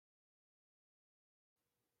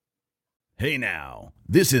Hey now,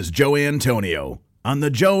 this is Joe Antonio on The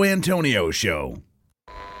Joe Antonio Show.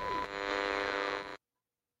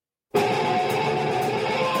 Joe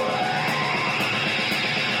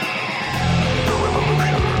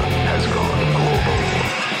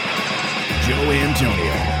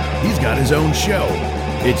Antonio. He's got his own show.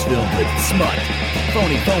 It's filled with smut,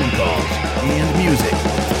 phony phone calls, and music.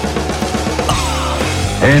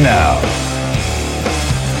 Hey now.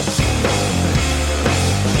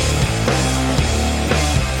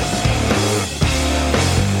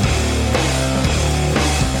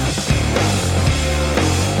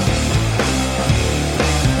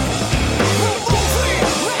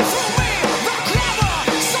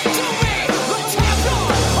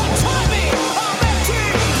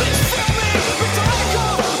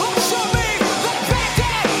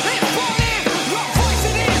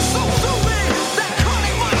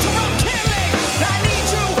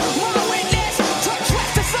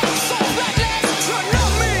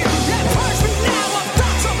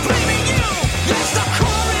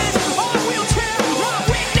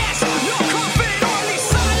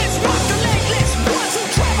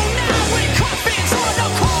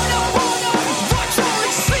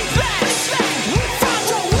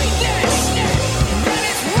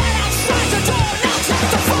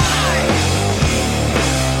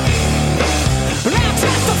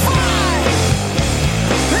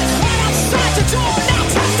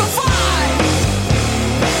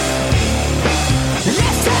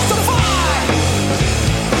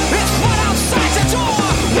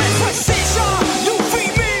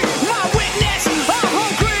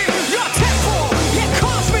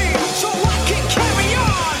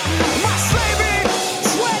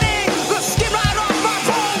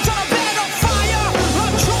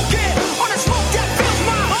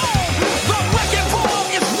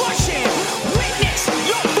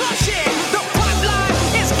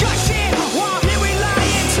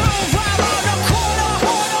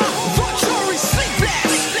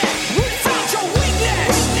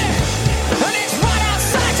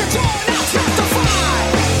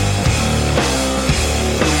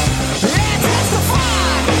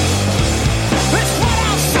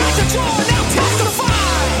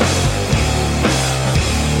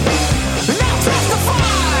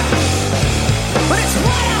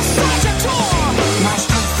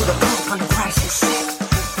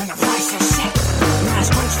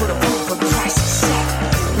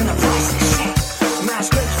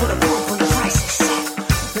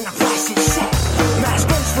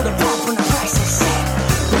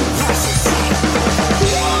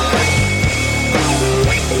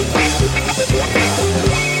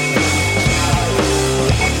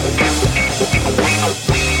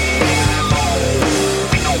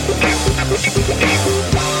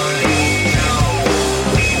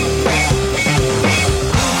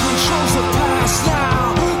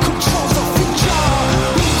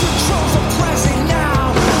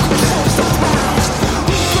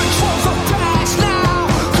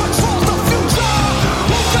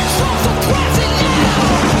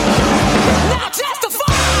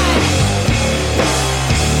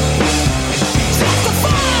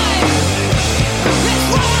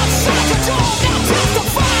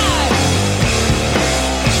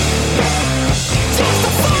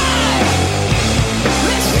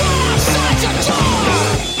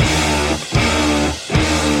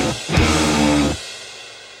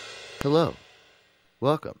 Hello.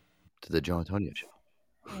 Welcome to the Joe Antonio Show.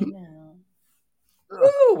 I know.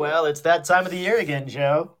 Ooh, well, it's that time of the year again,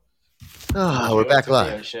 Joe. Oh, we're back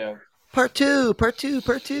Antonio live. Show. Part two. Oh, Part the two, Joe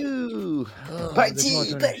part Antonio two.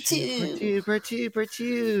 Show. Part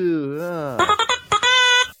two.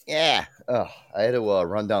 Yeah. Oh, I had to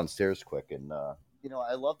run downstairs quick. And,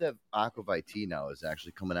 I love that Aquavite Tea now is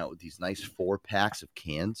actually coming out with these nice 4-packs of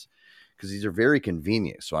cans because these are very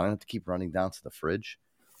convenient. So I don't have to keep running down to the fridge.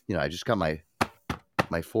 I just got my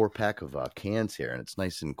 4-pack of cans here, and it's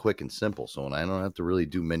nice and quick and simple. So when I don't have to really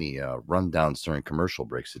do many rundowns during commercial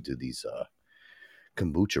breaks to do these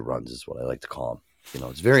kombucha runs is what I like to call them.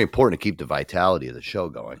 It's very important to keep the vitality of the show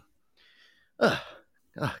going.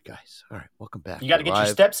 Guys, all right, welcome back. You got to get your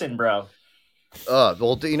steps in, bro.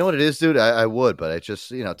 Well, you know what it is, dude? I would, but I just,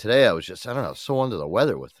 today I was just, I don't know, so under the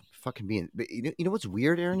weather with fucking being. But you know what's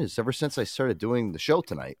weird, Aaron, is ever since I started doing the show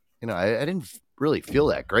tonight, I didn't really feel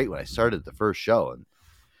that great when I started the first show, and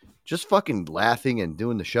just fucking laughing and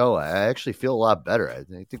doing the show, I actually feel a lot better. I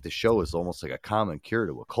think the show is almost like a common cure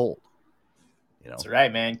to a cold. That's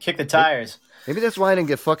right, man. Kick the tires. Maybe that's why I didn't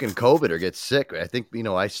get fucking COVID or get sick. I think,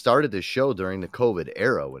 I started this show during the COVID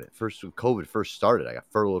era when COVID first started. I got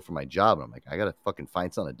furloughed from my job, and I'm like, I got to fucking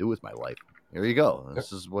find something to do with my life. Here you go.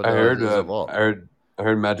 This is what I heard. this is evolved. I I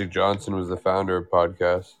heard Magic Johnson was the founder of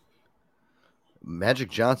podcasts. Magic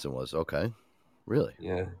Johnson was okay. Really?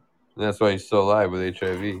 Yeah. And that's why he's still alive with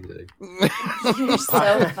HIV. You're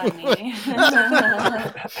so funny.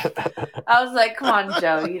 I was like, come on,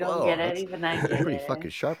 Joe, you don't get it. Even I get pretty it. fucking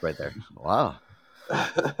sharp right there. Wow. I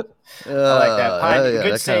like that. Pine,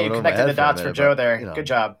 good that save. kinda went over my Connecting the head dots a for minute, Joe but, there. you know. Good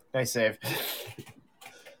job. Nice save.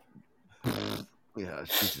 Yeah,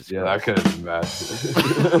 Jesus Yeah, that Christ. could have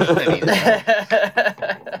been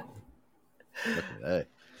bad. Hey.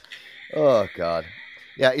 Oh God.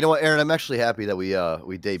 Yeah, you know what, Aaron? I'm actually happy that we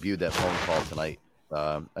debuted that phone call tonight.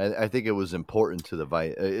 I think it was important to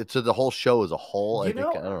the whole show as a whole. I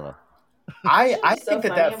don't know. I so think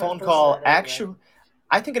funny. that I'm phone gonna call post that actually.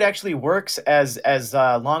 I think it actually works as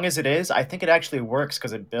long as it is. I think it actually works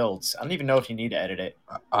because it builds. I don't even know if you need to edit it.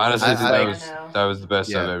 Honestly, I that was the best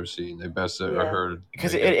Yeah. I've ever seen. The best I've ever heard.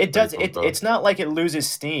 Because Like, it does. phone call. It's not like it loses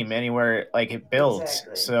steam anywhere. Like it builds.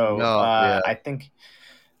 Exactly. So No, yeah. I think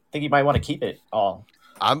you might want to keep it all.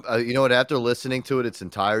 I'm, you know what? After listening to it its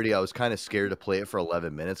entirety, I was kind of scared to play it for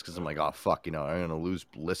 11 minutes because I'm like, oh fuck, I'm gonna lose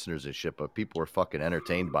listeners and shit. But people were fucking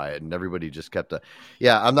entertained by it, and everybody just kept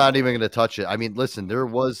yeah. I'm not even gonna touch it. I mean, listen, there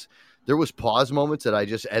was pause moments that I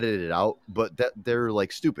just edited it out, but they're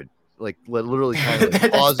like stupid, like literally kind of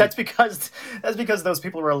like pause. that's because those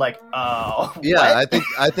people were like, oh, Yeah, what?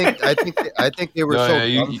 I think they were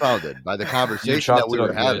dumbfounded by the conversation that we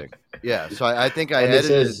were having. Good. Yeah, so I think I And this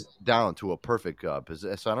edited is- it down to a perfect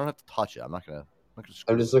position, so I don't have to touch it. I'm not gonna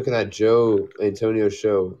I'm just looking at Joe Antonio's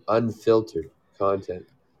show, unfiltered content.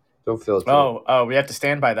 Don't filter. Oh, we have to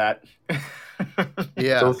stand by that.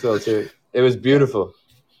 Yeah, Don't filter. It was beautiful.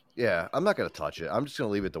 yeah. I'm not gonna touch it. I'm just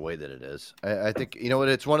gonna leave it the way that it is. I think you know what?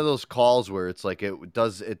 It's one of those calls where it's like it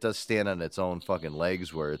does stand on its own fucking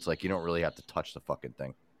legs, where it's like you don't really have to touch the fucking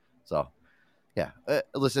thing. So. Yeah,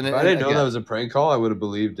 listen. If I didn't know that was a prank call, I would have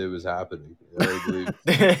believed it was happening.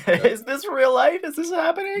 Is this real life? Is this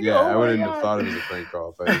happening? Yeah, Oh I my wouldn't God. have thought it was a prank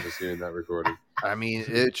call if I was just hearing that recording. I mean,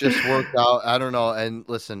 it just worked out. I don't know. And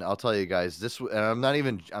listen, I'll tell you guys, and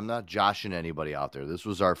I'm not joshing anybody out there. This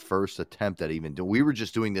was our first attempt at we were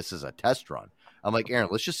just doing this as a test run. I'm like, Aaron,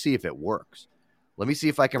 let's just see if it works. Let me see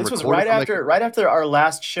if I can. This was record right after our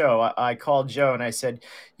last show. I called Joe and I said,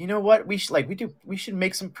 you know what? We should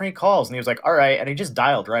make some prank calls. And he was like, all right. And he just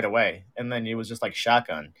dialed right away. And then it was just like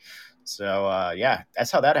shotgun. So yeah,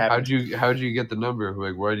 that's how that happened. How'd you get the number?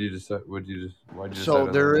 Like, why did you decide? So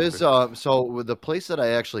there is so the place that I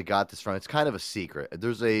actually got this from, it's kind of a secret.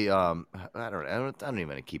 There's a I don't even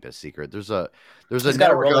want to keep it a secret. There's a He's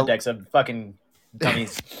got a Rolodex of fucking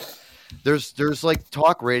dummies. There's like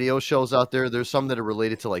talk radio shows out there. There's some that are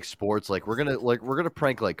related to like sports. Like we're gonna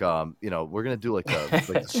prank like we're gonna do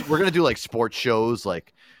we're gonna do like sports shows.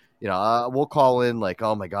 Like we'll call in like,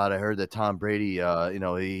 oh my God, I heard that Tom Brady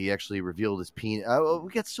he actually revealed his penis.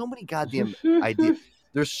 We got so many goddamn ideas.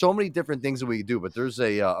 There's so many different things that we can do, but there's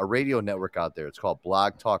a radio network out there. It's called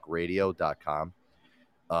blogtalkradio.com.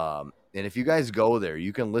 And if you guys go there,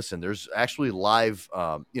 you can listen. There's actually live,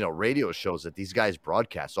 radio shows that these guys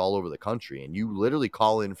broadcast all over the country, and you literally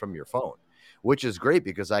call in from your phone, which is great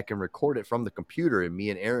because I can record it from the computer, and me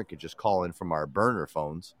and Aaron can just call in from our burner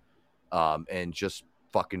phones, and just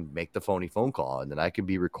fucking make the phony phone call, and then I can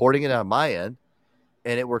be recording it on my end,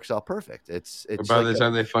 and it works out perfect. It's by the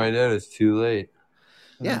time they find out, it's too late.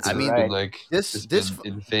 Yeah, I mean, this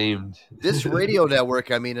infamed. This radio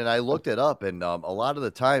network, I mean, and I looked it up, and a lot of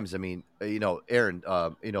the times, I mean, Aaron,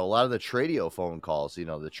 a lot of the Tradio phone calls,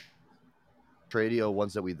 the Tradio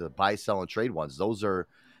ones that the buy, sell, and trade ones, those are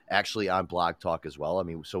actually on Blog Talk as well. I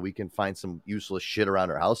mean, so we can find some useless shit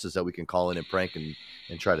around our houses that we can call in and prank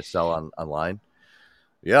and try to sell online.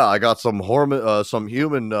 Yeah, I got some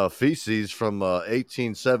human feces from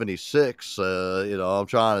 1876. I'm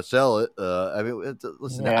trying to sell it. I mean,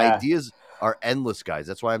 listen, the ideas are endless, guys.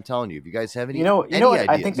 That's why I'm telling you. If you guys have any, ideas,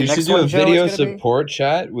 I think you should do a video support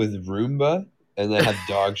chat with Roomba and then have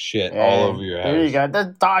dog shit all over your house. There you go.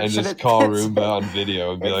 The dog and shit. Just call Roomba on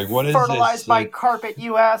video and be like, "What is this? Fertilize my carpet,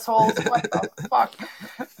 you assholes! What the fuck?"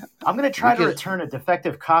 I'm gonna try to return a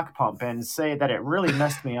defective cock pump and say that it really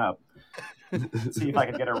messed me up. See if I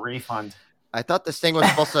can get a refund. I thought this thing was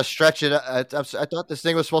supposed to stretch it. I thought this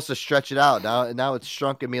thing was supposed to stretch it out. Now it's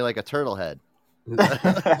shrunken me like a turtle head.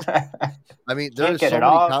 I mean, there's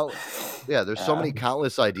so many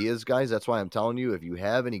countless ideas, guys. That's why I'm telling you, if you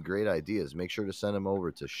have any great ideas, make sure to send them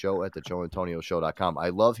over to show@thejoeantonioshow.com. I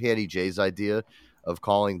love Hattie J's idea of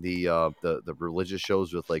calling the religious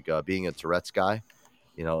shows with like being a Tourette's guy.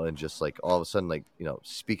 And just like all of a sudden, like,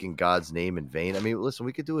 speaking God's name in vain. I mean, listen,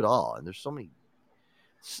 we could do it all. And there's so many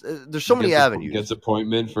there's so many avenues. Gets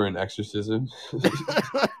appointment for an exorcism.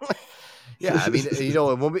 Yeah, I mean,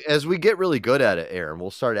 as we get really good at it, Aaron, we'll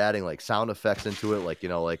start adding like sound effects into it, like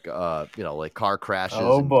like car crashes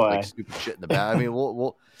and like stupid shit in the back. I mean,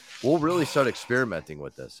 we'll really start experimenting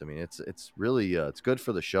with this. I mean, it's really it's good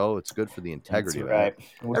for the show. It's good for the integrity. That's right.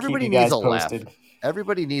 We'll Everybody keep you needs guys a posted. laugh.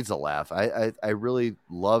 Everybody needs a laugh. I really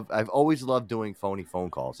love. I've always loved doing phony phone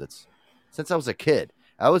calls. It's since I was a kid.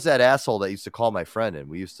 I was that asshole that used to call my friend, and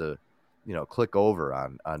we used to, click over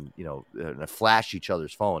on and flash each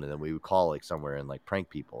other's phone, and then we would call like somewhere and like prank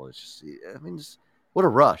people. It's just, I mean, just what a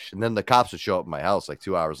rush. And then the cops would show up at my house like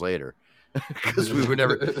 2 hours later because we would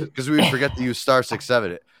forget to use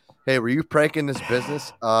 *667. Hey, were you pranking this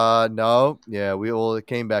business? No. Yeah, it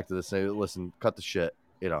came back to this. Say, listen, cut the shit.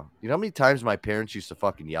 You know how many times my parents used to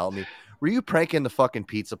fucking yell at me? Were you pranking the fucking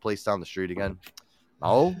pizza place down the street again?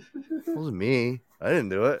 No, it wasn't me. I didn't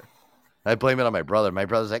do it. I blame it on my brother. My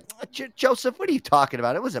brother's like, Joseph, what are you talking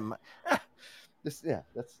about? It wasn't my...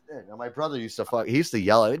 my brother used to he used to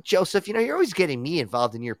yell at me, Joseph, you're always getting me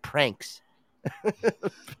involved in your pranks.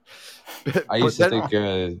 I used to think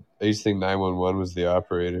 911 was the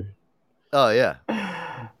operator. Oh yeah.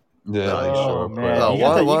 Yeah, man. You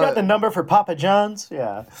got the number for Papa John's?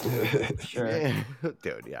 Yeah. Sure. Yeah.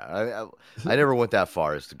 Dude, yeah. I never went that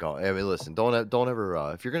far as to go. I mean, listen, don't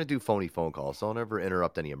ever if you're gonna do phony phone calls, don't ever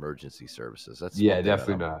interrupt any emergency services. That's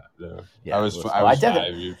definitely not. No. Yeah, I was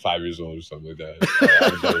 5 years old or something like that.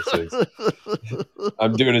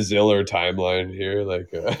 I'm doing a Ziller timeline here,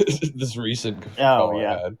 like this recent call I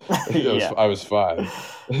had. I was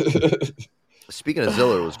 5. Speaking of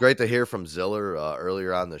Ziller, it was great to hear from Ziller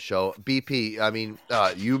earlier on the show. BP, I mean,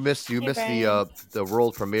 you missed the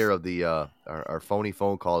world premiere of the our phony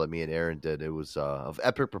phone call that me and Aaron did. It was of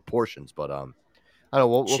epic proportions, but I don't know.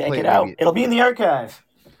 We'll check play it out. It'll be in the archive.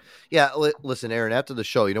 Yeah, listen, Aaron. After the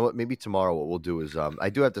show, you know what? Maybe tomorrow, what we'll do is I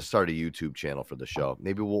do have to start a YouTube channel for the show.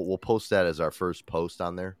 Maybe we'll post that as our first post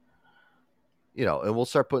on there. And we'll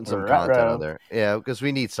start putting some content on there. Yeah, because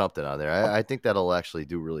we need something on there. I think that'll actually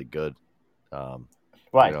do really good.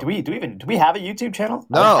 Why do we have a YouTube channel?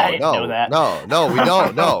 No, I didn't know that. No, we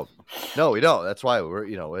don't. No, we don't. That's why we're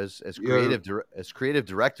as creative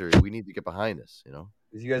director, we need to get behind this.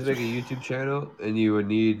 If you guys make a YouTube channel and you would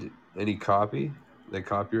need any copy, like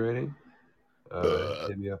copywriting,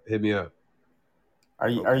 hit me up. Are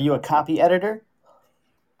you a copy editor?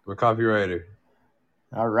 I'm a copywriter.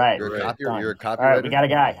 All right. You're a copywriter. All right, we got a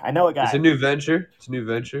guy. I know a guy. It's a new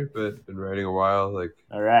venture, but been writing a while. Like,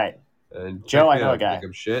 all right. And Joe, I know a guy. Make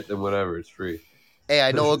him shit, then whatever, it's free. Hey,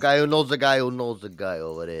 I know a guy who knows a guy who knows a guy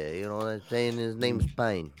over there. You know what I'm saying? His name's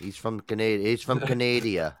Pine. He's from Canada. He's from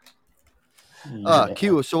Canada.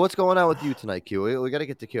 Q. So what's going on with you tonight, Q? We got to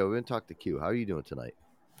get to Q. We're gonna talk to Q. How are you doing tonight?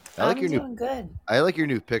 I'm doing good. I like your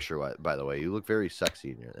new picture. By the way, you look very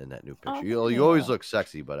sexy in that new picture. You always look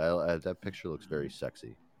sexy, but that picture looks very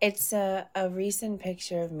sexy. It's a recent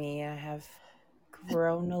picture of me. I have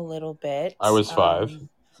grown a little bit. I was 5.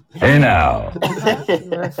 Hey now. You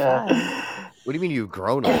were 5. What do you mean you've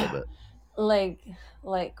grown a little bit?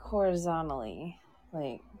 Like horizontally,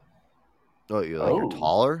 like. Oh, you're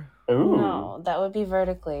taller? Ooh. No, that would be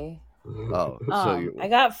vertically. Oh, so I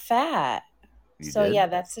got fat. Did? Yeah,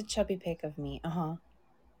 that's a chubby pic of me.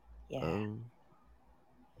 Yeah.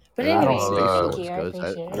 But Yeah, anyway, thank you. I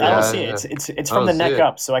appreciate it. I don't see it. It's from the neck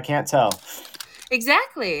up, so I can't tell.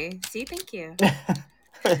 Exactly. See, thank you.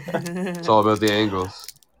 It's all about the angles.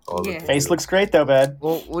 Face looks great though, bud.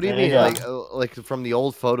 Well, what do you mean? Like from the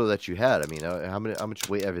old photo that you had? I mean, how much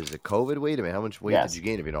weight? Is it COVID weight? I mean, how much weight did you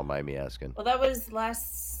gain? If you don't mind me asking. Well, that was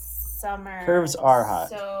last summer. Curves are hot.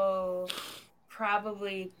 So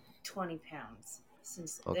probably 20 pounds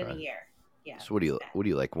since in a year. Yeah. So what do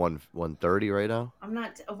you like 130 right now? I'm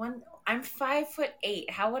not I'm 5'8".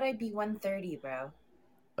 How would I be 130, bro?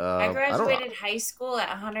 I graduated high school at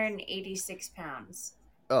 186 pounds.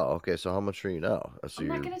 Oh, okay. So how much are you now? So I'm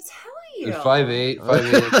not gonna tell you. You're 5'8".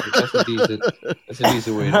 That's a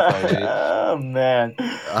decent weight. 5'8". Oh man.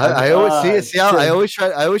 I always see. I always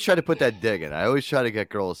try to put that dig in. I always try to get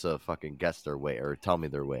girls to fucking guess their weight or tell me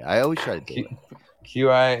their weight. I always try to do it.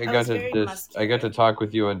 Q, I got to talk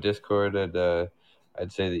with you on Discord, and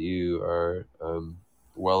I'd say that you are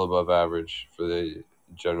well above average for the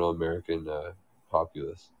general American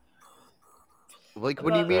populace. Like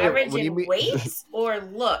when you mean average when you in mean weight or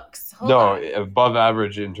looks? Hold No, on. above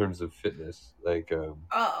average in terms of fitness. Like,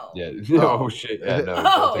 Oh. yeah. Oh shit. Yeah, no.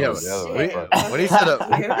 Oh, don't think of it the other way. when he said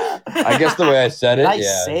I guess the way I said it, Nice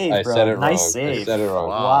yeah, save, I bro. said it Nice wrong. save. I said it wrong.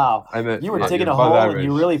 Wow. I meant You were digging a above hole and average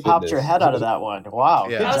you really popped your fitness. head out of that one. Wow.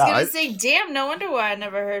 Yeah. Good I was job. gonna say, damn, no wonder why I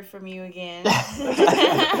never heard from you again.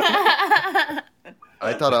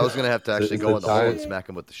 I thought I was gonna have to actually It's go the in the hole and time. smack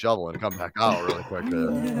him with the shovel and come back out really quick.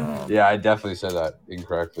 Yeah, I definitely said that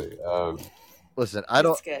incorrectly. Listen, I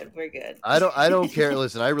don't. It's good. We're good. I don't care.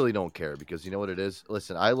 Listen, I really don't care because you know what it is.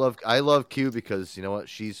 Listen, I love Q because you know what,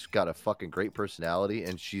 she's got a fucking great personality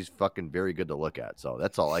and she's fucking very good to look at. So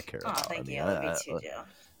that's all I care Oh, about. thank I mean, you. I love you too, Joe.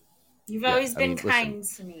 You've yeah, always I been mean, kind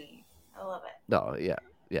to me. I love it. No, yeah.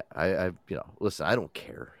 I you know, listen, I don't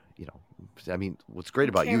care. You know, I mean, what's great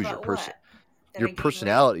You about care you is your about person. what? That Your I gained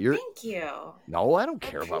personality. weight? Thank you. No, I don't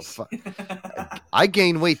care about. I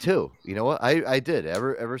gained weight too. You know what? I did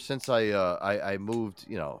ever since I moved.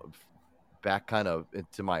 You know, back kind of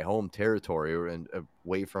into my home territory and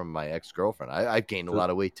away from my ex-girlfriend. I've gained a lot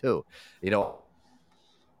of weight too. You know,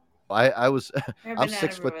 I was I'm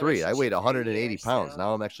 6'3". I weighed 180 pounds. So.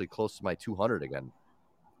 Now I'm actually close to my 200 again.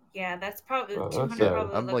 Yeah, that's probably 200.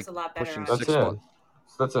 Probably I'm looks like a lot better. pushing On 6 you. months.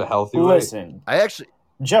 That's a healthy Listen, I actually.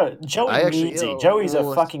 Joey needs it. Joey's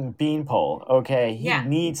a fucking beanpole. Okay, he Yeah.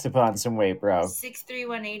 needs to put on some weight, bro. 6'3",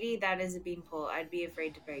 180. That is a beanpole. I'd be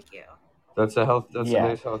afraid to break you. That's a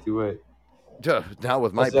nice healthy weight. Not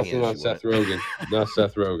with my That's definitely not Seth Rogen. Not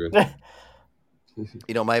Seth Rogen.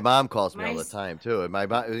 You know, my mom calls me all the time too, and my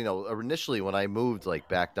mom, you know, initially when I moved like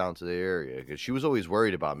back down to the area, because she was always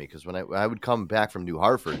worried about me, because when I would come back from New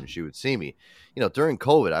Hartford and she would see me, you know, during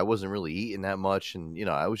COVID, I wasn't really eating that much, and you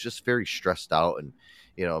know, I was just very stressed out, and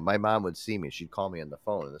you know, my mom would see me, she'd call me on the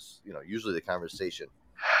phone, and this, you know, usually the conversation.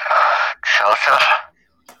 Joseph.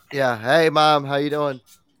 Yeah, hey mom, how you doing?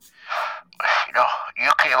 You know,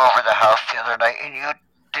 you came over the house the other night, and you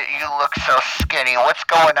look so skinny. What's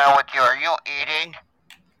going on with you? Are you eating?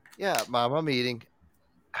 Yeah, mom, I'm eating.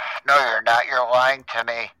 No, you're not. You're lying to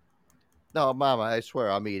me. No, mama, I swear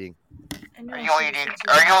I'm eating. Are you eating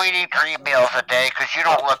 3 meals a day? Because you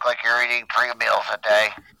don't look like you're eating 3 meals a day.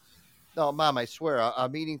 No, mom, I swear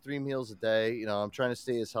I'm eating 3 meals a day. You know, I'm trying to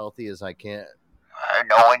stay as healthy as I can. I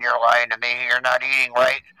know when you're lying to me, you're not eating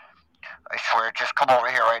right. I swear, just come over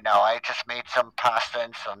here right now. I just made some pasta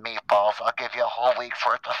and some meatballs. I'll give you a whole week's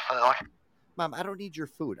worth of food. Mom, I don't need your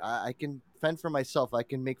food. I can fend for myself. I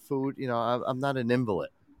can make food. You know, I'm not an invalid.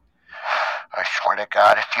 I swear to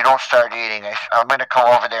God, if you don't start eating, I'm going to come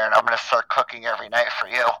over there and I'm going to start cooking every night for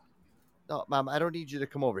you. No, Mom, I don't need you to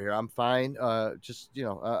come over here. I'm fine. Just, you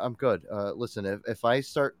know, I'm good. Listen, if I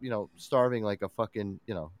start, you know, starving like a fucking,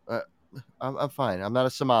 you know, I'm fine. I'm not a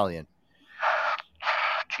Somalian.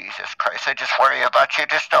 Jesus Christ, I just worry about you.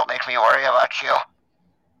 Just don't make me worry about you.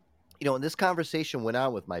 You know, when this conversation went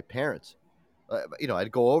on with my parents, you know,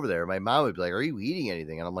 I'd go over there. My mom would be like, "Are you eating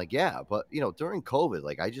anything?" And I'm like, "Yeah." But, you know, during COVID,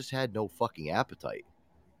 like, I just had no fucking appetite.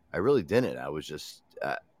 I really didn't. I was just,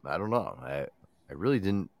 I don't know. I really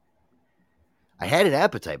didn't. I had an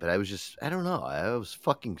appetite, but I was just, I don't know. I was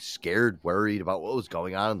fucking scared, worried about what was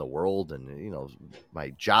going on in the world. And, you know, my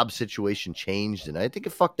job situation changed. And I think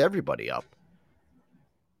it fucked everybody up.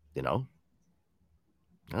 You know?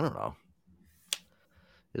 I don't know.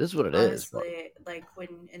 It is what it is. Honestly, like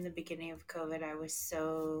when in the beginning of COVID, I was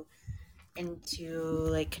so into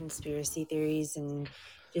like conspiracy theories and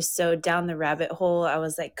just so down the rabbit hole. I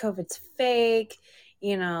was like, COVID's fake.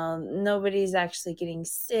 You know, nobody's actually getting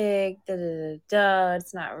sick.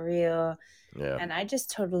 It's not real. Yeah. And I just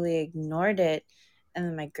totally ignored it. And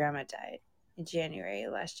then my grandma died in January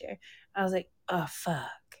last year. I was like, oh, fuck.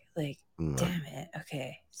 Like, damn it.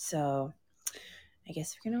 Okay. So I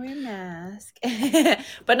guess we're going to wear a mask.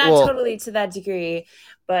 But not totally to that degree.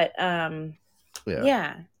 But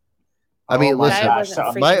yeah. I mean, listen,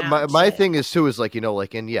 my shit. thing is too is like, you know,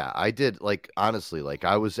 like, and yeah, I did, like, honestly, like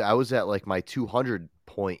I was at like my 200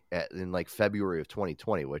 point in like February of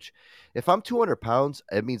 2020, which if I'm 200 pounds,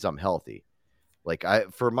 it means I'm healthy. Like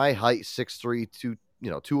for my height, 6'3",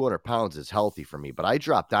 200 pounds is healthy for me, but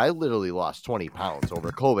I literally lost 20 pounds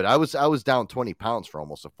over COVID. I was down 20 pounds for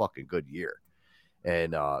almost a fucking good year.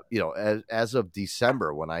 And, you know, as of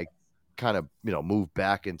December, when I kind of, you know, moved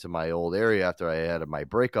back into my old area after I had my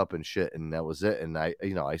breakup and shit, and that was it. And I,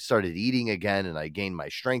 you know, I started eating again and I gained my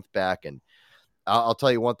strength back. And I'll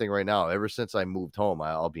tell you one thing right now, ever since I moved home,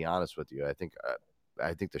 I'll be honest with you. I think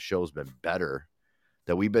the show's been better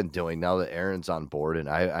that we've been doing now that Aaron's on board, and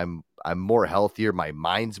I'm more healthier. My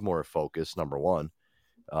mind's more focused. Number one,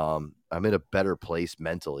 I'm in a better place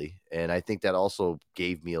mentally. And I think that also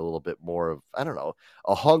gave me a little bit more of, I don't know,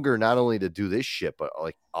 a hunger, not only to do this shit, but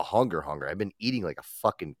like a hunger. I've been eating like a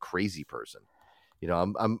fucking crazy person. You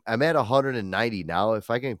know, I'm at 190 now. If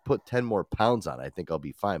I can put 10 more pounds on, I think I'll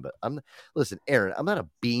be fine. But listen, Aaron, I'm not a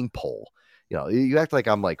beanpole. You know, you act like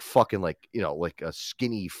I'm like fucking like, you know, like a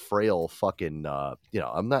skinny, frail fucking, you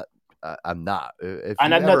know, I'm not. I'm not.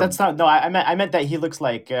 No, that's not. No, I meant that he looks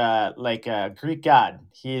like a Greek god.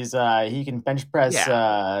 He can bench press.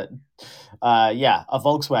 Yeah, a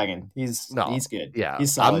Volkswagen. He's good. Yeah,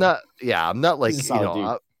 he's solid. I'm not like, you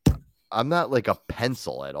know, I'm not like a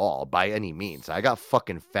pencil at all by any means. I got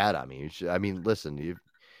fucking fat on me. I mean, listen,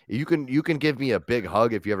 you can give me a big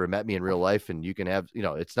hug if you ever met me in real life, and you can have, you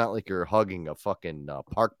know, it's not like you're hugging a fucking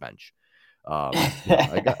park bench. You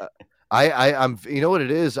know, I'm, you know what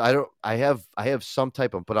it is? I have some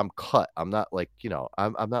type of, but I'm cut. I'm not like, you know,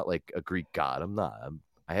 I'm not like a Greek god. I'm not. I'm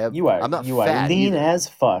not fat lean either. as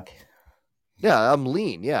fuck. Yeah, I'm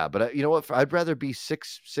lean. Yeah, but you know what? I'd rather be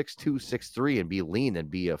 6'2", 6'3", and be lean than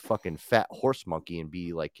be a fucking fat horse monkey and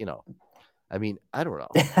be like, you know. I mean, I don't know.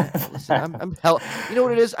 Listen, I'm hell. You know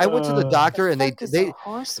what it is? I went to the doctor and they a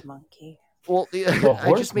horse monkey. Well,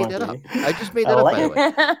 I just made that up. I just made that up, by the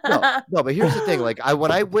way. No, but here's the thing. Like,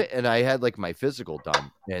 when I went and I had like my physical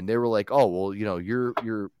done, and they were like, "Oh, well, you know,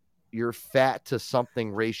 you're fat to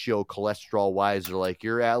something ratio cholesterol wise, or like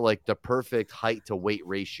you're at like the perfect height to weight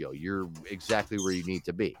ratio. You're exactly where you need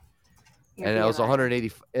to be." And I was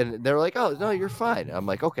 180, and they're like, "Oh, no, you're fine." I'm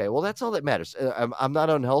like, "Okay, well, that's all that matters. I'm not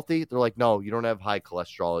unhealthy." They're like, "No, you don't have high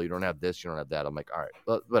cholesterol. You don't have this. You don't have that." I'm like, "All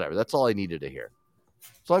right, whatever. That's all I needed to hear."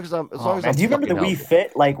 As long as I'm do you remember the healthy. Wii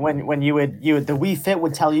Fit? Like when the Wii Fit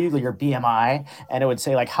would tell you your BMI, and it would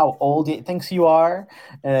say like how old it thinks you are,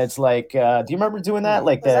 and it's like, do you remember doing that?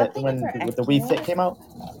 Like when the Wii Fit came out?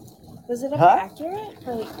 Was it ever accurate?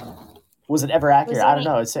 Like, was it ever accurate? I don't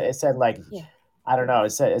know. It said like, yeah. I don't know. It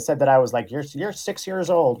said that I was like, you're 6 years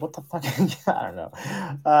old. What the fuck? I don't know.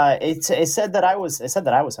 It said that I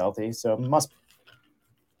was healthy, so it must.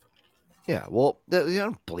 Yeah, well, I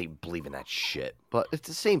don't believe in that shit. But at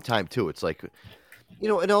the same time, too, it's like, you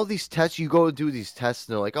know, in all these tests, you go do these tests,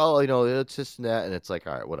 and they're like, oh, you know, it's this and that, and it's like,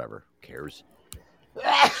 all right, whatever, who cares?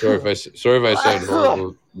 Sorry if I sound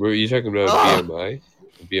horrible. Were you talking about BMI?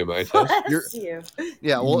 BMI test?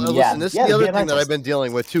 Yeah, well, listen, this is the other thing that I've been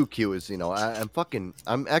dealing with too, Q, is, you know,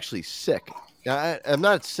 I'm actually sick. I'm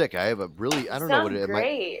not sick. I have a really, I don't know what it is.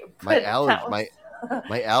 My allergies,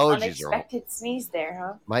 my allergies unexpected sneeze there,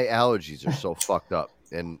 huh? My allergies are so fucked up.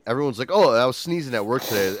 And everyone's like, oh, I was sneezing at work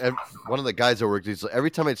today. And one of the guys at work, he's like,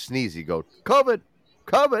 every time I'd sneeze, he'd go, COVID.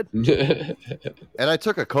 And I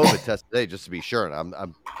took a COVID test today just to be sure, and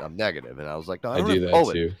I'm negative. And I was like, no, I don't have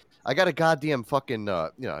COVID. Too. I got a goddamn fucking,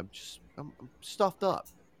 you know, I'm stuffed up,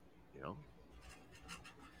 you know.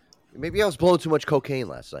 Maybe I was blowing too much cocaine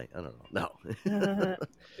last night. I don't know. No.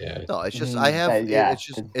 Yeah. No, it's just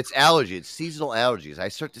it's allergy. It's seasonal allergies. I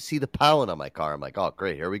start to see the pollen on my car. I'm like, oh,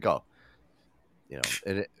 great, here we go. You know,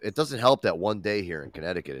 and it doesn't help that one day here in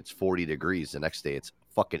Connecticut it's 40 degrees. The next day it's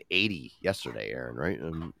fucking 80 yesterday, Aaron, right?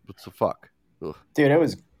 What's the fuck? Ugh. Dude, it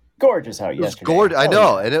was gorgeous out yesterday. It was gorgeous. I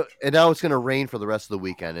know. Yeah. And now it's going to rain for the rest of the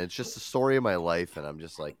weekend. And it's just the story of my life. And I'm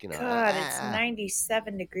just like, you know. God, it's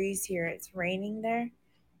 97 degrees here. It's raining there.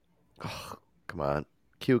 Oh, come on.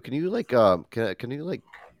 Q, can you like can you like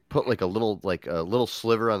put like a little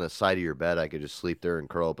sliver on the side of your bed? I could just sleep there and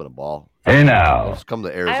curl up in a ball. Hey now. I'll just come to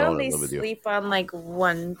Arizona I only and live with you. sleep on like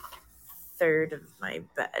 1/3 of my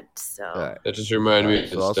bed, so right. That just reminded me.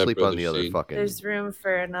 So I'll sleep on the other fucking. There's room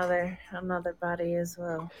for another body as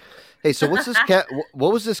well. Hey, so what's this cat?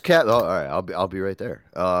 What was this cat? Oh, all right, I'll be right there.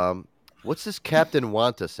 What's this Captain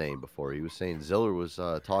Wanta saying before? He was saying Ziller was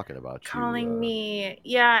talking about calling me.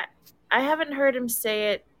 Yeah, I haven't heard him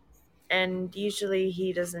say it, and usually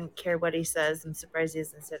he doesn't care what he says. I'm surprised he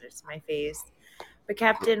hasn't said it to my face. But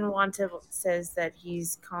Captain Wanta says that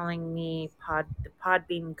he's calling me the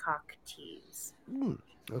Podbean cock tease.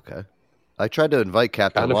 Okay. I tried to invite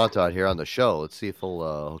Captain Wanta out here on the show. Let's see if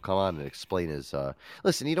he'll come on and explain his.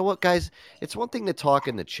 Listen, you know what, guys? It's one thing to talk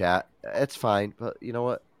in the chat. It's fine, but you know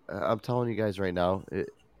what? I'm telling you guys right now,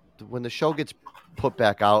 when the show gets put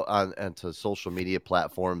back out onto social media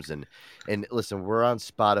platforms, and listen, we're on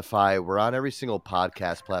Spotify, we're on every single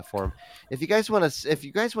podcast platform. If you guys want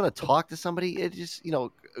to talk to somebody, it just, you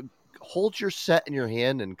know, hold your set in your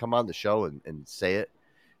hand and come on the show and say it.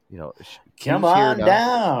 You know, come on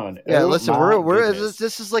down. Yeah, listen,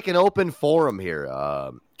 this is like an open forum here,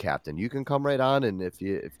 Captain. You can come right on, and if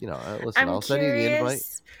you know, listen, I'll send you the invite.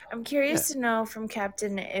 I'm curious to know from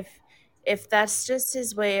Captain if that's just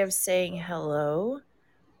his way of saying hello,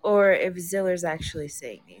 or if Ziller's actually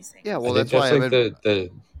saying these things. Yeah, well, I think that's why like the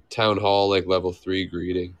town hall like level 3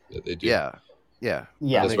 greeting that they do. Yeah.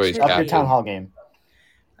 That's why he's up your captain. town hall game.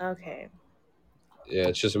 Okay. Yeah,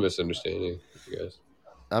 it's just a misunderstanding, I guess.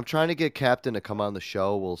 I'm trying to get Captain to come on the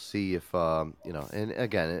show. We'll see if and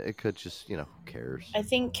again, it could just who cares. I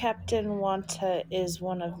think Captain Wanta is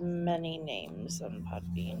one of many names on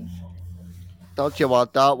Podbean. Don't you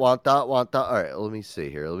want that? Want that? Want that? All right, let me see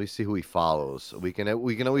here. Let me see who he follows. We can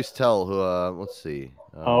always tell who. Let's see.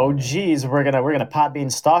 Oh geez, we're gonna Podbean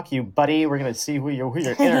stalk you, buddy. We're gonna see who your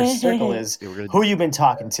inner circle is. Who you've been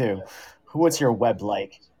talking to. What's your web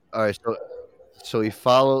like? All right, so he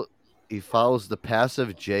follows the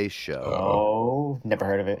Passive J show. Oh, never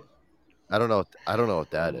heard of it. I don't know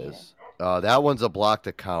what that is. That one's a blocked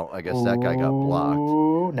account. I guess that guy got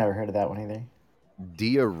blocked. Never heard of that one either.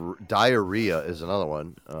 Diarrhea is another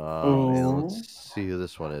one. Let's see who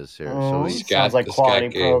this one is here. So sounds like quality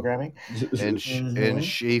programming. And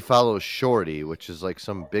she follows Shorty, which is like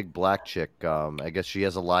some big black chick. I guess she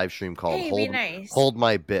has a live stream called Hold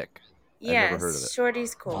My Bick. Yeah, I've never heard of it.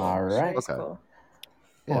 Shorty's cool. All right. Shorty's cool.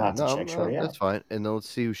 Yeah, that's fine. And then let's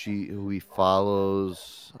see who he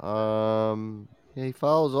follows. He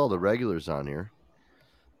follows all the regulars on here.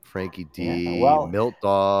 Frankie D, Milt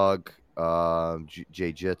Dog,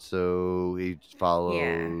 Jay Jitsu. He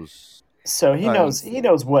follows. Yeah. So he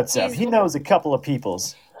knows what's up. He knows a couple of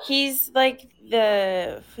peoples. He's like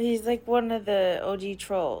one of the OG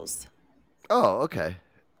trolls. Oh, okay.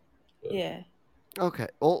 Yeah. Okay.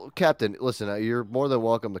 Well, Captain, listen, you're more than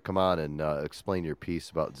welcome to come on and explain your piece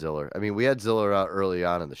about Ziller. I mean, we had Ziller out early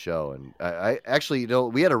on in the show, and I actually,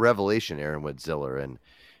 we had a revelation, Aaron, with Ziller, and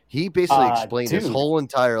he basically explained his whole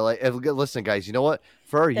entire life. Listen, guys, you know what?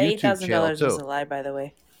 For our YouTube channel, too. $8,000 was a lie, by the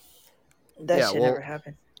way. That should never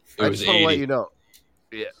happen. I just want to let you know.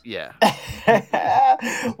 Yeah.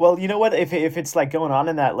 Well, you know what? If it's like going on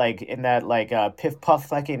in that piff puff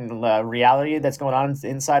fucking reality that's going on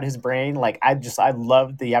inside his brain, like I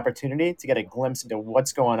love the opportunity to get a glimpse into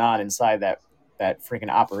what's going on inside that freaking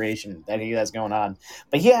operation that he has going on.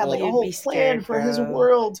 But he had like a whole plan for his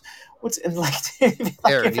world. What's in like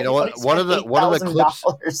Aaron, you know what? One of the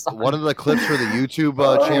clips for the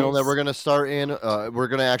YouTube channel that we're gonna start in, I'm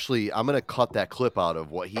gonna cut that clip out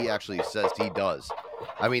of what he actually says he does.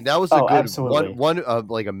 I mean, that was a good one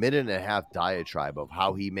like a minute and a half diatribe of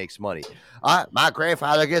how he makes money. My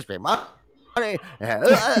grandfather gives me money. I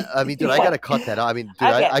mean, dude, I gotta cut that out. I mean, dude,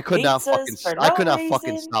 I could not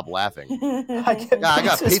fucking stop laughing. I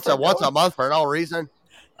got pizza once a month for no reason.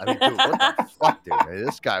 I mean, dude, what the fuck, dude? I mean,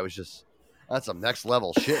 this guy was that's some next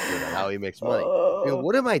level shit, dude, on how he makes money. Dude,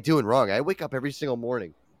 what am I doing wrong? I wake up every single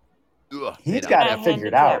morning. He's got it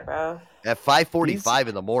figured out, bro. At 5:45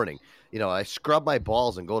 in the morning. I scrub my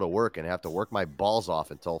balls and go to work and have to work my balls off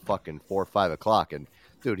until fucking 4 or 5 o'clock. And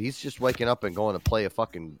dude, he's just waking up and going to play a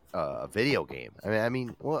fucking video game. I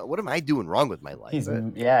mean, what am I doing wrong with my life? He's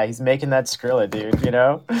making that Skrilla, dude.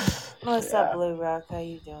 What's up, Blue Rock? How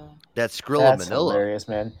you doing? That Skrilla That's Manila. Hilarious,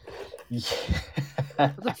 man. He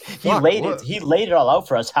laid it all out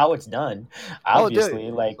for us how it's done. Obviously,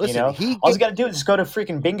 all you got to do is just go to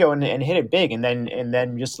freaking bingo and hit it big, and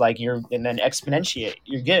then just like and then exponentiate.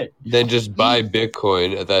 You're good. Then just buy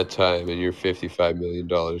Bitcoin at that time, and you're $55 million.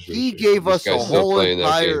 He gave us a whole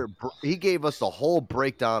He gave us a whole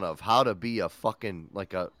breakdown of how to be a fucking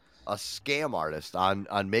like a scam artist on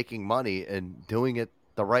making money and doing it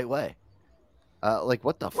the right way. Like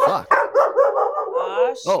what the fuck?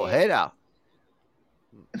 Oh, hey now.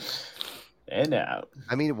 And now,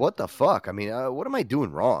 I mean, what the fuck? I mean, what am I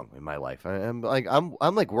doing wrong in my life? I'm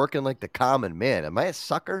like working like the common man. Am I a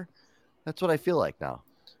sucker? That's what I feel like now.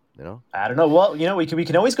 I don't know. Well, we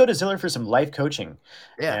can always go to Ziller for some life coaching.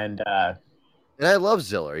 Yeah, and I love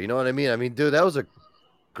Ziller. You know what I mean? I mean, dude, that was a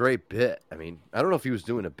great bit. I mean, I don't know if he was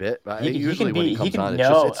doing a bit, but usually when he comes on,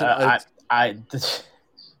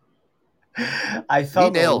 I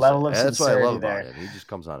felt the level of That's sincerity what I love there. about him. He just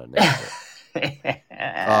comes on and nails it.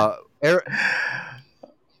 Eric,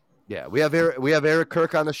 yeah, we have Eric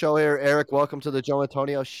Kirk on the show here. Eric, welcome to the Joe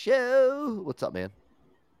Antonio Show. What's up, man?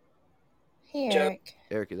 Hey, Eric.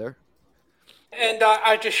 Eric, you there? And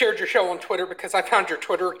I just shared your show on Twitter because I found your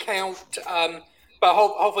Twitter account. But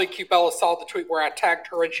hopefully Cubella saw the tweet where I tagged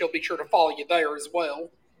her, and she'll be sure to follow you there as well.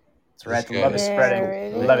 That's right. Love is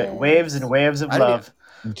spreading. Love it. Waves and waves of love.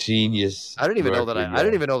 Genius. I didn't even know that I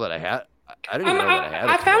had.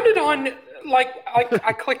 I found it on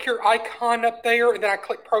I click your icon up there, and then I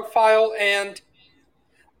click profile, and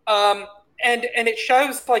it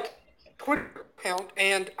shows like Twitter account,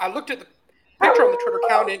 and I looked at the picture on the Twitter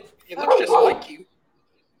account, and it looks just like you.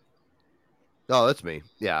 No, that's me.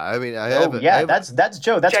 Yeah, I mean, that's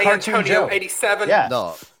Joe. That's J. Cartoon Antonio Joe. 87. Yeah,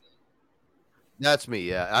 no, that's me.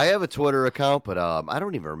 Yeah, I have a Twitter account, but I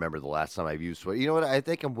don't even remember the last time I've used Twitter. You know what? I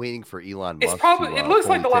think I'm waiting for Elon Musk. It's probably. It looks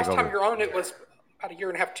like the last over. time you're on it was about a year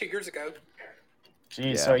and a half, 2 years ago.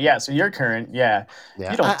 Geez, so you're current. Yeah.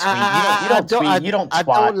 Yeah. You don't tweet. You don't tweet. You don't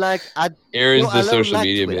twat. I don't like. Aaron's the social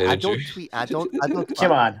media Twitter. manager. I don't tweet. I don't.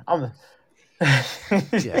 Come on.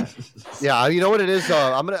 Yeah. You know what it is?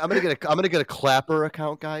 I'm gonna get a Clapper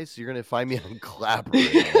account, guys. You're gonna find me on Clapper.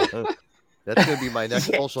 That's gonna be my next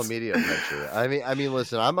social media adventure. I mean,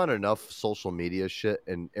 listen, I'm on enough social media shit.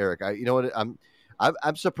 And Eric, you know what?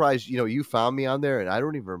 I'm surprised. You know, you found me on there, and I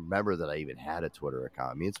don't even remember that I even had a Twitter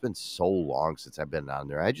account. I mean, it's been so long since I've been on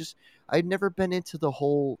there. I'd never been into the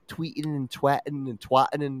whole tweeting and twatting and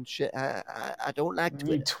twatting and shit. I don't like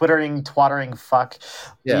Twitter. Twattering, fuck.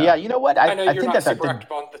 Yeah, you know what? I know you're think not super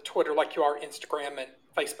active on the Twitter like you are Instagram and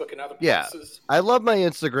Facebook and other places. I love my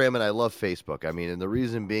Instagram and I love Facebook. I mean, and the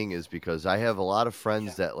reason being is because I have a lot of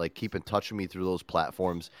friends that like keep in touch with me through those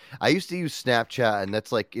platforms. I used to use Snapchat, and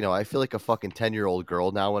that's like, you know, I feel like a fucking 10-year-old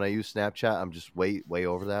girl now when I use Snapchat. I'm just way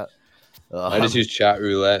over that. I just use chat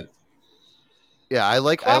roulette. Yeah, I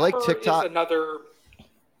like TikTok. Is another,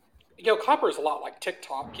 Clapper is a lot like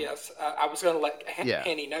TikTok. Yes, I was going to let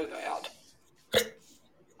Hanny know that.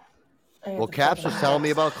 Well, Caps was telling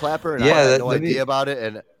me about Clapper, and I had no idea about it,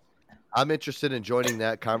 and I'm interested in joining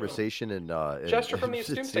that conversation. And Jester from the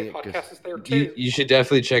Assume State podcast is there too. You should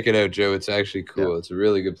definitely check it out, Joe. It's actually cool. Yeah. It's a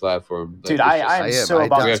really good platform. Dude, I am so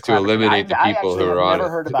about. We have to eliminate the people who are on it. I've never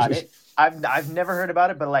heard about it. I've never heard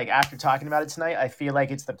about it, but like after talking about it tonight, I feel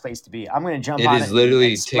like it's the place to be. I'm going to jump on it. It is literally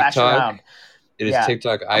and splash around. It is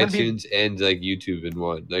TikTok, iTunes, and like YouTube in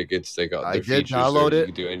one. Like it's like I did download it.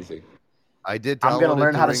 You can do anything. I did download it. I'm going to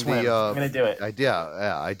learn how to swim. I'm going to do it. I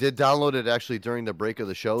did download it actually during the break of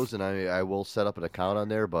the shows, and I will set up an account on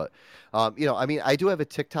there. But, I mean, I do have a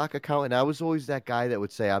TikTok account, and I was always that guy that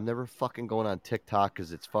would say, I'm never fucking going on TikTok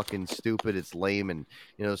because it's fucking stupid, it's lame, and,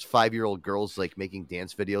 those 5-year-old girls, like, making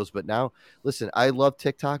dance videos. But now, listen, I love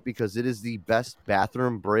TikTok because it is the best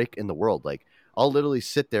bathroom break in the world. Like, I'll literally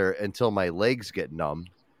sit there until my legs get numb.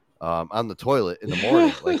 On the toilet in the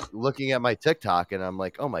morning, like looking at my TikTok, and I'm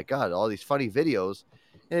like, oh my God, all these funny videos.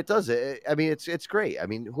 And it does it. I mean, it's great. I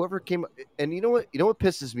mean, whoever came, and you know what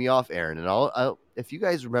pisses me off, Aaron, and I'll if you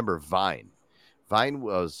guys remember Vine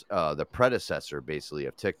was the predecessor basically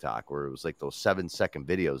of TikTok, where it was like those 7-second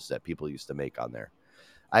videos that people used to make on there.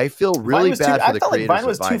 I feel really bad for the creators. Vine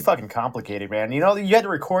was too fucking complicated, man. You had to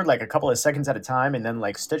record like a couple of seconds at a time and then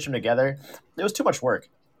like stitch them together. It was too much work.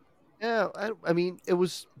 Yeah, I mean, it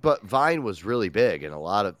was, but Vine was really big, and a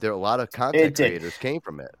lot of content creators came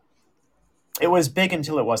from it. It was big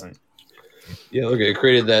until it wasn't. Yeah, look, it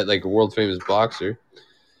created that like world famous boxer,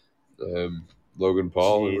 Logan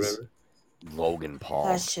Paul or whatever. Logan Paul.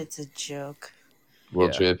 That shit's a joke.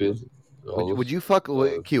 World champion. Would you fuck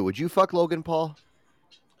Q? Would you fuck Logan Paul?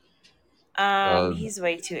 He's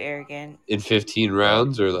way too arrogant. In 15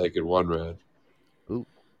 rounds or like in 1 round? Ooh.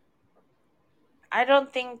 I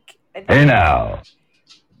don't think. Hey now.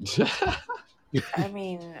 I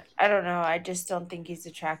mean, I don't know. I just don't think he's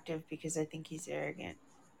attractive because I think he's arrogant.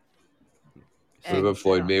 What about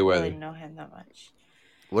Floyd Mayweather? I don't really know him that much.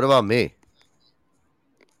 What about me?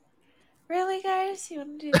 Really, guys? You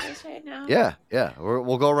want to do this right now? Yeah.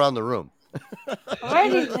 We'll go around the room.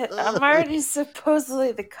 I'm already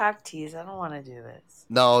supposedly the cock tease. I don't want to do this.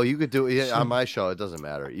 No, you could do it on my show. It doesn't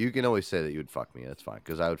matter. You can always say that you would fuck me. That's fine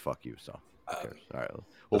because I would fuck you. So, all right.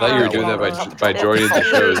 I thought you were doing that by joining the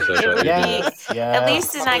shows. At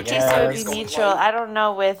least in that case, it would be mutual. I don't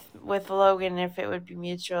know with Logan if it would be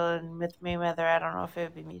mutual, and with Mayweather, I don't know if it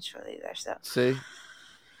would be mutual either. So see,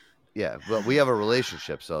 yeah, but we have a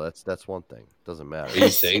relationship, so that's one thing. Doesn't matter. Are you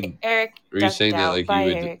saying Eric? Are you saying that like you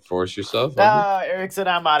would Eric. force yourself? Eric said,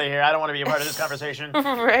 "I'm out of here. I don't want to be a part of this conversation."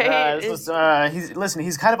 Right?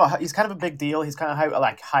 He's kind of a big deal. He's kind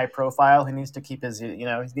of high profile. He needs to keep his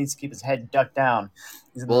head ducked down.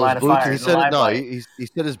 He's in the line of fire. He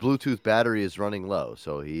said his Bluetooth battery is running low,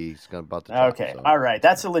 so he's about to. Okay, all right.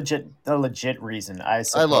 That's a legit reason. I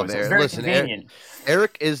love Eric. It's very convenient.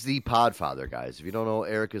 Eric is the Podfather, guys. If you don't know,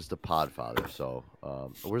 Eric is the Podfather. So,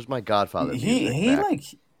 where's my Godfather?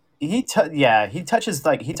 He touches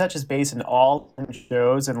base in all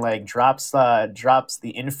shows and like drops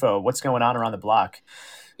the info. What's going on around the block?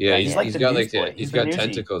 Yeah, he's got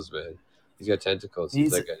tentacles, man. He's got tentacles.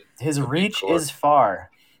 His reach is far.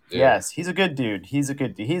 Yeah. Yes, he's a good dude. His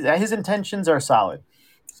intentions are solid.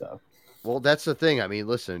 So, well, that's the thing. I mean,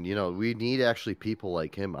 listen, we need actually people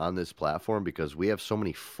like him on this platform because we have so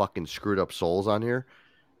many fucking screwed up souls on here.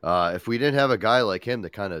 If we didn't have a guy like him to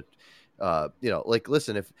kind of, like,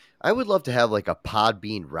 listen, if I would love to have like a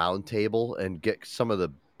Podbean roundtable and get some of the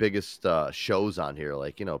biggest shows on here,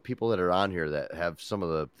 like, people that are on here that have some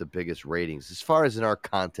of the biggest ratings as far as in our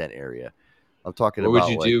content area. I'm talking about. What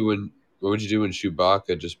would you do when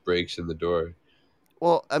Chewbacca just breaks in the door?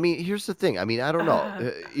 Well, I mean, here's the thing. I mean, I don't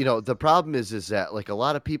know. The problem is that like a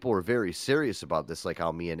lot of people are very serious about this, like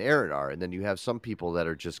how me and Aaron are, and then you have some people that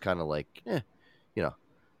are just kind of like,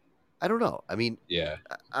 I don't know. I mean, yeah.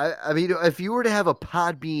 I mean, if you were to have a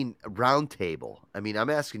Podbean roundtable, I mean, I'm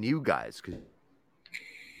asking you guys because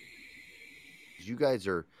you guys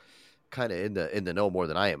are kind of in the know more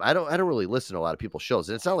than I am. I don't really listen to a lot of people's shows,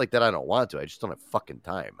 and it's not like that I don't want to. I just don't have fucking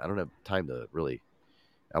time. I don't have time to really.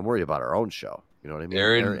 I'm worried about our own show. You know what I mean?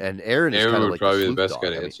 Aaron is kind of like probably the best guy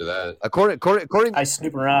to answer that. According, I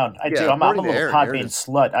snoop around. I do. I'm a little Podbean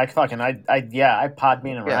slut. I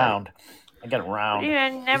Podbean around. I get around. Yeah, I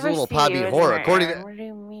never He's a little see Podbean you whore. What do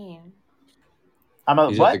you mean?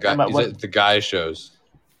 He's at the guy shows.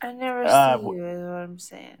 I never see you. Is what I'm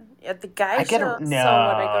saying. At the guy shows. No. So when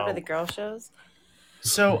I go to the girl shows.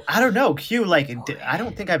 So I don't know. Q, like, I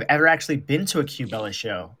don't think I've ever actually been to a Q Bella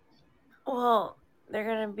show. Well, they're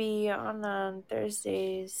gonna be on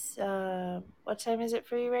Thursdays. What time is it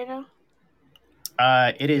for you right now?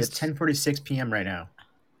 It is 10:46 p.m. right now.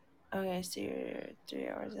 Okay, so you're 3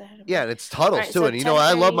 hours ahead of me. Yeah, and it's Tuttles too, so and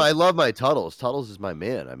I love my Tuttles. Tuttles is my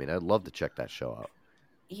man. I mean, I'd love to check that show out.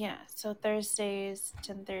 Yeah, so Thursdays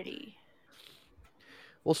 10:30.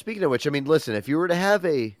 Well, speaking of which, I mean, listen, if you were to have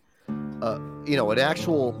an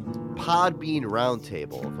actual Podbean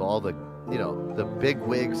roundtable of all the, the big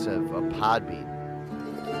wigs of Podbean,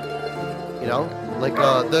 like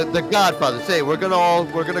the Godfather say, we're all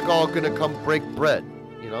gonna come break bread,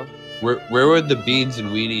 Where would the beans and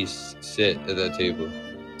weenies sit at that table?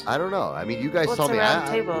 I don't know. I mean, you guys tell me.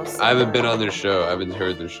 I haven't been on their show. I haven't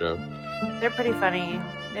heard their show. They're pretty funny.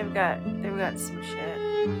 They've got some shit.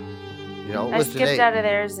 I skipped out of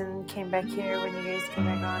theirs and came back here when you guys came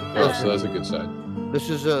back on. Oh, so that's a good sign. This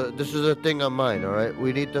is a thing of mine. All right,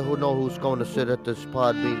 we need to know who's going to sit at this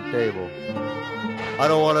Podbean table. I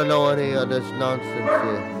don't want to know any of this nonsense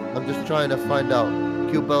here. I'm just trying to find out.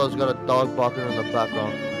 Q Bella's got a dog barking in the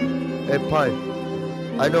background. Hey, Pine.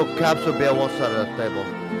 I know Caps will be on one side of the table.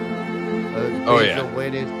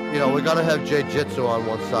 Waiting. We gotta have Jay Jitsu on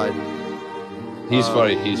one side. He's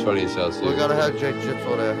funny. He's funny as hell. We gotta have Jay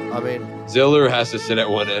Jitsu there. I mean, Ziller has to sit at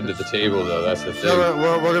one end of the table, though. That's the thing. Ziller,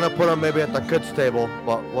 we're gonna put him maybe at the kids' table.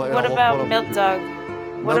 But what about Milk Dog?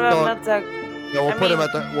 What about Milk Dog? Yeah, we'll put him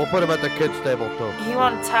at the kids' table too. He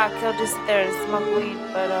won't talk. He'll just sit there and smoke weed.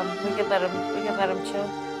 But we can let him chill.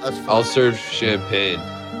 I'll serve champagne.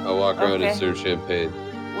 I'll walk around and serve champagne.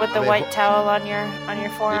 With the white towel on your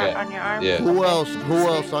forearm, on your arm. Yeah. Who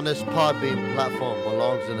else on this Podbean platform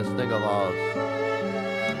belongs in this thing of ours?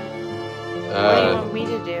 What do you want me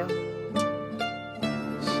to do?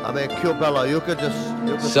 I mean, Q Bella, you could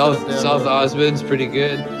South Osmond's pretty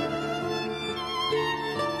good.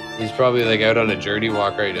 He's probably like out on a journey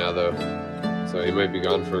walk right now, though, so he might be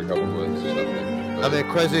gone for a couple months or something. But... I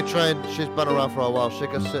mean, Crazy Train, she's been around for a while. She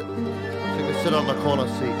can sit on the corner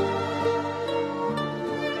seat.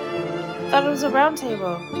 I thought it was a round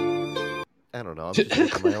table. I don't know. I'm just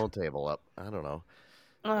making my own table up. I don't know.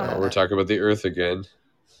 We're talking about the Earth again.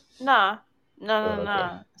 No.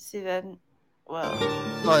 See then. Well.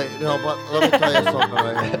 Right, but let me tell you something,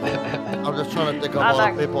 right? I'm just trying to think of all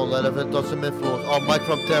the people that if it doesn't influence. Oh, Mike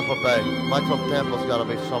from Tampa Bay. Mike from Tampa's got to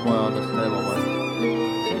be somewhere on this table, Mike.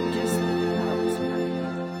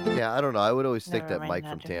 Yeah, I don't know. I would always think that Mike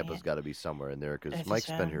from Tampa's got to be somewhere in there because Mike's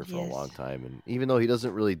been here for a long time, and even though he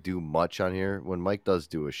doesn't really do much on here, when Mike does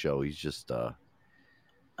do a show, he's just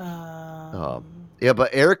yeah, but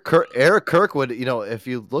Eric Kirk would, if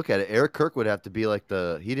you look at it, Eric Kirk would have to be like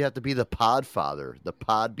he'd have to be the Podfather, the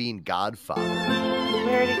Podbean Godfather.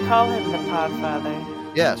 We already call him the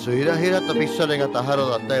Podfather. Yeah, so he'd have to be sitting at the head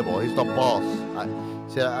of the table. He's the boss.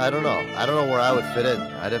 I don't know. I don't know where I would fit in.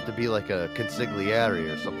 I'd have to be like a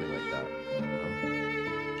consigliere or something like that.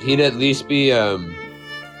 He'd at least be the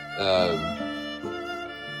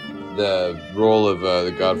role of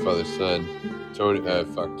the Godfather's son. Tony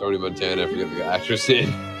Montana, I forget the actress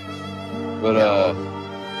name. But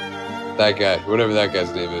that guy, whatever that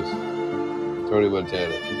guy's name is. Tony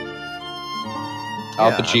Montana.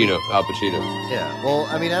 Al Pacino. Yeah, well,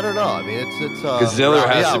 I mean, I don't know. I mean, it's because Ziller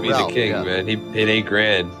has to be the king, man. It ain't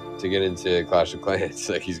grand to get into Clash of Clans.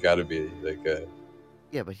 Like, he's got to be like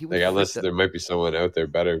yeah, but he would unless there might be someone out there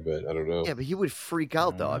better, but I don't know. Yeah, but he would freak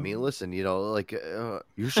out though. I mean, listen, like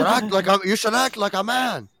you should act like a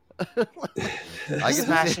man.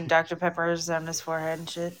 Smashing Dr. Peppers on his forehead and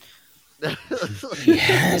shit.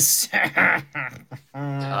 Yes.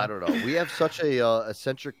 I don't know. We have such a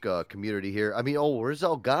eccentric community here. I mean, where's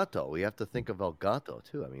Elgato? We have to think of Elgato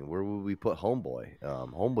too. I mean, where would we put Homeboy?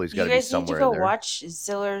 Homeboy's got to be somewhere in there. You guys need to go watch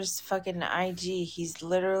Ziller's fucking IG. He's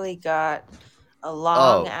literally got a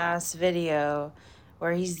long ass video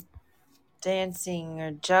where he's dancing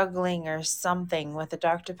or juggling or something with a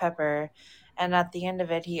Dr. Pepper. And at the end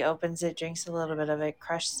of it, he opens it, drinks a little bit of it,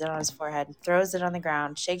 crushes it on his forehead, throws it on the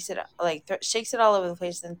ground, shakes it shakes it all over the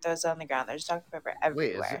place, and throws it on the ground. There's Dr. Pepper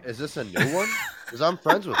everywhere. Wait, is this a new one? Because I'm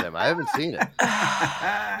friends with him. I haven't seen it. Oh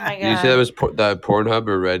my God. Did you say that was that Pornhub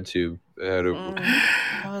or RedTube? That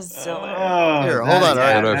was Ziller. Here, hold on.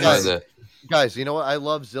 How do I find that? Guys, you know what? I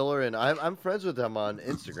love Ziller, and I'm friends with him on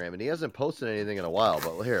Instagram, and he hasn't posted anything in a while.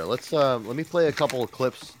 But here, let me play a couple of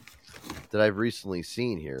clips that I've recently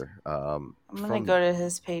seen here. I'm gonna go to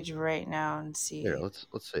his page right now and see. Here, let's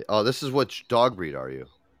see. Oh, this is which dog breed are you?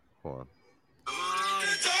 Hold on. Oh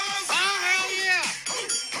hell yeah!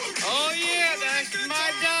 Oh yeah, that's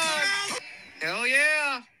my dog. Hell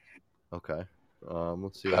yeah! Okay.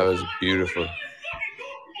 Let's see. That was beautiful.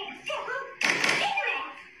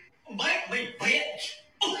 Bite me, bitch!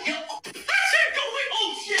 Oh hell! I said go away!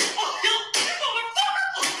 Oh shit! Oh hell!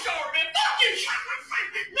 Motherfucker! Oh sorry, man! Fuck you!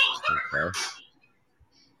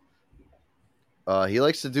 He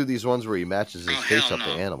likes to do these ones where he matches his face up to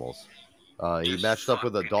animals. He matched up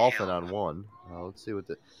with a dolphin on one. Let's see what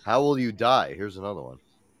the. How will you die? Here's another one.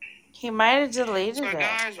 He might have deleted it. So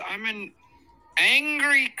guys, I'm in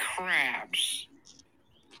angry crabs.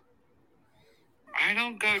 I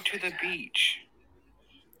don't go to the beach.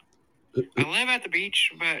 I live at the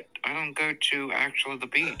beach, but I don't go to actually the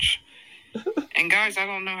beach. And guys, I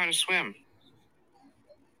don't know how to swim.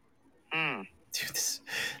 Dude, this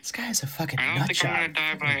guy is a fucking I don't nut think job. I'm gonna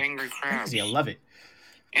die by angry crabs. Crazy, I love it.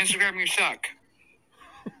 Instagram, you suck.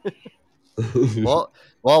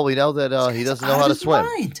 Well, we know that he doesn't know how to swim.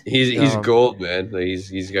 He's gold, man. Like,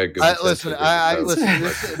 he's got good. Listen.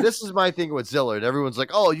 This is my thing with Ziller, and everyone's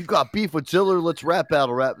like, "Oh, you got beef with Ziller? Let's rap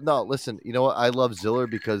battle." No, listen. You know what? I love Ziller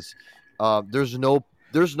because there's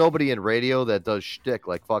nobody in radio that does shtick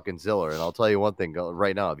like fucking Ziller. And I'll tell you one thing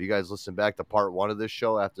right now: if you guys listen back to part 1 of this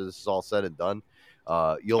show after this is all said and done,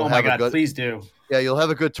 you'll have a good. Please do. Yeah, you'll have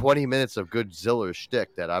a good 20 minutes of good Ziller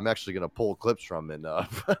shtick that I'm actually going to pull clips from and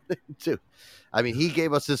too. I mean, he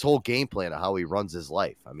gave us this whole game plan of how he runs his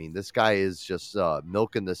life. I mean, this guy is just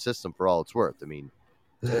milking the system for all it's worth. I mean,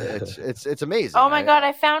 it's amazing. Oh my God,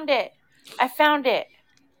 I found it.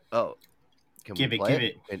 Oh, can give we it, play give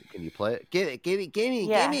it? it. Can you play it? Give me,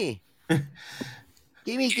 Yeah. give me.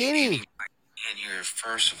 Gimme. In here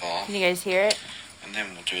first of all, Can you guys hear it? and then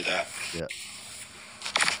we'll do that. Yeah.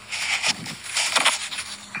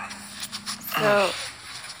 So,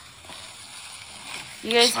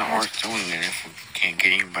 you guys It's not worth doing it if we can't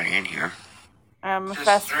get anybody in here.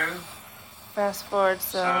 fast forward.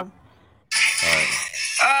 So, All right.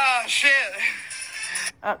 Ah, shit.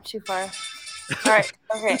 up too far. All right.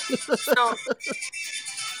 Okay. So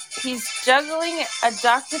he's juggling a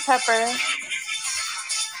Dr. Pepper.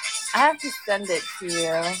 I have to send it to you.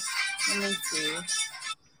 Let me see.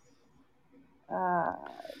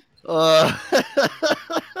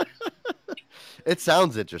 It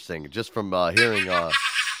sounds interesting just from hearing. All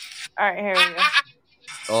right, here we go.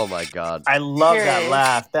 Oh my God! I love Here it that is.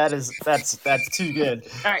 laugh. That's too good.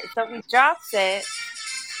 All right, so he drops it.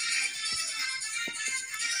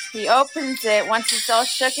 He opens it once it's all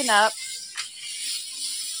shooken up.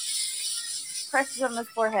 Presses on his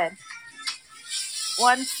forehead.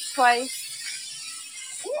 Once, twice.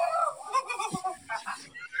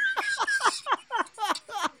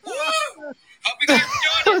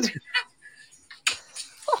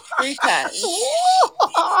 3 times.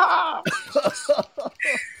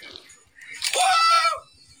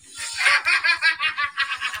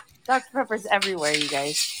 Dr. Pepper's everywhere, you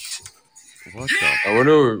guys. What the? I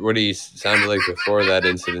wonder what he sounded like before that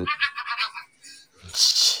incident.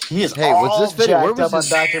 He is Hey, was this video? Where jacked was up on this?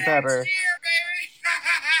 Dr. Pepper.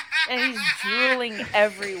 And he's drooling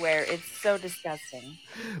everywhere. It's so disgusting.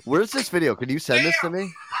 Where's this video? Can you send this to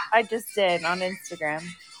me? I just did on Instagram.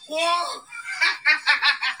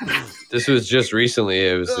 This was just recently.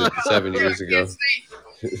 It was 7 years ago.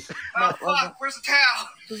 No, it wasn't. Where's the towel?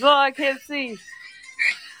 This is all I can't see.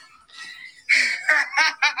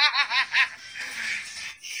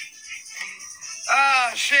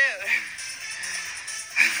 Oh, shit.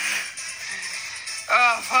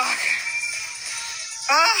 Oh, fuck.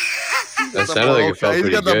 That sounded like it felt He's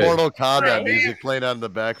pretty got the good. Mortal Kombat music playing on in the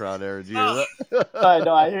background there. Do you hear that? I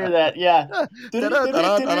know, I hear that. Yeah. Oh,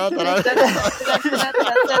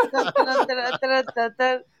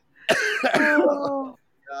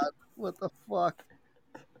 God, what the fuck?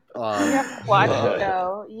 you have to watch it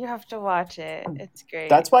though. You have to watch it. It's great.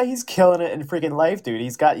 That's why he's killing it in freaking life, dude. He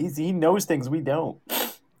knows things we don't.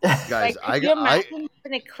 Guys, like, could you imagine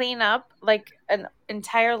having to clean up like an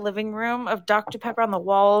entire living room of Dr. Pepper on the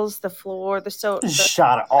walls, the floor, the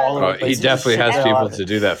shot all over the place. He definitely has people to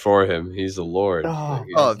do that for him. He's the Lord.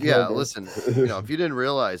 Yeah. Listen, if you didn't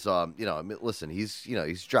realize, listen,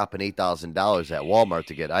 he's dropping $8,000 at Walmart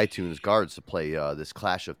to get iTunes guards to play this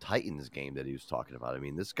Clash of Titans game that he was talking about. I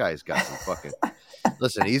mean, this guy's got some fucking.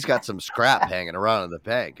 Listen, he's got some scrap hanging around in the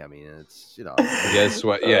bank. I mean, it's he has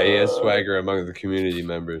swagger among the community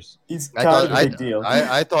members. He's kind of a big deal.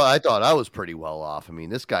 I thought I was pretty well off. I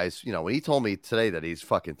mean, this guy's, when he told me today that he's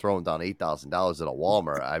fucking throwing down $8,000 at a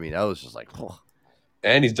Walmart, I mean, I was just like, oh.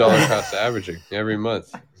 And he's dollar cost averaging every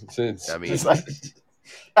month since. I mean,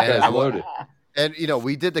 and loaded. And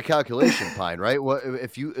we did the calculation, Pine, right? What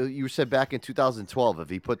if you said back in 2012, if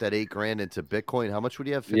he put that $8,000 into Bitcoin, how much would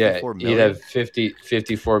he have? 54 million? He'd have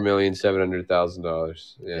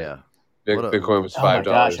 $54,700,000. Yeah. Bitcoin was $5. Oh my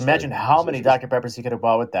gosh! Imagine how many Dr. Peppers he could have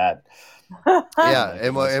bought with that. Yeah,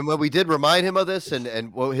 and when we did remind him of this,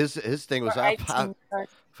 and well, his thing was,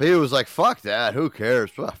 he was like, "Fuck that! Who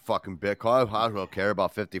cares? Fucking Bitcoin! I don't care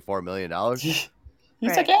about $54 million."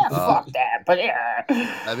 He's like, yeah, fuck that, but yeah.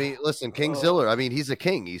 I mean, listen, King Ziller. I mean, he's a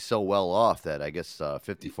king. He's so well off that I guess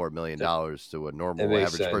 $54 million to a normal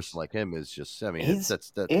average person like him is just. I mean,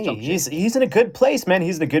 that's he's in a good place, man.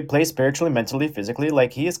 He's in a good place spiritually, mentally, physically.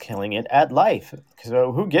 Like he is killing it at life.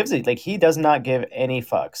 So who gives it? Like he does not give any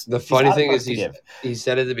fucks. The funny thing is, he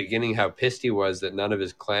said at the beginning how pissed he was that none of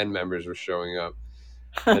his clan members were showing up.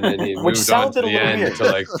 And then he moved on to the end to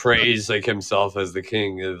like praise like himself as the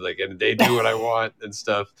king, and they do what I want and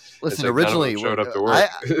stuff. Listen, like originally showed up to work.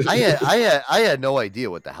 I had no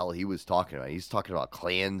idea what the hell he was talking about. He's talking about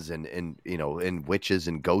clans and witches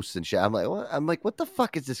and ghosts and shit. I'm like, what the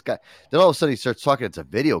fuck is this guy? Then all of a sudden he starts talking. It's a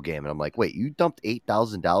video game, and I'm like, wait, you dumped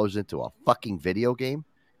 $8,000 into a fucking video game?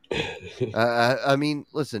 I mean,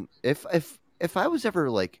 listen, if I was ever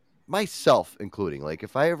like. Myself including, like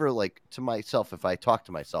if I ever if I talk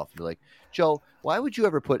to myself and be like, Joe, why would you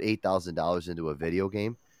ever put $8,000 into a video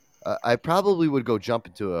game? I probably would go jump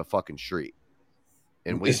into a fucking street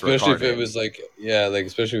and wait especially if it was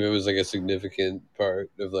especially if it was like a significant part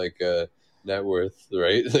of like net worth,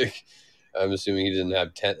 right? Like I'm assuming he didn't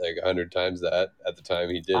have 100 times that at the time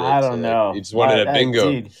he did it. I don't know. He just wanted a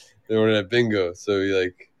bingo. They wanted a bingo, so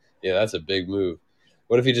that's a big move.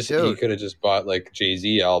 What if he could have just bought like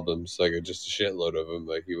Jay-Z albums, like just a shitload of them,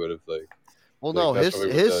 like he would have like. Well, no, his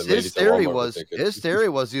theory was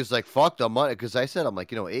he was like, fuck the money, because I said I'm like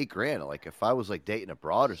 $8,000, like if I was like dating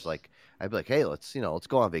abroad or like I'd be like, hey, let's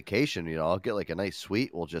go on vacation, I'll get like a nice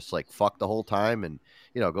suite, we'll just like fuck the whole time and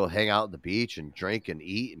go hang out at the beach and drink and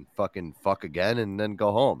eat and fucking fuck again and then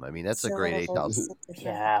go home. I mean that's a great 8,000.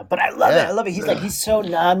 Yeah, but I love it. He's so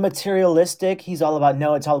non-materialistic. He's all about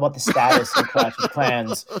it's all about the status of Clash of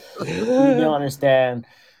Clans. You don't understand.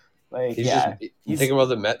 Like he's thinking about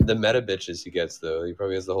the meta bitches he gets though. He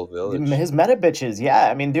probably has the whole village. His meta bitches, yeah.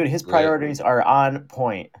 I mean, dude, his priorities are on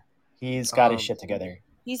point. He's got his shit together.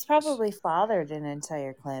 He's probably fathered an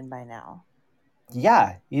entire clan by now.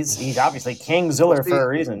 Yeah, he's obviously King Ziller for a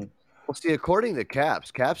reason. Well, see, according to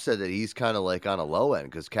Caps said that he's kind of like on a low end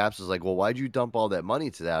because Caps is like, well, why'd you dump all that money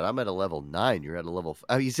to that? I'm at a level 9. You're at a level.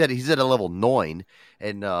 He said he's at a level 9,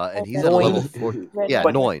 and he's at a level 4. Yeah,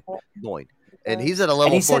 9. And he's at a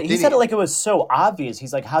level 14. He said it like it was so obvious.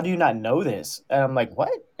 He's like, "How do you not know this?" And I'm like,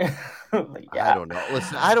 "What?" I don't know.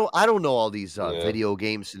 Listen, I don't know all these video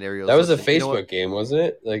game scenarios. That was a Facebook game, wasn't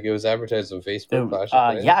it? Like it was advertised on Facebook. Clash of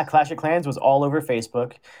Clans? Yeah, Clash of Clans was all over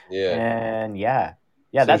Facebook. Yeah, and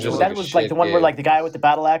that was like the one where like the guy with the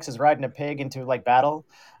battle axe is riding a pig into like battle.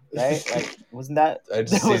 Right? Like, wasn't that? I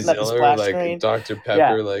just see Ziller, like Dr.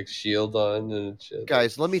 Pepper, like shield on and shit.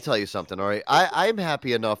 Guys, let me tell you something. All right, I'm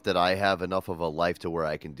happy enough that I have enough of a life to where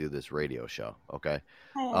I can do this radio show. Okay.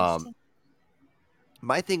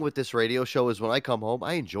 My thing with this radio show is when I come home,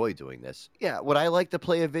 I enjoy doing this. Yeah, would I like to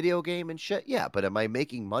play a video game and shit? Yeah, but am I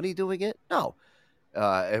making money doing it? No.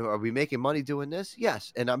 Are we making money doing this?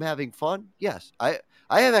 Yes. And I'm having fun? Yes. I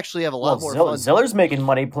actually have a lot more fun. Ziller's making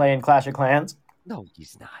money playing Clash of Clans. No,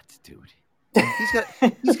 he's not, dude.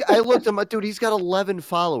 I looked him up, dude. He's got 11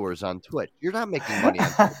 followers on Twitch. You're not making money on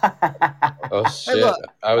Twitch. Oh shit!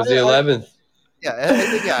 I was the 11th.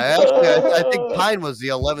 I think Pine was the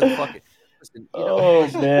 11th. Fucking. Listen,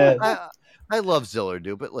 man. I love Ziller,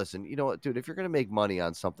 dude. But listen, you know what, dude? If you're gonna make money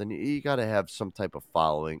on something, you got to have some type of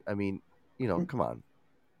following. I mean, come on.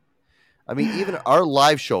 I mean, even our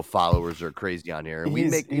live show followers are crazy on here, and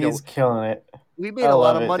he's killing it. We made a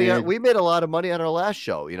lot of money. We made a lot of money on our last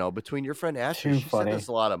show. Between your friend Ashley, she sent us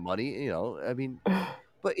a lot of money. I mean,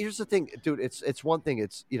 but here's the thing, dude. It's one thing.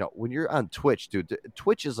 It's when you're on Twitch, dude.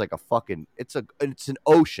 Twitch is like a fucking. It's an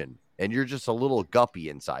ocean, and you're just a little guppy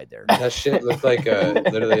inside there. That shit looked like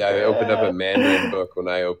literally. I opened up a Mandarin book when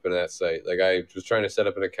I opened that site. Like I was trying to set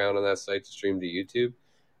up an account on that site to stream to YouTube.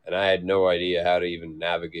 And I had no idea how to even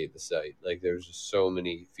navigate the site. Like there was just so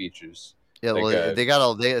many features. Yeah, like, well,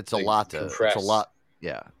 it's a lot. It's a lot.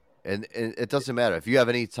 Yeah, and it doesn't matter if you have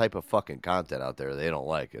any type of fucking content out there they don't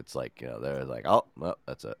like. It's like they're like, oh, well,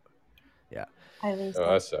 that's it. Yeah.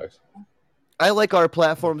 That sucks. I like our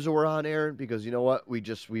platforms that we're on, Aaron, because you know what? We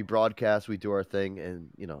broadcast, we do our thing, and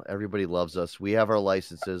everybody loves us. We have our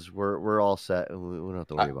licenses. We're all set, and we don't have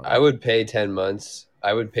to worry about it. I would pay 10 months.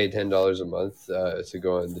 I would pay $10 a month to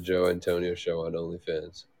go on the Joe Antonio show on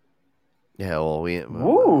OnlyFans. Yeah, well,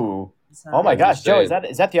 Ooh. Oh my gosh, Joe! Is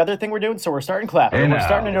that the other thing we're doing? So we're starting clapping. We're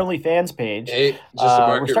starting an OnlyFans page. Hey, just a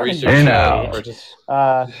market research page.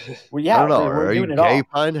 Yeah, I don't know. Are you gay,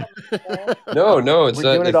 Pine? No, it's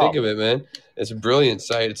not. Think of it, man. It's a brilliant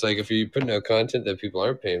site. It's like if you're putting out content that people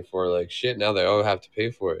aren't paying for, like shit. Now they all have to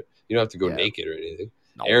pay for it. You don't have to go naked or anything.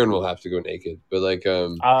 No. Aaron will have to go naked, but like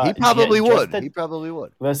he probably would. He probably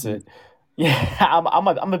would. Listen. Yeah,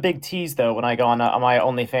 I'm a big tease though when I go on my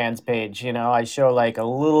OnlyFans page. I show like a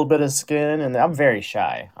little bit of skin, and I'm very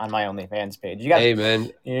shy on my OnlyFans page. Hey man,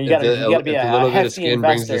 you got to be a little bit of skin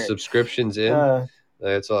investor. Brings the subscriptions in.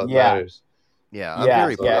 That's all that matters. Yeah,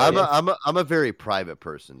 I'm a very private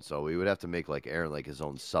person, so we would have to make like Aaron like his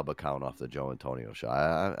own sub account off the Joe Antonio show.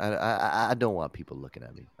 I don't want people looking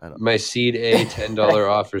at me. My Seed A $10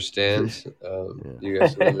 offer stands. You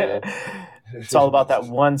guys let me know. It's all about that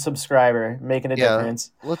one subscriber making a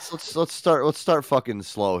difference. Let's start fucking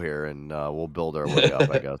slow here, and we'll build our way up,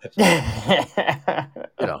 I guess.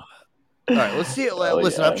 All right, let's see.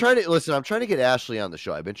 Listen, I'm trying to get Ashley on the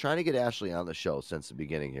show. I've been trying to get Ashley on the show since the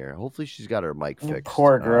beginning here. Hopefully, she's got her mic fixed.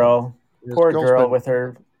 Poor girl, with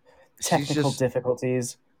her technical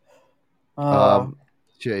difficulties.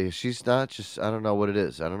 She's not just. I don't know what it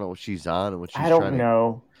is. I don't know what she's on and what she's. I don't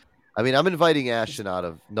know. I mean, I'm inviting Ashton out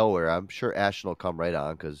of nowhere. I'm sure Ashton will come right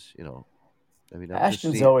on because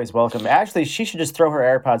Ashton's always welcome. Actually, she should just throw her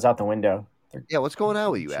AirPods out the window. Yeah, what's going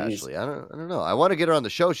on with you, Ashley? I don't know. I want to get her on the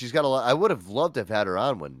show. She's got a lot. I would have loved to have had her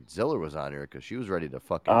on when Ziller was on here because she was ready to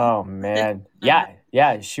fucking. Oh man,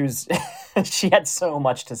 yeah. She was. She had so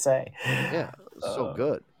much to say. Yeah, so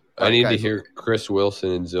good. I need to hear Chris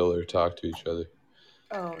Wilson and Ziller talk to each other.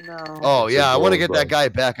 Oh no. Oh yeah, I want to get that guy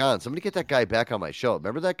back on. Somebody get that guy back on my show.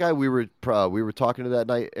 Remember that guy we were talking to that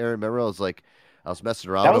night, Aaron? Remember I was messing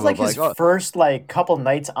around. That was like his first couple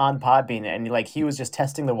nights on Podbean, and he was just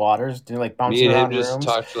testing the waters, doing bouncing around rooms. Me and him just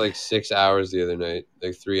talked for 6 hours the other night,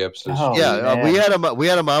 3 episodes. Oh, we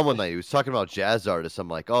had him on one night. He was talking about jazz artists. I'm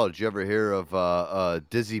like, oh, did you ever hear of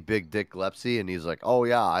Dizzy Big Dick Lepsy? And he's like, oh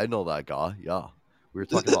yeah, I know that guy. Yeah, we were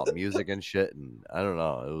talking about music and shit, and I don't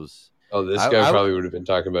know, it was. Oh, this guy probably would have been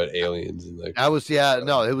talking about aliens and it was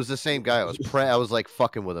the same guy. I was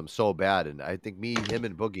fucking with him so bad, and I think him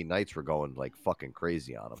and Boogie Nights were going fucking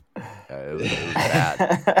crazy on him. It was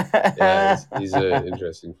bad. Yeah, he's an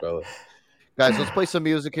interesting fella. Guys, let's play some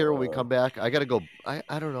music here when we come back. I gotta go.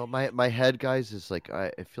 I don't know. My head, guys, is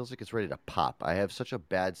it feels like it's ready to pop. I have such a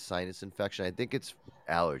bad sinus infection. I think it's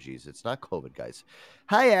allergies. It's not COVID, guys.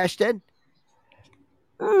 Hi, Ashton.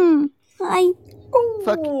 Hi.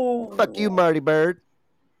 Fuck you, Marty Bird.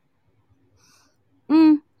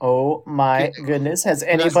 Oh my goodness! Has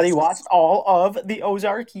anybody watched all of the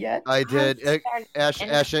Ozark yet? I did. Ashton,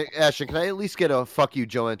 can I at least get a "fuck you,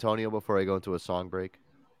 Joe Antonio" before I go into a song break?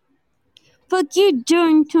 Fuck you, Joe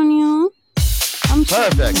Antonio.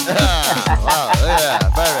 Perfect. Wow, yeah,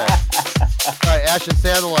 perfect. All right, Ashton,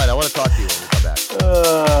 stay on the line. I want to talk to you when we come back.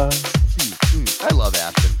 I love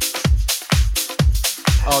Ashton.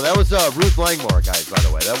 Oh, that was Ruth Langmore, guys, by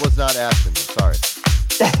the way. That was not Ashton. I'm sorry.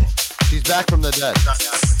 She's back from the dead.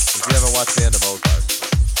 If you haven't watched Band of Ozark.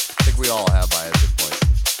 I think we all have by at this point.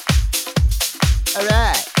 All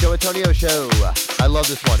right. Joe Antonio Show. I love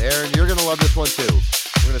this one. Aaron, you're going to love this one, too.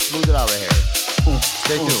 We're going to smooth it out right here.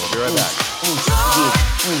 Stay tuned. We'll be right back.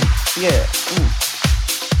 Yeah.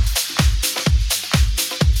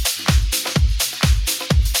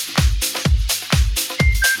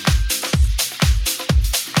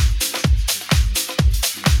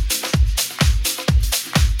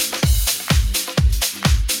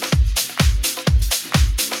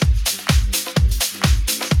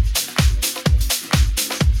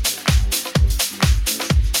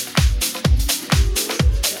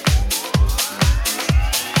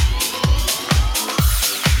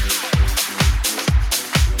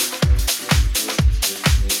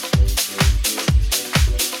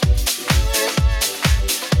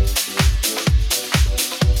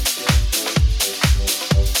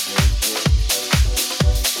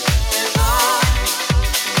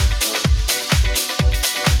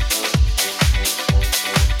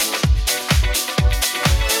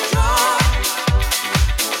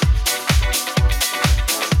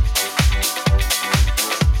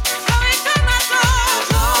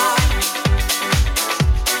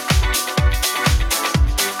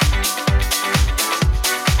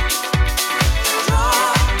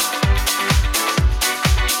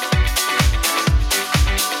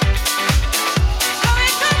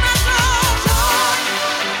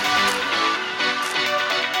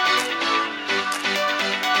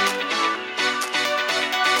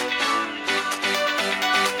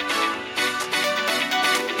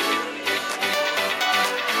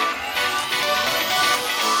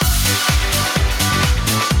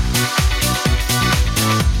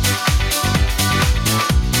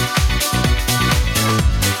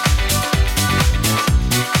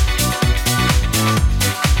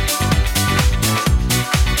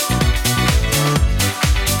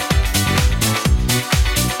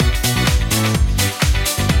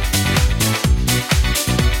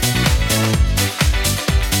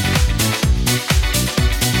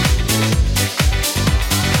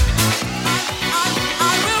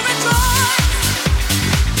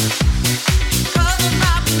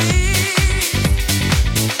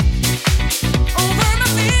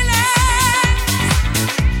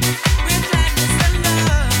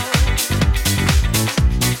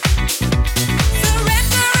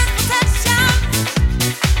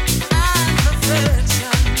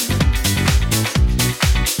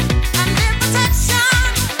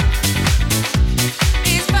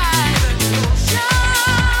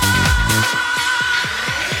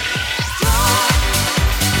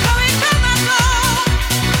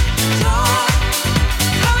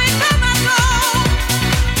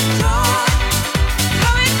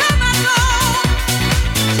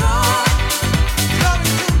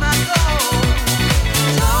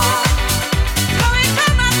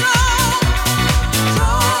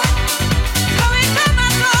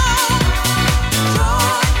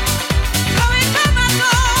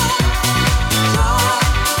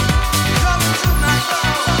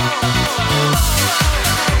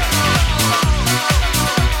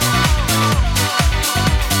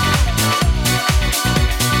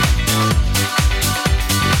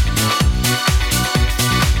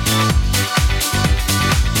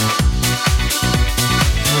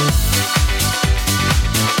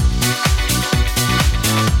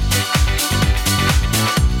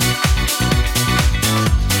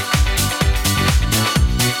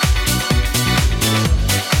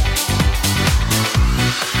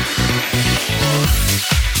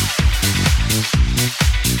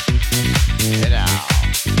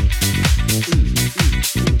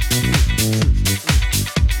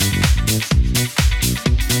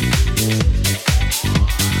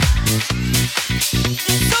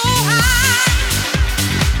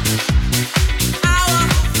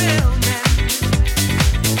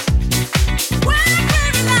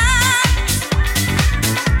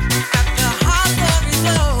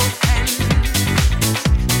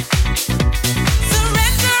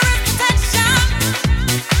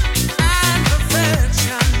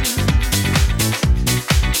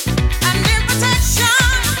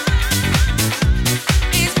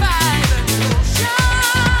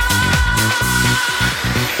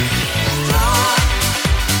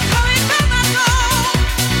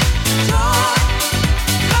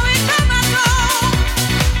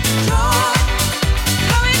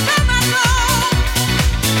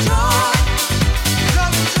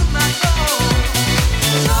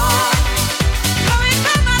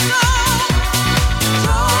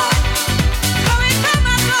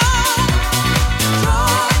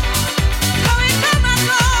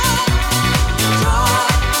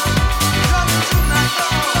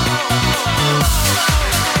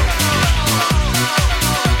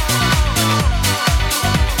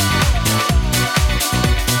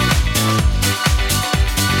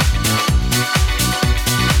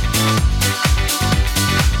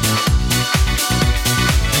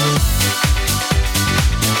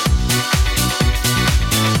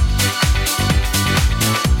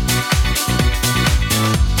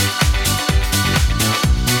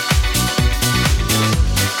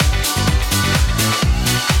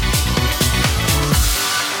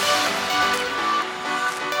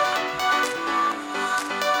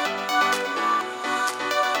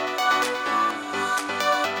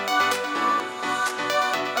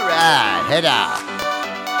 Hey now.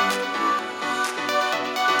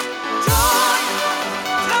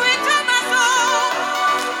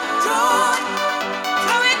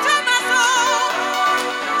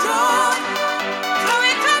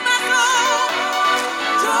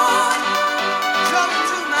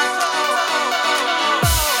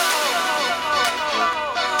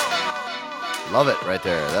 Love it right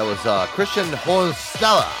there. That was Christian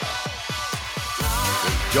Hornstella.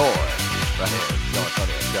 Joy. Right here. Joe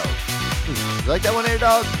Antonio Show. You like that one there,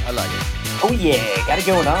 dog? I like it. Oh, yeah. Got it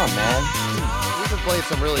going on, man. We've been playing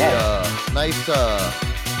some really nice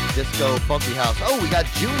disco funky house. Oh, we got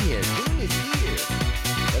June here. June is here.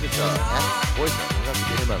 That is Ashton's boyfriend. We're going to have to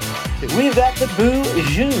get him on the line, too. We've got the Boo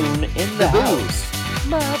June in the house.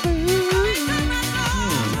 My boo.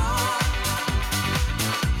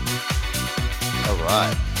 All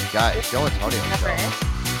right. Guys, Joe Antonio Show.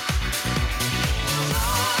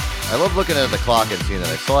 I love looking at the clock and seeing that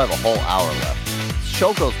I still have a whole hour left. The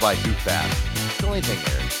show goes by too fast. It's the only thing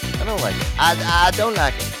here. I don't like it. I don't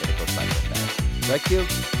like it. It goes by so fast. Is that cute?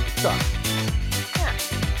 It sucks.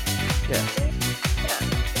 Yeah.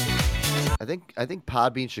 I think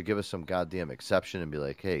Podbean should give us some goddamn exception and be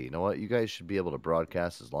like, hey, you know what? You guys should be able to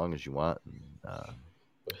broadcast as long as you want.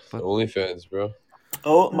 OnlyFans, bro.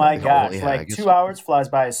 Oh my gosh, yeah, like 2 hours flies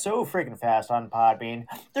by so freaking fast on Podbean.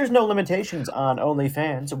 There's no limitations on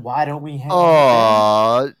OnlyFans. Why don't we have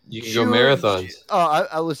you can go marathons. Oh,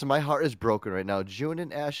 I listen, my heart is broken right now. June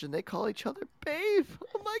and Ashton, they call each other babe.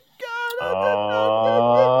 Oh my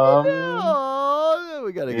god.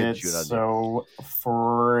 We gotta get June on there. So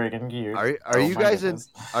freaking cute.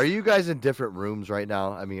 Are you guys in different rooms right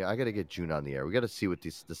now? I mean, I gotta get June on the air. We gotta see what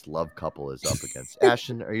this love couple is up against.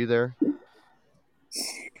 Ashton, are you there?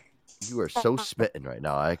 You are so smitten right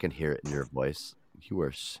now. I can hear it in your voice. You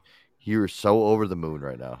are so over the moon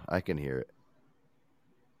right now. I can hear it.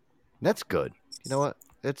 That's good. You know what?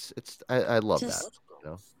 I love that.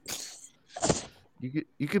 You know,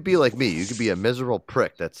 you could be like me. You could be a miserable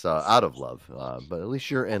prick that's out of love, but at least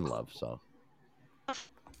you're in love.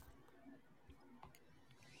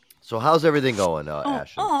 So how's everything going,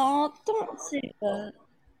 Ashton? Oh, don't say that.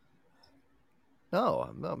 No,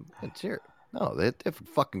 I'm sincere. No, they have a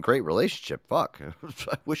fucking great relationship. Fuck.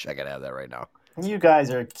 I wish I could have that right now. You guys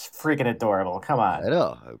are freaking adorable. Come on. I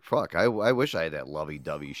know. Fuck. I wish I had that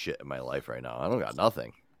lovey-dovey shit in my life right now. I don't got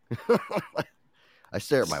nothing. I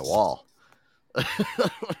stare at my wall. I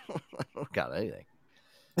don't got anything.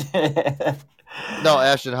 No,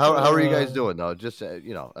 Ashton, how are you guys doing, though? Just,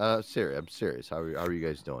 serious. I'm serious. How are you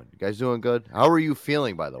guys doing? You guys doing good? How are you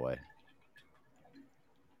feeling, by the way?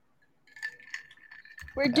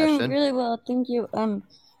 We're doing Ashton? really well, thank you. I'm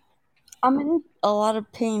in a lot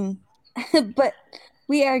of pain, but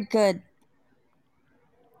we are good.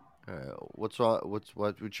 What's wrong?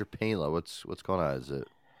 What's your pain level? What's going on?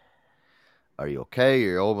 Are you okay?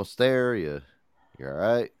 You're almost there. You're all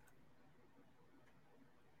right.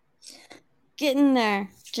 Getting there.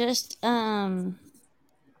 Just once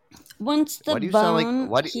the bone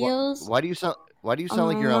heals. Why do you sound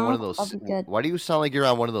like you're on one of those? Why do you sound like you're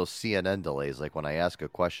on one of those CNN delays? Like when I ask a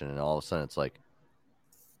question and all of a sudden it's like,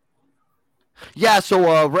 yeah.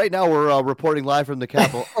 So right now we're reporting live from the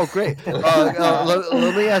Capitol. Oh, great.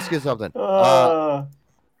 Let me ask you something. No,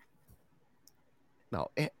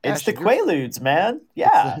 it's Ashton, the Quaaludes, man.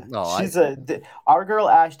 Yeah, our girl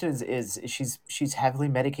Ashton she's heavily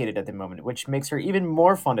medicated at the moment, which makes her even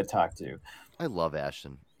more fun to talk to. I love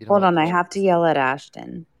Ashton. Hold on, I have to yell at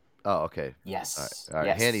Ashton. Oh, okay. Yes. All right.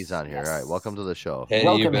 Yes. Hanny's on here. Yes. All right. Welcome to the show. Hanny,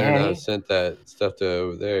 Welcome, you better Hanny. not send that stuff to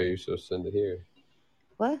over there. You're supposed to send it here.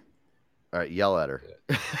 What? All right. Yell at her.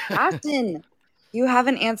 Ashton, you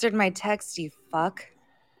haven't answered my text, you fuck.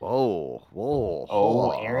 Whoa.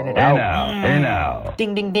 Oh, airing it out. Hey now.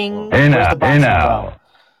 Ding, ding, ding. Hey Where's the boxing now.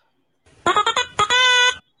 bell?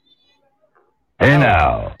 Hey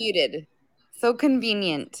now. Muted. So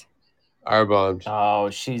convenient. R bombs.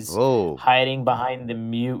 Oh, she's hiding behind the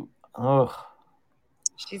mute. Oh,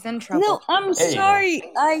 she's in trouble. No, I'm sorry.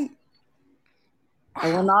 I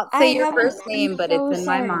will not say your first name, but it's in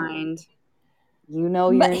my mind. You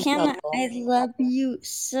know you're in Hannah, trouble. I love you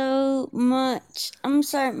so much. I'm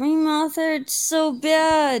sorry, my mouth hurts so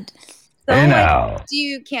bad. So Hey now. do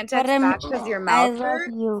you can't text back because your mouth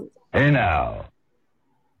hurts? You. Hey now.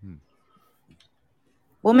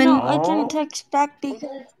 Woman, no, I didn't text back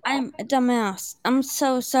because I'm a dumbass. I'm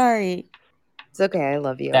so sorry. It's okay. I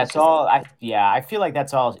love you. That's all. I feel like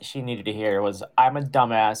that's all she needed to hear was "I'm a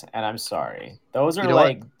dumbass and I'm sorry." Those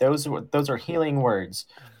are those are healing words.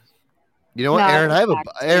 You know what, Aaron?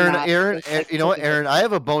 You know what, Aaron? I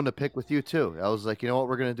have a bone to pick with you too. I was like, you know what?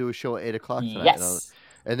 We're gonna do a show at 8:00 tonight. Yes.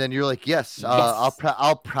 And then you're like, yes.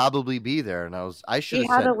 I'll probably be there. And I should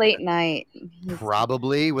have said a late night.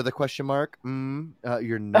 Probably with a question mark.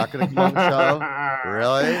 You're not going to come on the show,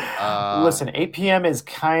 really? Listen, 8 p.m. is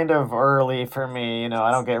kind of early for me.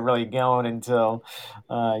 I don't get really going until,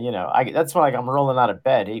 that's when I'm rolling out of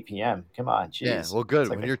bed. 8 p.m. Come on, jeez. Yeah, well, good.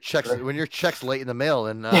 When your check's late in the mail,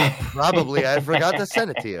 and probably I forgot to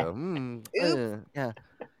send it to you.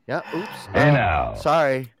 Yeah. Oops. Hey now.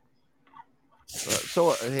 Sorry.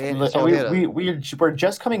 We're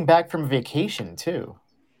just coming back from vacation too.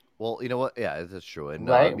 Well, you know what? Yeah, that's true. And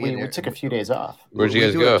right, we took a few days off. Where'd you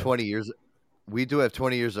guys go? 20 years. We do have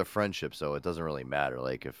 20 years of friendship, so it doesn't really matter.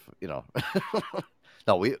 Like if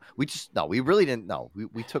no, we really didn't. No,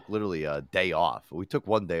 we took literally a day off. We took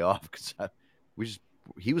one day off because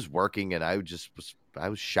he was working and I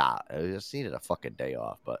was shot. I just needed a fucking day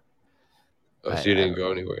off, but. Oh, so you didn't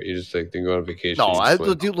go anywhere. You just didn't go on vacation.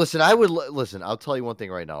 No, dude. Listen, I'll tell you one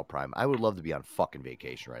thing right now, Prime. I would love to be on fucking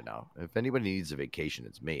vacation right now. If anybody needs a vacation,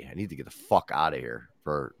 it's me. I need to get the fuck out of here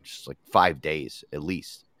for just like 5 days at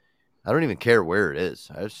least. I don't even care where it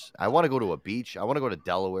is. I want to go to a beach. I want to go to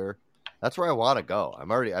Delaware. That's where I want to go.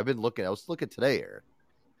 I've been looking. I was looking today here.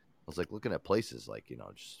 I was like looking at places like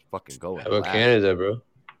just fucking go. How about Canada, bro?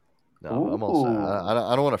 No, I'm all set.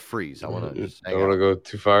 I don't want to freeze. I want to just. I want to go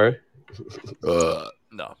too far.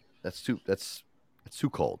 No, that's too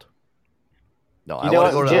cold. No, I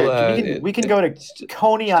want to go to. We can go to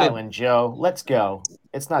Coney Island, Joe. Let's go.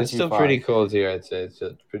 It's not too far. It's still pretty cold here, I'd say. It's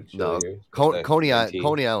pretty chilly here. Coney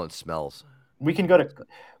Island smells. We can go to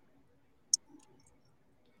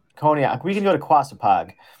Coney Island. We can go to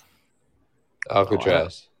Quassapag.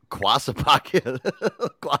 Alcatraz. Quassapag.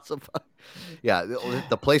 Quassapag. Yeah,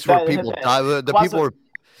 the place where people die. The people are.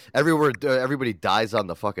 Everybody dies on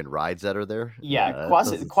the fucking rides that are there. Yeah,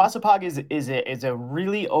 Quassapag is a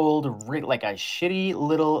really old, like a shitty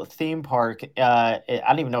little theme park. I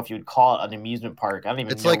don't even know if you would call it an amusement park. I don't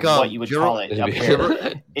even know what you would call it up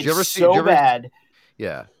here. It's so bad.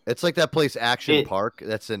 Yeah, it's like that place, Action Park.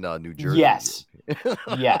 That's in New Jersey. Yes.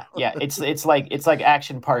 yeah. It's like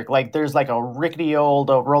Action Park. Like there's like a rickety old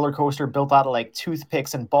roller coaster built out of like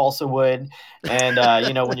toothpicks and balsa wood, and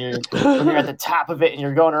when you're at the top of it and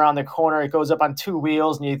you're going around the corner, it goes up on 2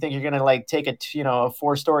 wheels, and you think you're gonna like take a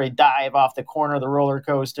 4-story dive off the corner of the roller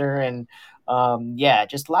coaster, and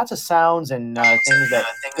just lots of sounds and things that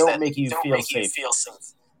don't make you feel safe.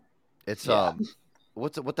 It's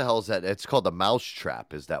what the hell is that? It's called the Mouse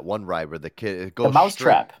Trap. Is that one ride where the kid goes the Mouse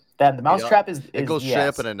Trap? The Mouse Trap is it goes straight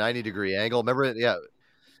up in a 90-degree angle. Remember it? Yeah.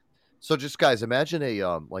 So just guys, imagine a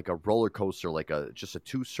like a roller coaster, like a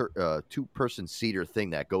two-person seater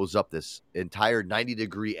thing that goes up this entire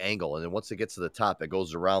 90-degree angle, and then once it gets to the top, it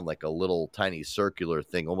goes around like a little tiny circular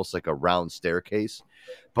thing, almost like a round staircase.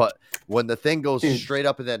 But when the thing goes straight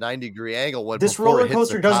up in that 90-degree angle, this roller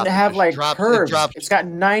coaster doesn't have like curves. It's got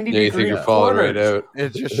 90-degree corners. Right out.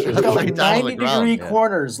 It's just it's got like 90-degree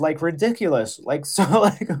corners, like ridiculous. Like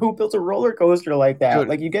like who built a roller coaster like that? Dude,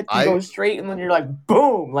 like you get to go straight, and then you're like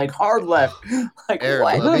boom, like hard left. Like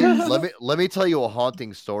Eric, let me tell you a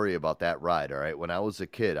haunting story about that ride. All right, when I was a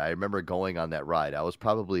kid, I remember going on that ride. I was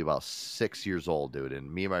probably about 6 years old, dude,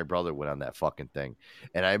 and me and my brother went on that fucking thing.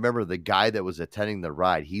 And I remember the guy that was attending the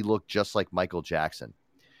ride. He looked just like Michael Jackson.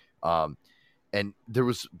 And there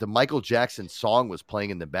was the Michael Jackson song was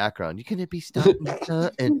playing in the background. You can't be stopped.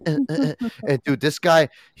 And dude, this guy,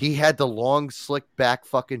 he had the long, slick back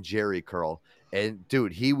fucking Jerry curl. And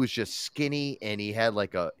dude, he was just skinny, and he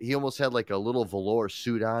almost had like a little velour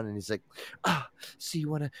suit on. And he's like, so you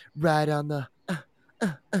want to ride on the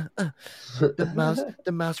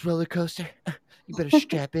mouse roller coaster? You better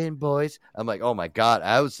strap in, boys. I'm like, oh my God.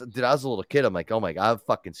 I was a little kid. I'm like, oh my God, I'm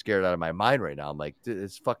fucking scared out of my mind right now. I'm like,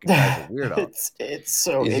 this fucking guy's a weirdo. He's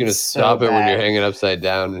going to stop it when you're hanging upside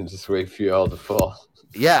down and just wait for you all to fall.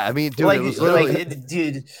 Yeah, I mean, dude, like, it was literally...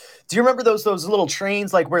 dude, do you remember those little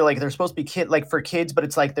trains, like where like they're supposed to be for kids, but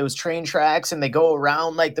it's like those train tracks and they go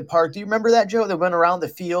around like the park? Do you remember that, Joe? They went around the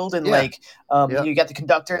field and you got the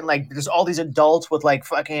conductor and like there's all these adults with like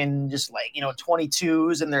fucking just like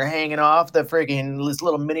 22s and they're hanging off the freaking this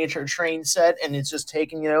little miniature train set, and it's just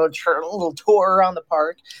taking a little tour around the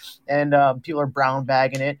park, and people are brown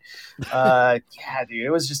bagging it. Yeah, dude, it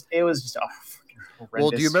was just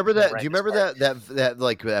well, do you remember that? Do you remember that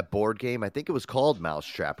like that board game? I think it was called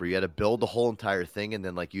Mousetrap, where you had to build the whole entire thing, and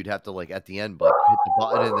then like you'd have to like at the end like hit the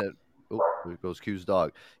button, and then there goes Q's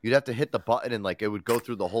dog. You'd have to hit the button, and like it would go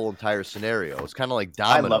through the whole entire scenario. It's kind of like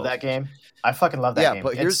Dominoes. I love that game. I fucking love that game.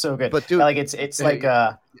 But it's so good. But dude, like it's like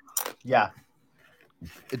yeah.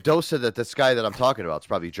 Doe said that this guy that I'm talking about is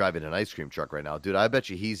probably driving an ice cream truck right now. Dude, I bet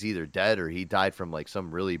you he's either dead or he died from like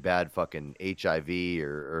some really bad fucking HIV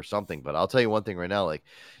or something. But I'll tell you one thing right now, like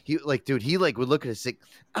he would look at us like,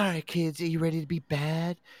 all right, kids, are you ready to be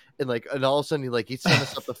bad? And all of a sudden he'd send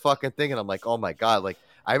us up the fucking thing, and I'm like, oh my God. Like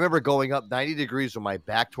I remember going up 90 degrees with my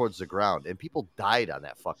back towards the ground, and people died on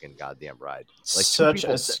that fucking goddamn ride. Like such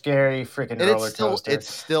a scary freaking roller coaster.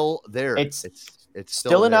 It's still there. It's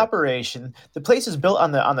still in there. operation. The place is built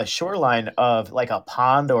on the shoreline of like a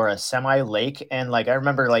pond or a semi lake, and like I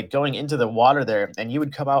remember like going into the water there, and you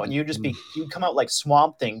would come out and you'd come out like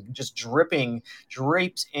Swamp Thing, just dripping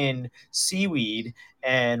drapes in seaweed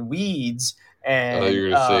and weeds. And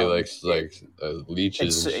you're gonna say like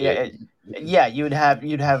leeches and shit. Yeah, you'd have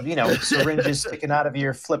syringes sticking out of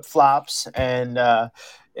your flip flops, and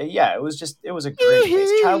yeah, it was a great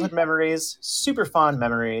place. Childhood memories, super fond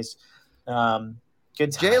memories.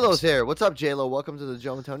 Good times. J-Lo's here. What's up, J-Lo? Welcome to the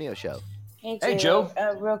Joe Antonio Show. Hey Joe.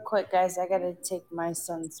 Real quick, guys, I gotta take my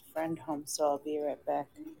son's friend home, so I'll be right back.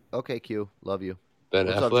 Okay, Q. Love you. Ben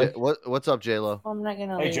Affleck? What's up, J-Lo? Well, I'm not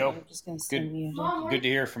gonna leave. Joe. I'm just gonna send you. Good to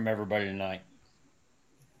hear from everybody tonight.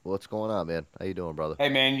 What's going on, man? How you doing, brother? Hey,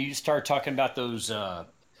 man, you start talking about those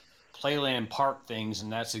Playland Park things,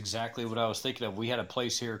 and that's exactly what I was thinking of. We had a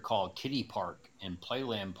place here called Kitty Park and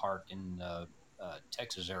Playland Park in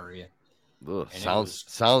Texas area. Ugh, sounds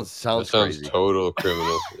crazy. Total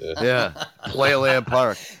criminal. Yeah. Playland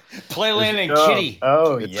Park. Playland and Kitty.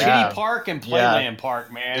 Oh yeah. Kitty Park and Playland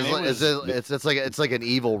Park, man. It's like an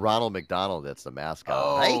evil Ronald McDonald that's the mascot.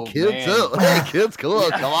 Oh, hey kids, hey kids, come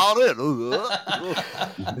on in.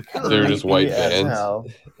 They're just white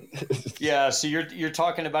vans. Yeah, so you're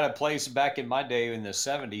talking about a place back in my day in the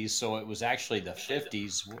 70s, so it was actually the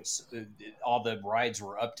 50s. All the rides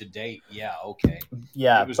were up to date. Yeah, okay.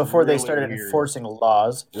 Yeah, before they started enforcing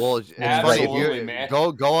laws. Well, it's absolutely, man. Go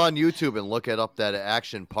on YouTube and look up that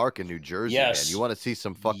Action Park in New Jersey, man. You want to see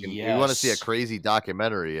some fucking you want to see a crazy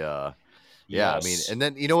documentary. Yeah, I mean, and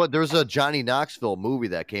then you know what? There was a Johnny Knoxville movie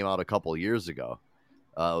that came out a couple years ago.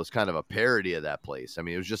 It was kind of a parody of that place. I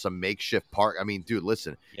mean, it was just a makeshift park. I mean, dude,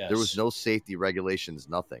 listen, there was no safety regulations,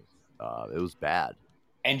 nothing. It was bad.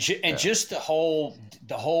 And just the whole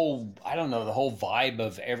I don't know, the whole vibe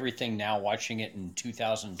of everything now, watching it in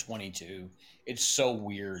 2022, it's so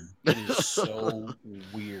weird. It is so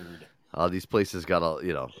weird. These places got all,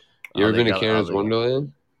 you know. You ever been to Canada's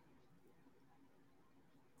Wonderland?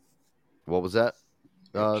 What was that?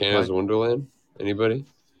 Canada's Wonderland? Anybody?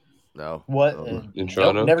 No. What? In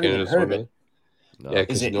Toronto? Never even heard of it. No. Yeah,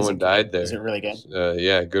 because no one died there. Is it really good?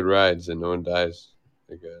 Yeah, good rides and no one dies.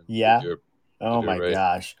 Yeah. Oh my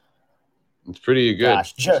gosh. It's pretty good.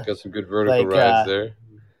 It's got some good vertical rides there.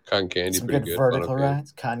 Cotton candy, some pretty good vertical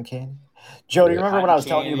rides. Cotton candy. Joe, do you remember when I was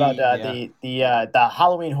telling you about the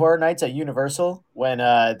Halloween Horror Nights at Universal when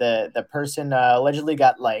the person allegedly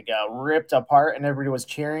got ripped apart and everybody was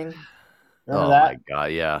cheering? Remember that? Oh my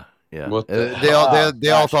god, yeah. Yeah, they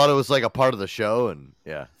all thought it was like a part of the show, and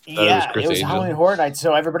it was Halloween Horror Nights.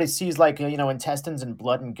 So everybody sees intestines and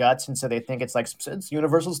blood and guts, and so they think it's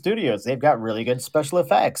Universal Studios. They've got really good special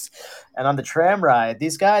effects. And on the tram ride,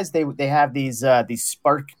 these guys they have these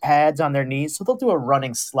spark pads on their knees, so they'll do a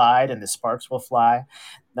running slide, and the sparks will fly.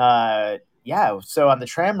 So on the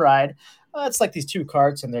tram ride, it's like these two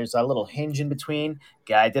carts, and there's a little hinge in between.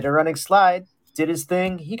 Guy did a running slide. Did his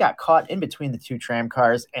thing. He got caught in between the two tram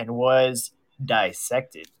cars and was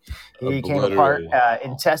dissected. He came apart,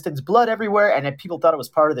 intestines, blood everywhere, and people thought it was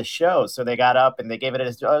part of the show. So they got up and they gave it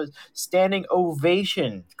a standing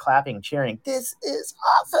ovation, clapping, cheering. This is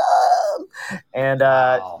awesome! And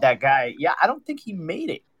that guy, I don't think he made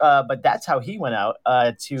it, but that's how he went out.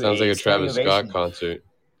 Sounds like a Travis Scott concert.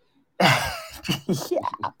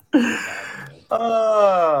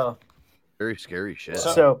 Very scary shit.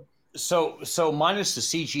 So minus the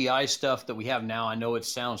CGI stuff that we have now, I know it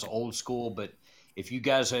sounds old school, but if you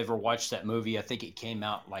guys ever watched that movie, I think it came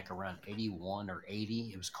out around 81 or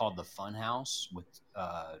 80. It was called The Funhouse,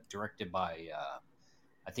 directed by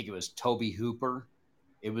I think it was Tobe Hooper.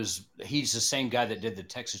 He's the same guy that did the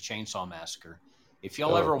Texas Chainsaw Massacre. If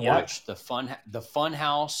y'all ever watched The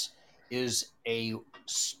Funhouse is a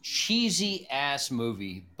cheesy ass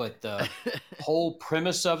movie, but the whole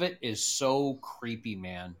premise of it is so creepy,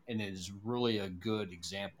 man, and it is really a good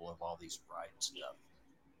example of all these ride stuff.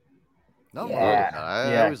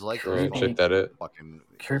 I always like check that out. Fucking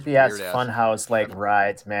creepy ass funhouse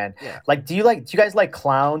rides, man. Yeah. Do you guys like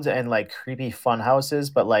clowns and creepy fun houses,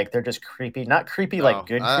 but they're just creepy, not creepy good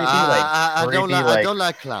creepy, I don't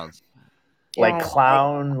like clowns.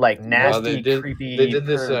 Clown, nasty, creepy. They did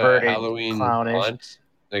this Halloween clownish. haunt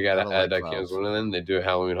I was one of them. They do a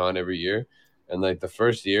Halloween haunt every year. And like the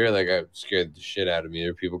first year, like I scared the shit out of me.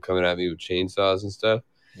 There were people coming at me with chainsaws and stuff.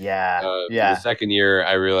 Yeah. The second year,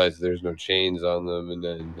 I realized there's no chains on them, and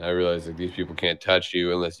then I realized like these people can't touch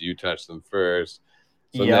you unless you touch them first.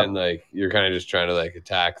 So then like you're kind of just trying to like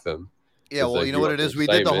attack them. Yeah, well, you know what it is. We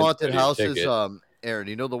did the haunted houses. Aaron,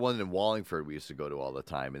 you know the one in Wallingford we used to go to all the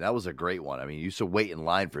time, and that was a great one. I mean, you used to wait in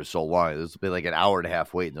line for so long. It would be like an hour and a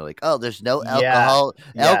half wait, and they're like, "Oh, there's no alcohol,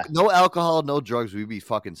 no alcohol, no drugs." We'd be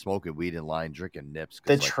fucking smoking weed in line, drinking nips.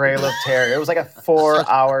 The Trail of Terror. It was like a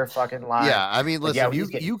 4-hour fucking line. Yeah, I mean, listen,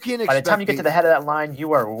 you can't. By the time you get to the head of that line,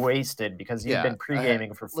 you are wasted because you've been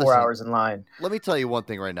pre-gaming for 4 hours in line. Let me tell you one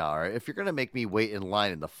thing right now. All right? If you're gonna make me wait in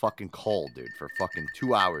line in the fucking cold, dude, for fucking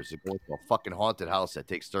 2 hours to go to a fucking haunted house that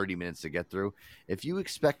takes 30 minutes to get through, if you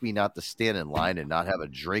expect me not to stand in line and not have a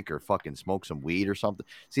drink or fucking smoke some weed or something.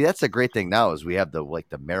 See, that's the great thing now is we have the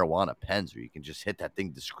marijuana pens where you can just hit that thing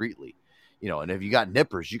discreetly, you know. And if you got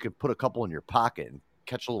nippers, you can put a couple in your pocket and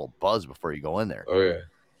catch a little buzz before you go in there. Oh yeah,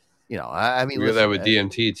 you know. I mean, we do that with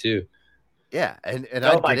DMT too. Yeah, and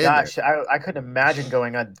oh my gosh, I couldn't imagine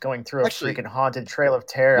going through a freaking haunted Trail of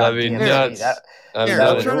Terror. That'd be nuts.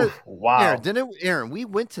 Wow, Aaron, we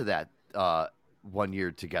went to that 1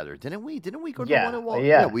 year together, didn't we? Didn't we go to one in Wall?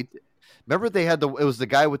 Yeah, we remember they had it was the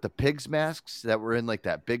guy with the pigs masks that were in like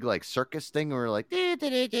that big like circus thing. And we were like, and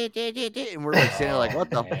we're like standing like, what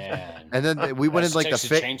the? And then we went in like the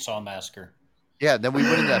fake Chainsaw Massacre. Yeah, then we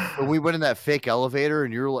went in that fake elevator,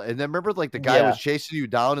 and then remember like the guy was chasing you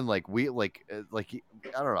down, and like I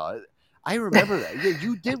don't know. I remember that. Yeah,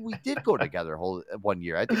 you did. We did go together 1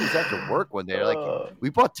 year. I think it was after work one day. Like we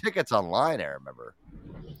bought tickets online. I remember.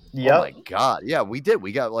 Yeah. Oh my god. Yeah, we did.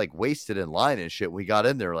 We got like wasted in line and shit. We got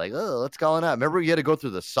in there like, oh, what's going on? Remember, you had to go through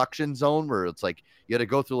the suction zone where it's like you had to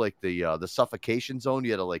go through like the suffocation zone.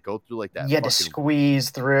 You had to like go through like that. You had to squeeze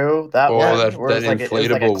through that one. That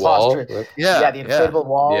inflatable wall. Yeah, the inflatable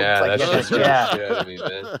wall. Yeah,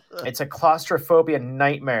 it's a claustrophobia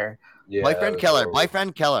nightmare. Yeah, my friend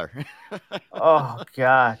Keller. Oh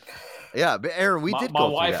god. Yeah, but Aaron, we did. My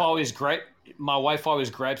wife always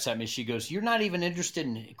gripes at me. She goes, "You're not even interested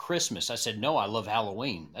in Christmas." I said, "No, I love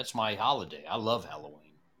Halloween. That's my holiday. I love Halloween."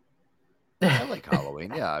 I like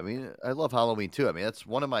Halloween. Yeah, I mean, I love Halloween too. I mean, that's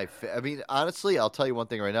one of my. I mean, honestly, I'll tell you one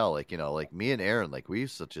thing right now. Like, you know, like me and Aaron, like we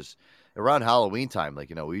used to just around Halloween time, like,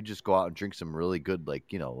 you know, we just go out and drink some really good,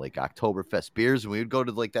 like, you know, like Oktoberfest beers, and we would go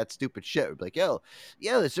to like that stupid shit. We'd be like, yo,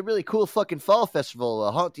 it's a really cool fucking fall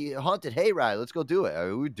festival, haunted hayride. Let's go do it. I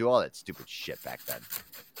mean, we would do all that stupid shit back then.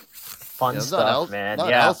 Fun stuff, man.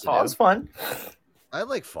 Yeah, fall's fun. I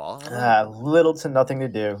like fall. Little to nothing to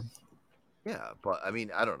do. Yeah, but I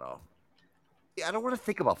mean, I don't know. Yeah, I don't want to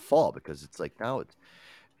think about fall because it's like now it's.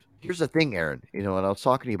 Here's the thing, Aaron. You know, and I was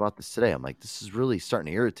talking to you about this today. I'm like, this is really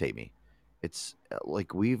starting to irritate me. It's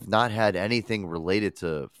like we've not had anything related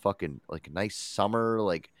to fucking like a nice summer,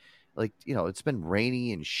 like you know, it's been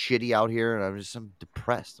rainy and shitty out here, and I'm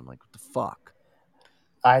depressed. I'm like, what the fuck?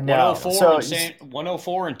 I know.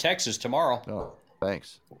 104 in Texas tomorrow. Oh,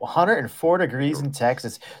 thanks. 104 degrees in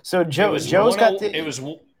Texas. So Joe's got the. It was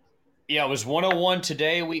 101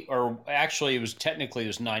 today. It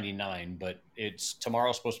was 99, but it's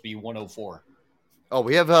tomorrow supposed to be 104. Oh,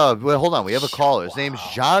 we have hold on. We have a caller. His name's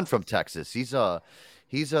John from Texas. He's on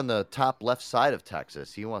the top left side of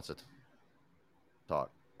Texas. He wants to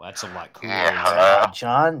talk. Well, that's a lot cooler.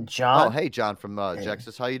 John. Oh, hey, John from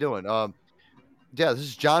Texas. How you doing? Yeah, this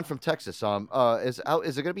is John from Texas. Is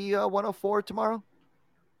it gonna be 104 tomorrow?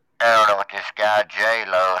 I don't know what this guy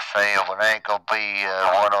J-Lo is saying, but it ain't gonna be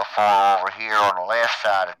 104 over here on the left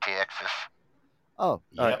side of Texas. Oh,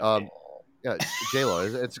 yep. All right. Yeah, J-Lo,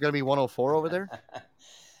 it's gonna be 104 over there.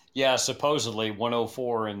 Yeah, supposedly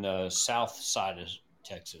 104 in the south side of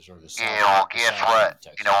Texas or the south. Yeah, well, guess what?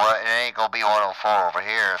 You know what? It ain't gonna be 104 over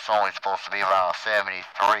here. It's only supposed to be around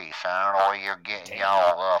 73. So I don't know where you're getting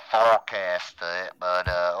y'all forecast it, but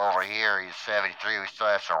over here it's 73. We still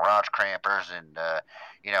have some ranch crampers, and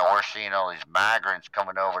you know, we're seeing all these migrants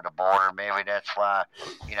coming over the border. Maybe that's why,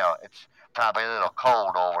 you know, it's probably a little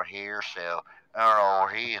cold over here. So I don't know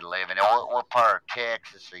where he's living. What part of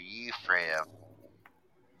Texas are you from?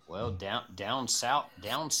 Well, down south,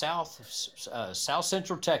 south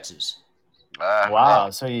central Texas. Wow.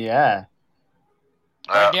 So yeah.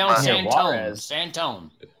 Right down San Antonio. San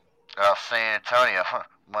Antonio.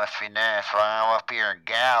 Must be nice. Well, I'm up here in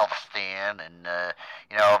Galveston, and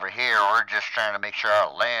you know, over here we're just trying to make sure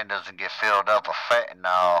our land doesn't get filled up with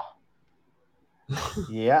fentanyl.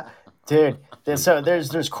 Yeah, dude. So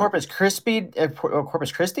there's Corpus Christi.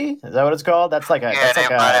 Corpus Christi? Is that what it's called? That's like a. Yeah, they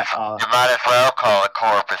might as well call it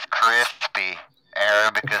Corpus Christi,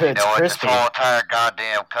 Aaron, because you know what? This whole entire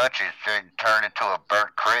goddamn country's turned into a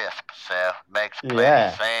burnt crisp, Seth. Makes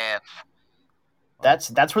plenty sense.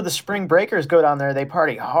 That's where the spring breakers go down there. They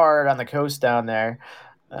party hard on the coast down there.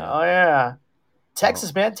 Oh yeah.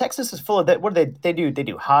 Texas, man. Texas is full of that. What do they do? They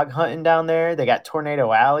do hog hunting down there. They got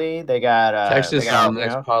Tornado Alley. They got Texas is the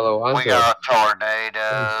next Palo Alto. We got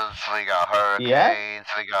tornadoes. We got hurricanes.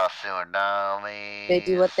 We got tsunamis. They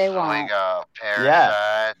do what they want. We got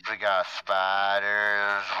parasites. We got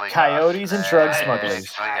spiders. We coyotes got and drug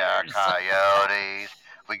smugglers. We got coyotes.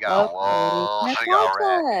 We got wolves. We got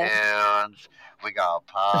raccoons. We got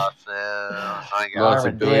possums. We got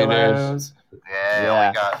armadillos.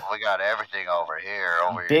 Yeah, we got everything over here.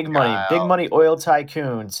 Big money oil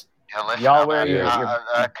tycoons. Listen, y'all wear your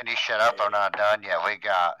can you shut up? I'm not done yet. We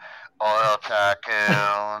got oil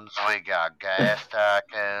tycoons. We got gas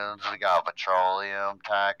tycoons. We got petroleum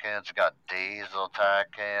tycoons. We got diesel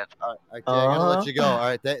tycoons. I gotta let you go. All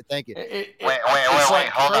right, thank you. Wait.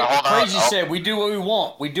 Hold on. Crazy said, "We do what we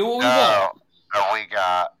want. We do what we want." We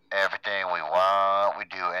got everything we want. We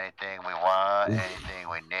do anything we want, anything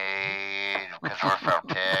we need, because we're from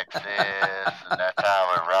Texas, and that's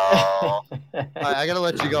how we roll. I gotta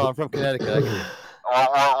let you go. I'm from Connecticut. Wait,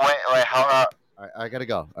 hold on. All right, I gotta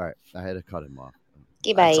go. All right, I had to cut him off.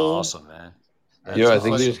 That's awesome, man. Yo, I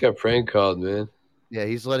think you just got prank called, man. Yeah,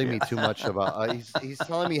 he's letting me too much about. He's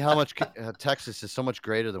telling me how much Texas is so much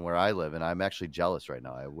greater than where I live, and I'm actually jealous right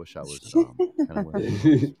now. I wish I was kind of where he was,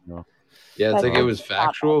 you know? Yeah, it's like it was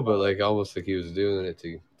factual, but like almost like he was doing it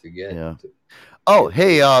to get. Yeah. Oh,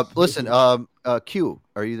 hey, listen, Q,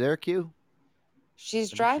 are you there, Q? She's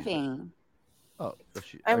driving. Oh,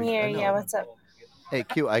 I'm here. Yeah, what's up? Hey,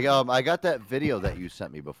 Q, I got that video that you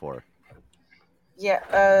sent me before.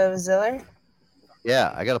 Yeah, Ziller.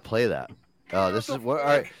 Yeah, I gotta play that. This is what. All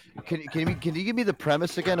right, can you give me the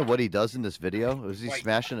premise again of what he does in this video? Is he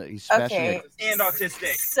smashing it? He's smashing it. And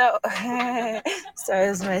autistic. So, sorry,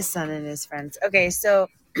 this is my son and his friends. Okay, so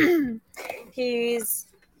he's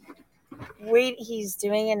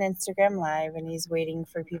doing an Instagram live and he's waiting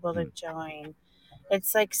for people to join.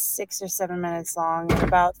 It's like 6 or 7 minutes long, and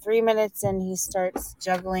about 3 minutes in, he starts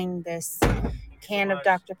juggling this can of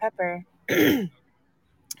Dr. Pepper. Okay.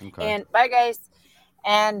 And bye, guys.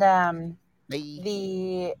 And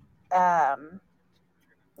he, at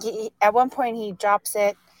one point he drops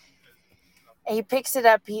it. He picks it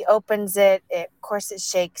up. He opens it. Of course, it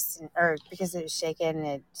shakes, or because it was shaken,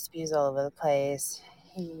 it spews all over the place.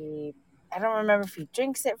 I don't remember if he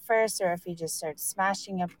drinks it first or if he just starts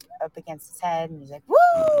smashing up against his head, and he's like,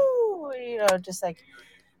 "Woo!" You know, just like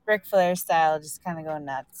Ric Flair style, just kind of going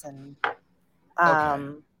nuts. And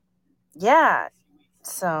yeah,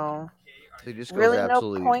 so he just really no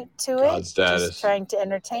point to it. Status. Just trying to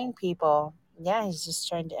entertain people. Yeah, he's just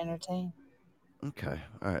trying to entertain. Okay.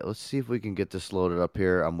 All right. Let's see if we can get this loaded up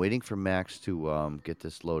here. I'm waiting for Max to get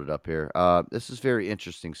this loaded up here. This is very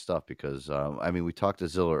interesting stuff because I mean, we talked to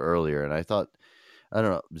Ziller earlier, and I thought, I don't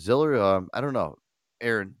know, Ziller. I don't know,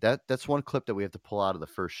 Aaron. That's one clip that we have to pull out of the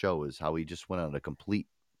first show is how he just went on a complete,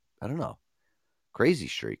 I don't know, crazy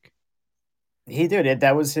streak. He did it.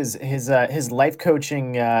 That was his life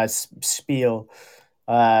coaching spiel,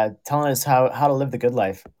 telling us how to live the good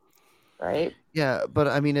life. Right. Yeah, but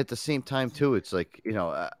I mean, at the same time, too, it's like, you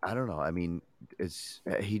know, I don't know. I mean,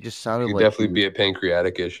 he just sounded like definitely be a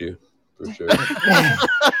pancreatic issue for sure.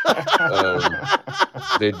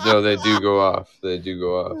 They do go off. They do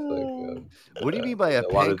go off. Like, what do you mean by a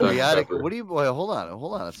pancreatic? What do you? Well, hold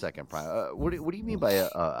on a second, Brian. What do you mean by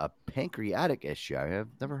a pancreatic issue? I have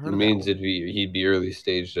never heard. It means he'd be early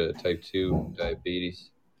stage type 2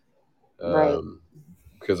 diabetes. Right.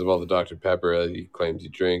 Because of all the Dr. Pepper he claims he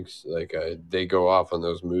drinks, like they go off on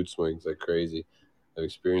those mood swings like crazy. I've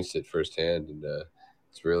experienced it firsthand, and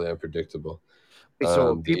it's really unpredictable.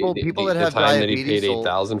 So people that have the time diabetes, that he paid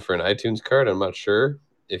 $8,000 for an iTunes card, I'm not sure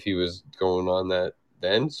if he was going on that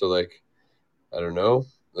then. So like, I don't know,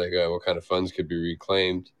 like what kind of funds could be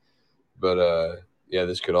reclaimed, but yeah,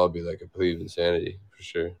 this could all be like a plea of insanity for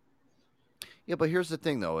sure. Yeah, but here's the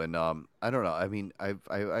thing, though, and I don't know. I mean, I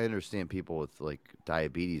understand people with like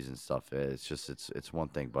diabetes and stuff. It's just it's one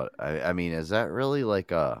thing, but I mean, is that really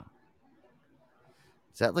like a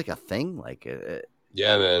thing? Like,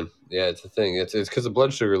 yeah, man, yeah, it's a thing. It's because of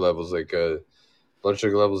blood sugar levels. Like, blood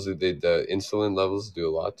sugar levels, the insulin levels do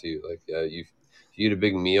a lot to you. Like, if you eat a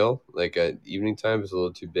big meal, like at evening time, it's a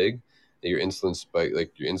little too big. Your insulin spike,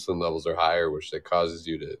 like your insulin levels are higher, which like causes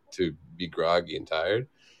you to be groggy and tired.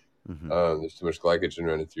 Mm-hmm. There's too much glycogen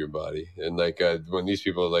running through your body, and like when these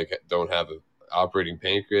people like don't have an operating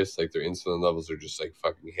pancreas, like their insulin levels are just like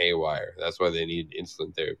fucking haywire. That's why they need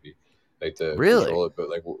insulin therapy. like to really? control it. But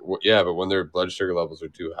like, yeah, but when their blood sugar levels are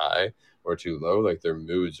too high or too low, like their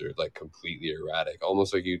moods are like completely erratic,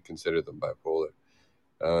 almost like you'd consider them bipolar.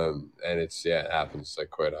 And it happens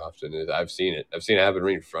like quite often. I've seen it happen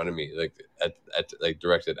right in front of me, like like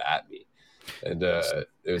directed at me. And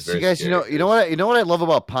it was very guys, scary. you know what I love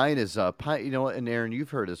about Pine is Pine. You know what, and Aaron,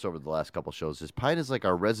 you've heard this over the last couple shows. Is Pine is like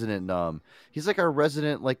our resident. He's like our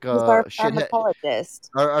resident like He's our shithead,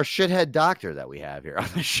 pharmacologist. our shithead doctor that we have here on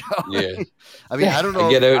the show. Yeah, I mean, I don't know.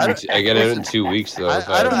 I get out in 2 weeks though.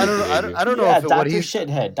 I don't know if what he's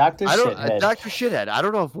shithead, Dr. Shithead. I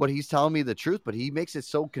don't know if what he's telling me the truth, but he makes it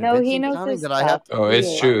so convincing. No, he knows sounding his that stuff. I have. Oh,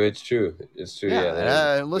 it's true. It's true.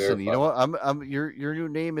 Yeah. Listen, you know what? I'm your new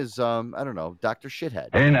name is I don't know, Dr. Shithead.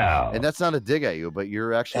 Hey now. And that's not a dig at you, but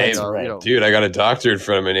you're actually Hey, you know, dude, I got a doctor in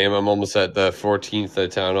front of my name. I'm almost at the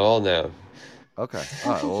 14th town hall now. Okay.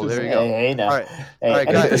 All right. Well, there you go. Hey, now. All right. Hey, all right,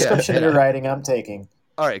 any guys. prescription you're writing, I'm taking.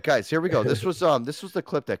 All right, guys. Here we go. This was the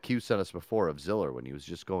clip that Q sent us before of Ziller when he was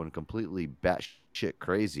just going completely batshit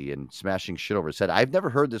crazy and smashing shit over his head. I've never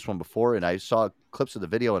heard this one before, and I saw clips of the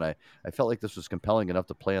video, and I felt like this was compelling enough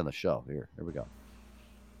to play on the show. Here we go.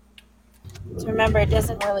 So remember, it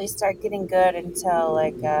doesn't really start getting good until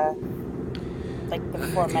like the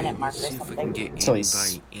 4-minute mark or something.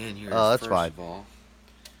 Oh, that's fine.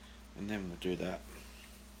 And then we'll do that.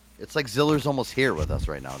 It's like Ziller's almost here with us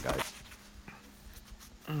right now, guys.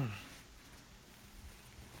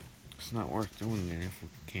 It's not worth doing it if we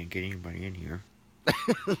can't get anybody in here.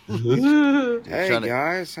 Hey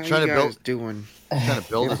guys, how you guys doing? Trying to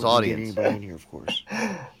build his audience. Get anybody in here, of course.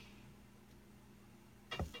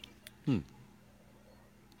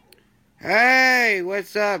 Hey,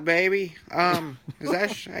 what's up, baby?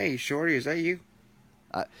 Hey, Shorty, is that you?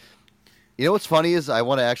 You know what's funny is I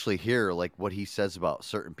want to actually hear like what he says about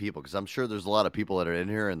certain people, because I'm sure there's a lot of people that are in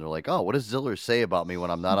here and they're like, oh, what does Ziller say about me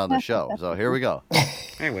when I'm not on the show? So here we go.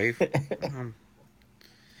 Hey, Wave.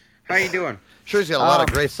 How you doing? Sure, he's got a lot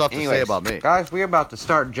of great stuff to say about me. Guys, we're about to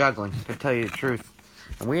start juggling, to tell you the truth.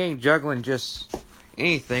 And we ain't juggling just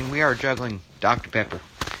anything. We are juggling Dr. Pepper.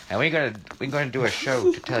 And we're gonna do a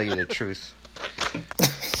show, to tell you the truth.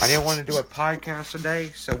 I didn't want to do a podcast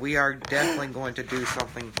today, so we are definitely going to do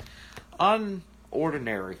something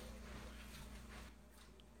unordinary.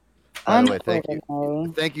 By the way,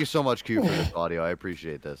 thank you so much, Q, for this audio. I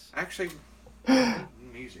appreciate this. Actually,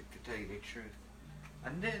 music, to tell you the truth. I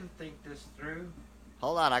didn't think this through.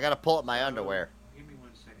 Hold on, I gotta pull up my underwear. Give me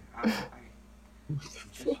 1 second. I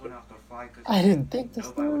just went off the fly because I didn't think this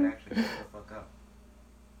nobody through. would actually shut the fuck up.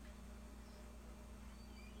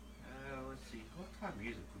 Let's see. What kind of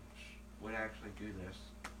music would actually do this?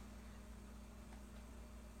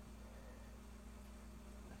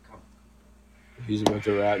 He's about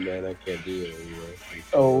to rap, man. I can't do it anymore.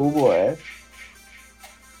 Oh boy.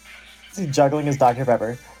 Is he juggling his Dr.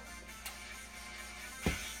 Pepper?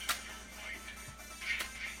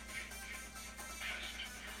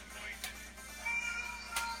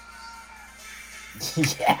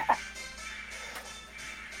 Yeah.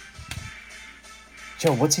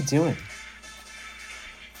 Joe, what's he doing?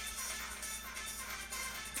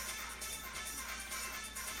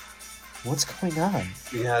 What's going on?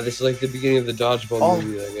 Yeah, this is like the beginning of the dodgeball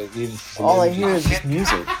movie. Like, I needed some all energy. I hear is just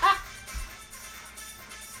music.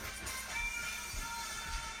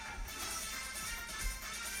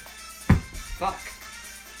 Fuck.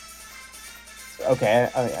 Okay,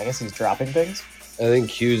 I guess he's dropping things. I think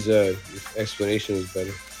Q's explanation was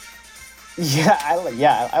better. Yeah, I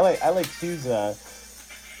like Q's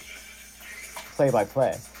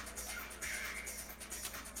play-by-play.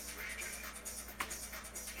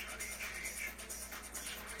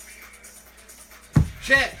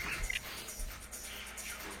 Shit.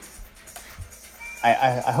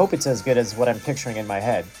 I hope it's as good as what I'm picturing in my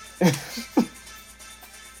head.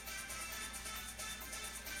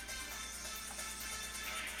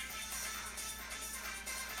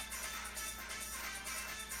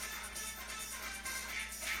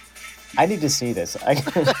 I need to see this.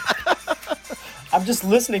 I'm just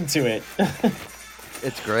listening to it.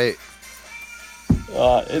 It's great.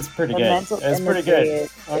 It's pretty good. It's pretty good.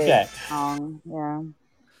 Okay. Yeah.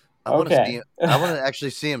 I want to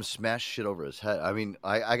actually see him smash shit over his head. I mean,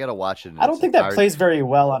 I gotta watch it. I don't think that plays very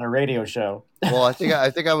well on a radio show. Well, I think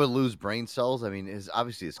I would lose brain cells. I mean, his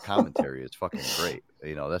commentary is fucking great.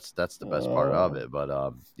 You know, that's the best part of it.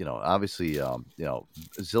 But you know, obviously, you know,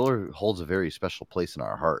 Ziller holds a very special place in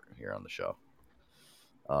our heart here on the show.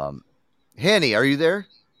 Hanny, are you there?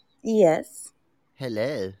 Yes.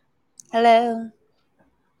 Hello. Hello. I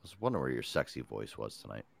was wondering where your sexy voice was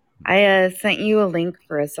tonight. I sent you a link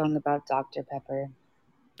for a song about Dr. Pepper.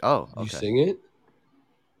 Oh, okay. You sing it?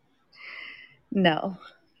 No.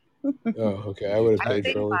 Oh, okay. I would have I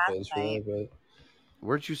paid for think last OnlyFans for night. that, but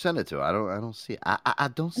Where'd you send it to? I don't see it. I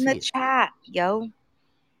don't In see the it. chat, yo.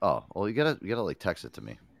 Oh, well, you gotta like text it to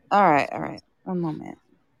me. All right. One moment.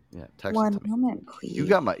 Yeah, text One it to me. moment, please. You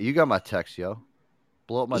got my text, yo.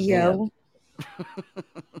 Blow up my Yo. DMs.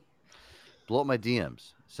 Blow up my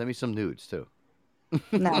DMs. Send me some nudes too.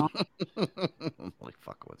 No. I'm like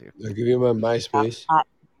fucking with you. I'll give you my MySpace.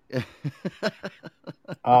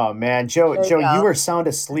 Oh man, Joe, There you you go. were sound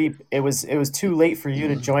asleep. It was too late for you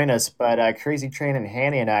to join us, but Crazy Train and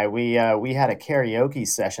Hanny and I, we had a karaoke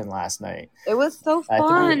session last night. It was so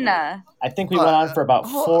I think we went on for about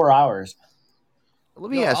 4 hours.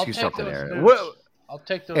 Let me ask you something, Aaron. I'll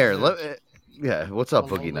take those. Aaron, nudes. yeah, what's up,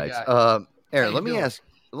 From Boogie Lonely Nights? Guy. Aaron, you let me doing?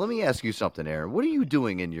 ask you something, Aaron. What are you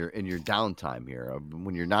doing in your downtime here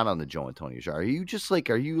when you're not on the Joe Antonio show? Are you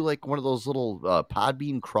like one of those little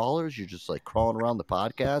Podbean crawlers? You're just like crawling around the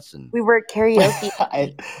podcast and We were karaoke.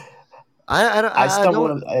 I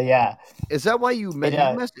stumbled. Yeah. Is that why you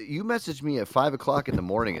It, you messaged me at 5 o'clock in the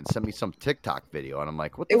morning and sent me some TikTok video? And I'm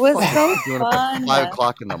like, what the It was fuck so are you doing up at fun. 5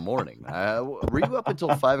 o'clock in the morning? Were you up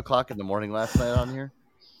until 5 o'clock in the morning last night on here?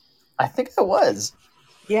 I think I was.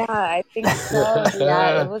 Yeah, I think so.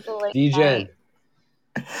 Yeah, it was a late DJ.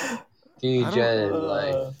 night. DJ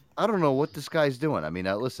life. I don't know what this guy's doing. I mean,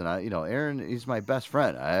 listen, Aaron, he's my best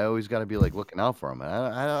friend. I always got to be like looking out for him.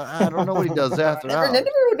 I don't know what he does after I hours. never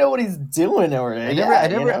know what he's doing over there. I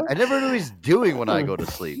never knew he's doing when I go to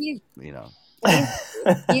sleep. He's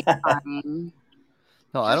fine.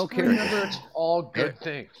 No, I don't care. Remember, it's all good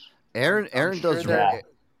things. Aaron sure does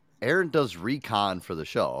Aaron does recon for the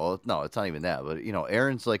show. No, it's not even that. But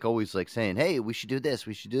Aaron's like always like saying, "Hey, we should do this.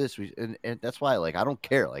 We should do this." And that's why I don't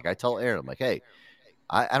care. Like I tell Aaron, I'm like, "Hey,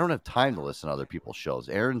 I don't have time to listen to other people's shows."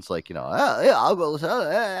 Aaron's like, yeah, I'll go listen.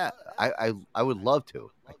 I would love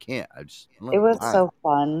to. I can't. I don't It have was time. so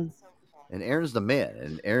fun. And Aaron's the man.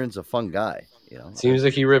 And Aaron's a fun guy. Seems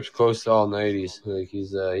like he rips close to all 90s. Like he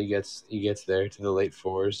gets there to the late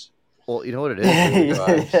 4s. Well, you know what it is.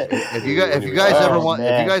 If you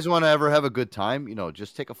guys want to ever have a good time,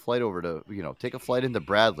 just take a flight over to take a flight into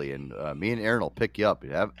Bradley, and me and Aaron will pick you up.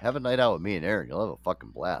 Have a night out with me and Aaron. You'll have a fucking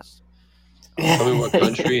blast. Tell me what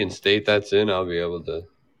country and state that's in. I'll be able to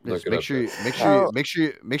look it up. Make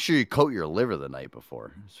sure you coat your liver the night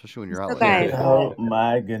before, especially when you're out. Okay. Oh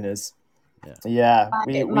my goodness. Yeah,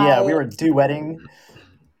 we were duetting.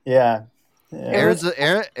 Yeah. Aaron's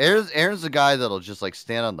the guy that'll just like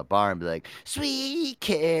stand on the bar and be like, "Sweet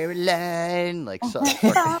Caroline," like start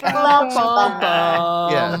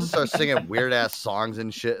singing weird ass songs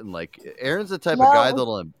and shit. And like Aaron's the type of guy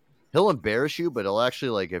he'll embarrass you, but he'll actually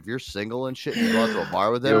like if you're single and shit, and you go out to a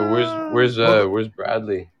bar with him. Yo, where's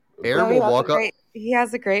Bradley? Aaron will walk up. He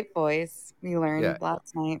has a great voice. We learned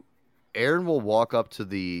last night. Aaron will walk up to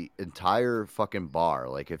the entire fucking bar.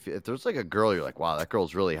 Like if there's like a girl, you're like, wow, that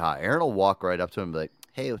girl's really hot. Aaron will walk right up to him and be like,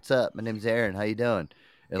 "Hey, what's up? My name's Aaron. How you doing?"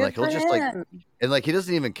 And like he'll just like, and like he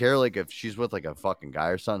doesn't even care like if she's with like a fucking guy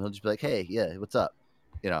or something. He'll just be like, "Hey, yeah, what's up?"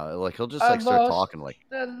 Like he'll just like start talking like.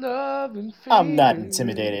 I'm not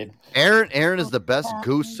intimidated. Aaron is the best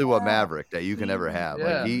goose to a maverick that you can ever have.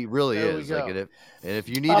 Yeah, like he really is. Like if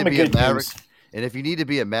you need I'm to be a maverick. Goose. And if you need to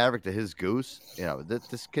be a maverick to his goose,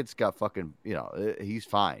 this kid's got fucking, he's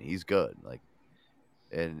fine. He's good. Like,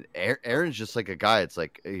 and Aaron's just like a guy. It's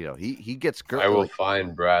like, he gets girl. I will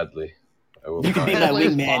find Bradley. You can be my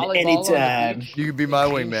wingman anytime. You can be my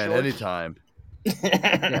wingman anytime.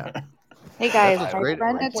 Yeah. Hey guys, my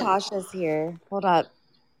friend Natasha's here. Hold up.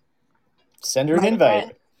 Send her an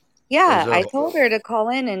invite. Yeah, I told her to call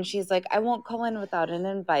in, and she's like, "I won't call in without an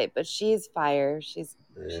invite." But she's fire. She's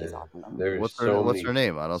awesome. What's her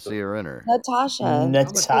name? I don't see her in her.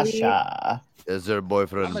 Natasha. Is there a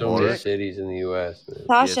boyfriend? So many cities in the U.S. Man.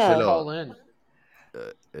 Natasha. Call in.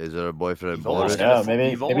 Is there a boyfriend?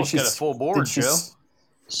 Maybe she's got a full board, Joe.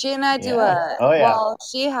 She and I do well,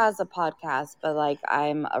 she has a podcast, but like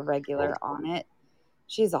I'm a regular on it.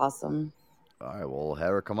 She's awesome. All right, well,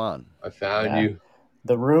 have her come on. I found you.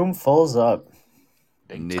 The room fills up.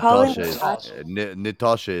 Natasha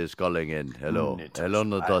is calling in. Hello, hello,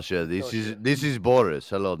 Natasha. This is Boris.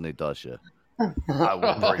 Hello, Natasha. I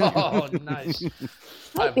will break you. Oh, nice.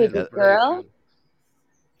 Hi, baby girl.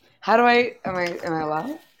 How do I? Am I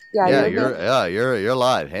live? Yeah, you're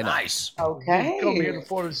live. Hey, nice. Okay.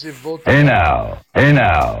 Hey now. I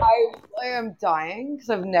am dying because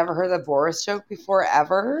I've never heard the Boris joke before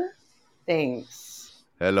ever. Thanks.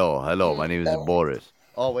 Hello. My name is Boris.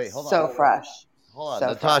 Oh wait, hold on. So fresh. Hold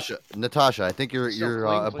on, Natasha. I think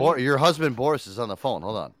your husband Boris is on the phone.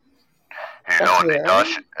 Hold on. Hello,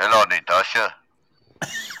 Natasha.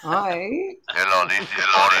 Hi. Hello, this is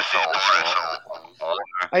Boris.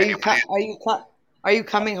 Are you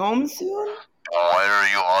coming home soon? Why are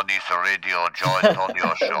you on this radio Joe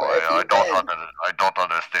Antonio show? I don't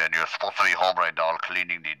understand. You're supposed to be home right now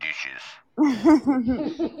cleaning the dishes.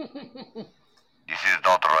 This is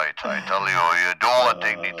not right. I tell you, you do one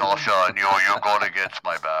thing, Natasha, and you go against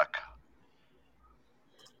my back.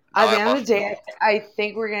 At the end of the day, I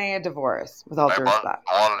think we're getting a divorce, with all due respect.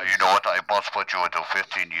 Well, you know what? I must put you into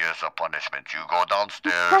 15 years of punishment. You go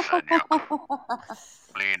downstairs and you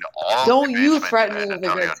clean all Don't the you basement threaten me with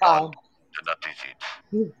a good time. That is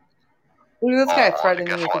it. Look at this guy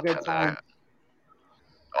threatening me with a good time.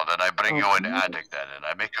 Then I bring you in the attic then, and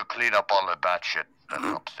I make you clean up all the bad shit that's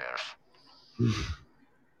upstairs. Is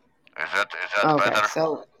that better?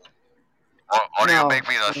 So, or do you make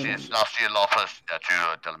me the nasty office that you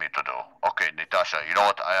tell me to do? Okay, Natasha, you know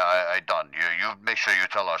what? I done. You make sure you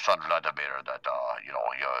tell our son Vladimir that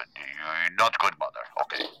you're not good mother.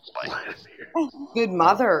 Okay, bye. Good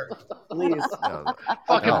mother, please.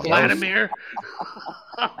 Fucking Vladimir.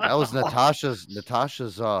 That was Natasha's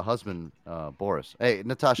husband, Boris. Hey,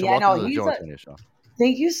 Natasha, welcome to the Joe Antonio show.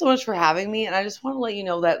 Thank you so much for having me, and I just want to let you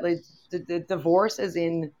know that like the divorce is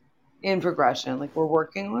in progression. Like we're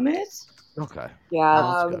working on it. Okay.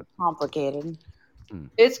 Yeah, it's complicated.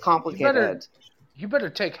 It's complicated. You better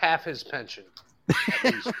take half his pension.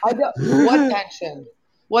 What pension?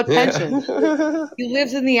 What pension? He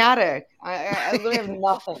lives in the attic. I literally have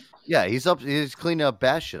nothing. Yeah, he's cleaning up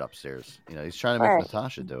bad shit upstairs. You know, he's trying to make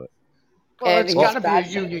Natasha do it. Well, it's got to be a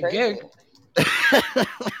union gig.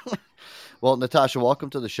 Well, Natasha, welcome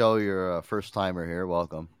to the show. You're a first timer here.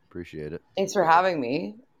 Welcome. Appreciate it. Thanks for having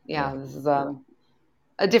me. Yeah. This is a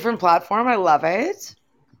different platform. I love it.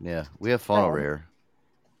 Yeah, we have fun over here.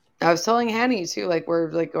 I was telling Henny too,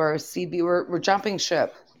 we're CB, we're jumping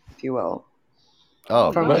ship, if you will.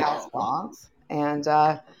 Oh, from Castbox, and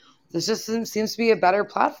this just seems to be a better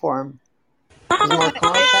platform. There's more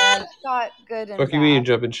content. Got good. Fuck you mean you're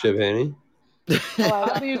jumping ship, Henny?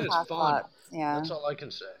 I mean, it's fun. Yeah, that's all I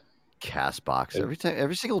can say. Castbox.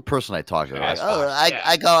 Every single person I talk to, like,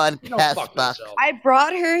 I go on Castbox. I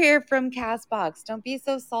brought her here from Castbox. Don't be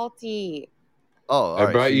so salty. Oh,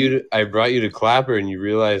 I brought you to Clapper, and you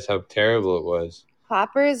realized how terrible it was.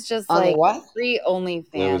 Clapper is just like free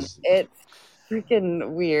OnlyFans. It's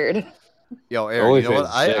freaking weird. Yo, Aaron, you know what?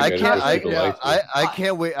 I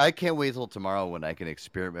can't wait. I can't wait till tomorrow when I can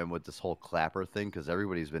experiment with this whole Clapper thing because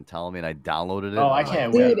everybody's been telling me, and I downloaded it. Oh, I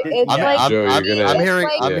can't wait.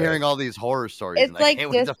 I'm hearing all these horror stories. It's like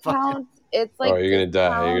discount. It's like you're gonna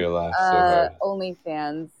die. You're gonna laugh so hard.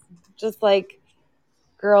 OnlyFans, just like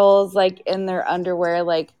girls like in their underwear,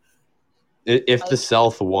 like if the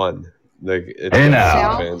Self won, like it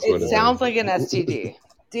sounds like an STD.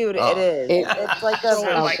 Dude, it is. It's like a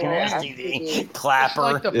like an STD.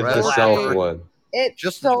 Clapper. If the Self won. It's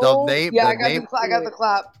just so, the name. Yeah, I got the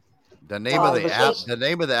clap. The name of the app. The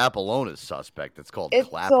name of the app alone is suspect. It's called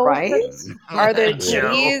Clapper. So right? Are there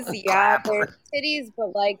titties? Yeah, they're titties,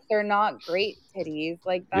 but like they're not great titties.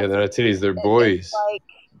 Like they're not titties. They're boys. Like,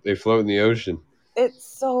 they float in the ocean. It's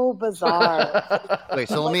so bizarre. Wait,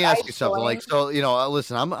 so let me ask you something. Like, so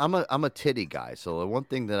listen, I'm a titty guy. So the one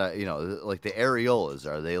thing that like the areolas,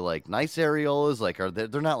 are they like nice areolas? Like,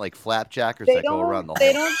 they're not like flapjackers that go around the hole?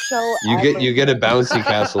 They don't show. You get a bouncy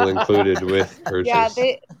castle included with purchase.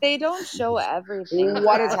 Yeah, they don't show everything.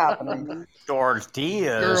 What is happening?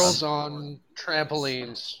 Tortillas. Girls on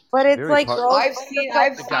trampolines. But it's like girls. I've seen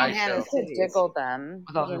Hannah to jiggle them.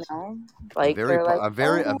 You know, like I'm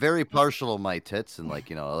very partial to my tits, and like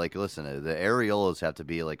listen, the areolas have to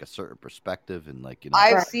be like a certain perspective, and like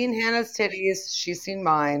I've seen Hannah's titties. She's seen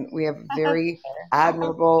mine. We have very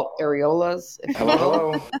admirable areolas. If you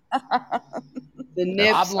will. The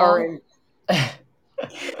nips are in.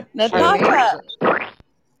 Natasha.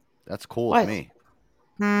 That's cool with me.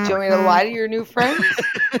 Do you want me to lie to your new friends?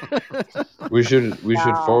 We should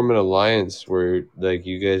form an alliance where like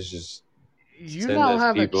you guys just send now us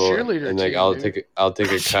have people, a cheerleader and like team, I'll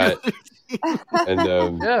take a cut, and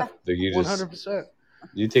yeah, like you just 100%.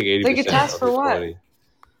 You take 80%. Take a test for what? 20.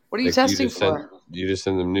 What are you testing for? You just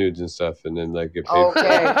send them nudes and stuff, and then like get paid.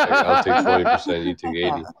 Okay. I'll take 20%. You take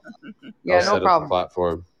 80. Yeah, I'll no set problem. Up the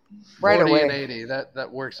platform. Right 40 away. and 80.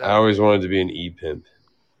 That works out. I always wanted to be an e-pimp.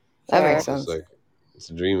 That makes sense. It's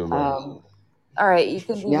a dream of mine. All right, you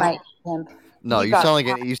can be my pimp. No, you sound like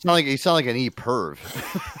an e-perv.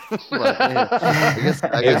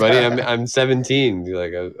 Hey, buddy, I'm 17.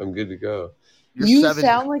 Like I'm good to go. You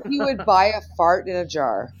sound like you would buy a fart in a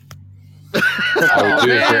jar.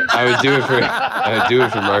 I would do it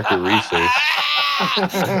for market research.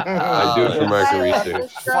 I do it for market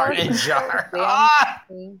research. Fart in a jar.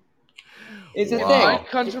 It's a In thing. my It's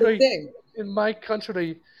a country,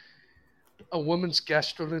 thing. a woman's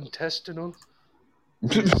gastrointestinal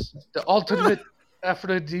is the ultimate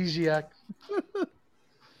aphrodisiac.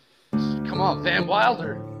 Come on, Van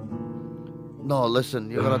Wilder. No,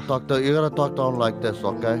 listen, you gotta talk to him like this,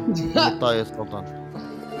 okay? Let me tell you something.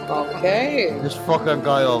 Okay. This fucking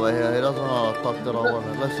guy over here, he doesn't know how to talk to the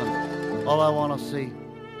women. Listen, all I wanna see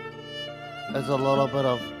is a little bit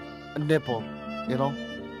of nipple, you know?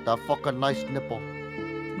 That fucking nice nipple.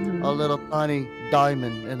 Mm-hmm. A little tiny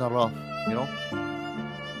diamond in the rough, you know?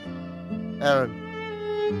 Aaron,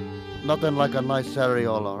 nothing like a nice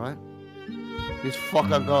areola, right? These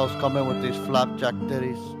fucking girls come in with these flapjack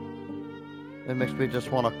titties. It makes me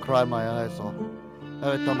just want to cry my eyes off.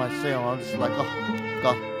 Every time I see them, I'm just like, oh,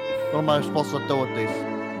 God, what am I supposed to do with these?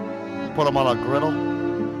 Put them on a griddle?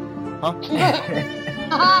 Huh?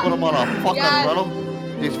 Put them on a fucking griddle?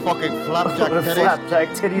 These fucking flapjack titties? Flapjack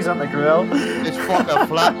titties on the grill? These fucking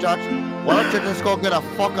flapjacks? Why don't you just go get a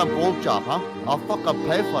fucking bull job, huh? I'll fucking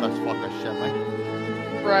pay for this fucking shit, man.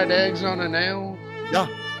 Fried eggs on a nail. Yeah.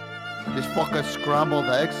 These fucking scrambled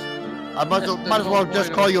eggs. I might as well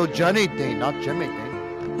just call you Jenny Dean, not Jimmy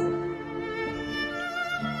Dean.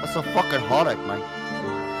 That's a fucking heartache, man.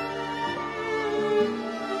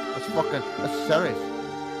 That's serious.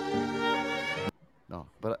 No,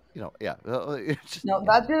 but, yeah. No,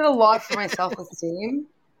 that did a lot for my self-esteem.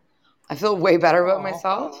 I feel way better about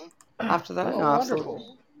myself after that. Oh, no,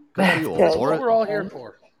 wonderful. absolutely. That's what we're all here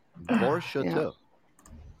for. Boris should too.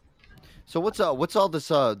 So what's all this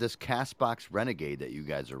Castbox Renegade that you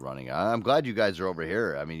guys are running? I'm glad you guys are over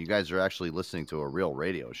here. I mean, you guys are actually listening to a real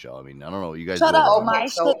radio show. I mean, I don't know, you guys. Shut up! My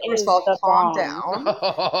shit is the Oh. calm down.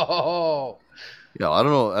 Yeah, I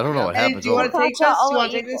don't know what happens. Do you want to take this? Do you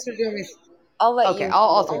want to take this or do we? I'll let you. Okay,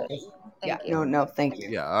 I'll take this. Thank you. No, thank you.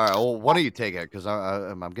 Yeah, all right. Well, why don't you take it? Because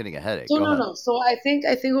I'm getting a headache. So Go ahead. no. So I think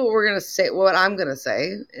what I'm gonna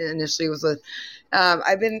say initially was that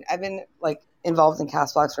I've been like involved in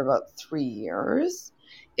Castbox for about 3 years.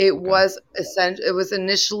 It was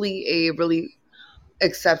initially a really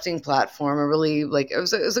accepting platform, it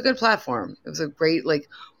was a good platform. It was a great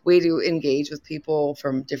way to engage with people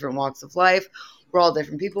from different walks of life. We're all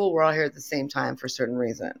different people. We're all here at the same time for a certain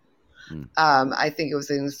reason. I think it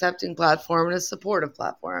was an accepting platform and a supportive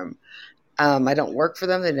platform. I don't work for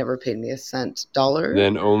them. They never paid me a cent dollar.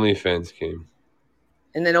 Then OnlyFans came.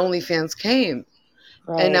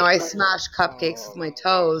 Right. And now I smash cupcakes with my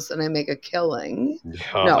toes and I make a killing.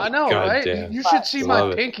 Oh, no, I know, right? damn. You should see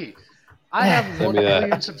my pinky. I have 1 me that.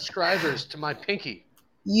 million subscribers to my pinky.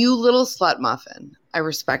 You little slut muffin. I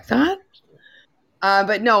respect that.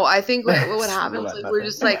 But no, I think what happens, we're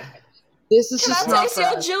just like, this is just not for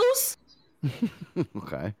us. Juice?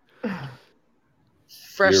 Okay.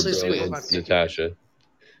 Freshly You're brilliant, squeezed. Natasha.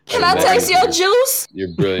 Can I taste your juice?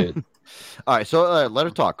 You're brilliant. All right, so let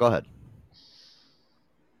her talk. Go ahead.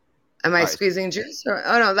 Am I squeezing juice?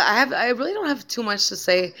 I really don't have too much to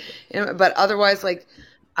say, but otherwise, I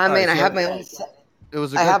have my own. It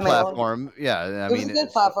was a good platform. Yeah, It was a good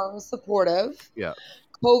platform. It was supportive. Yeah.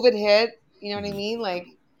 COVID hit. You know what I mean?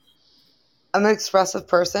 I'm an expressive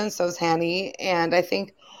person, so is Hanny, and I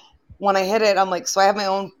think when I hit it, I'm like, so I have my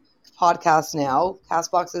own podcast now.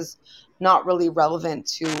 Castbox is not really relevant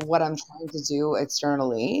to what I'm trying to do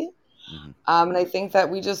externally. And I think that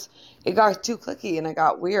it got too clicky and it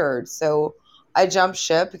got weird. So I jumped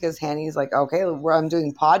ship because Hanny's like, okay, I'm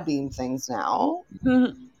doing Podbeam things now.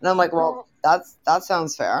 And I'm like, well, that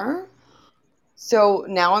sounds fair. So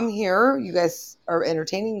now I'm here. You guys are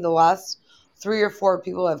entertaining. The last 3 or 4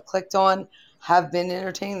 people I've clicked on have been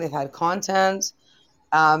entertaining. They've had content.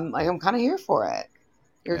 I'm kind of here for it.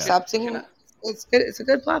 You're accepting. It's good. It's a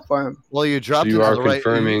good platform. Well, you dropped So you into are the right.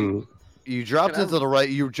 confirming. You dropped into the right.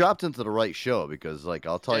 You dropped into the right show because,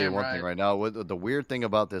 I'll tell you one thing right now. With the weird thing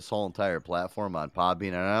about this whole entire platform on Podbean,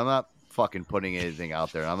 and I'm not fucking putting anything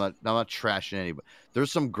out there. I'm not trashing anybody.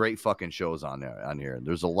 There's some great fucking shows on here.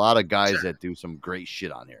 There's a lot of guys that do some great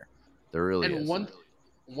shit on here. There really is. One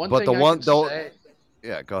but thing the one I though. say,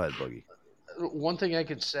 Yeah, go ahead, Boogie. One thing I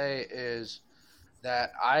could say is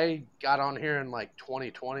that I got on here in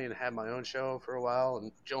 2020 and had my own show for a while,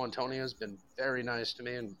 and Joe Antonio has been very nice to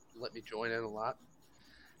me and let me join in a lot.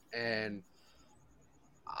 And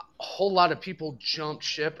a whole lot of people jumped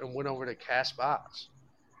ship and went over to Castbox.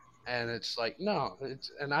 And it's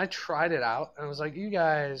and I tried it out and I was like, you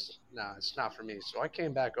guys, no, it's not for me. So I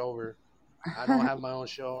came back over. I don't have my own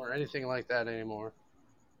show or anything like that anymore.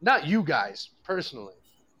 Not you guys personally.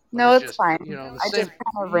 No, it's fine. I just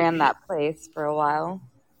kind of ran that place for a while.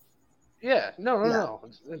 Yeah, no.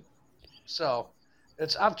 So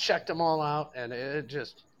I've checked them all out, and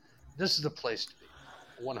this is the place to be.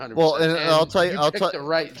 100%. Well, and I'll tell you, you picked the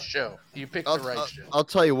right show. You picked the right show. I'll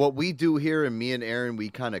tell you what we do here, and me and Aaron, we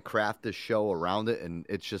kind of craft this show around it, and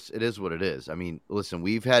it is what it is. I mean, listen,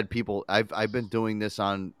 we've had people. I've been doing this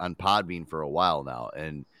on Podbean for a while now,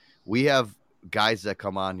 and we have guys that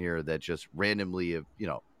come on here that just randomly,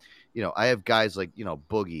 I have guys like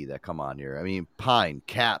Boogie that come on here. I mean, Pine,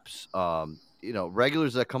 Caps,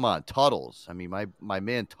 regulars that come on, Tuttles. I mean, my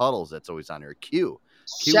man Tuttles that's always on here. Q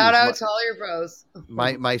Shout out to all your bros.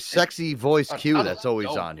 My sexy voice Q that's always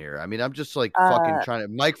on here. I mean, I'm just like fucking trying to.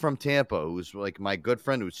 Mike from Tampa, who's like my good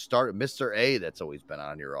friend, who started Mr. A, that's always been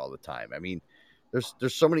on here all the time. I mean, there's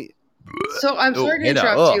so many. So I'm sorry to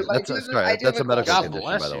interrupt you, but that's a medical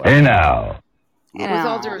condition, by the way. Hey now. With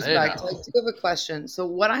all due respect, I do have a question. So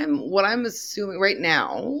what I'm assuming right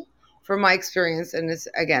now, from my experience, and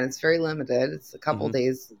it's very limited. It's a couple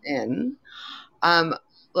days in,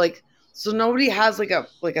 so nobody has like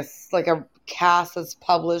a cast that's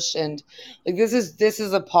published, and like this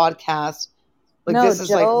is a podcast. Like no, this is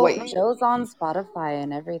Joe's on Spotify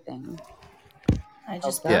and everything. I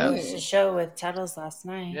just published a show with Tuttles last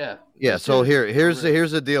night. Yeah. So here's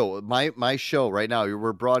the deal. My show right now,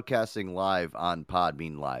 we're broadcasting live on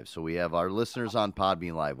Podbean Live. So we have our listeners on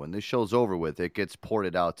Podbean Live. When this show's over with, it gets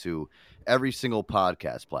ported out to every single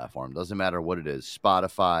podcast platform. Doesn't matter what it is: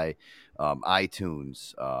 Spotify,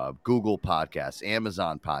 iTunes, Google Podcasts,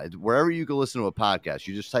 Amazon Pod, wherever you can listen to a podcast.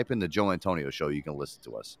 You just type in the Joe Antonio Show. You can listen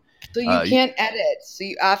to us. So you can't edit. So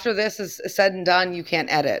after this is said and done, you can't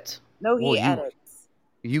edit. No, he edits.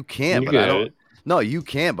 You can, but I don't. No, you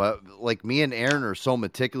can, but like me and Aaron are so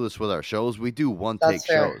meticulous with our shows. We do one-take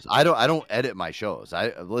shows. I don't edit my shows.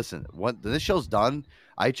 Listen. When this show's done,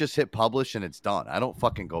 I just hit publish and it's done. I don't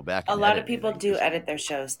fucking go back. A lot of people do edit their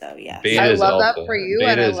shows, though. Yes, I love that for you,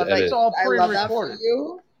 and I love that. I love that for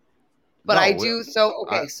you. But I do so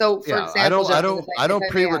okay. So for example, I don't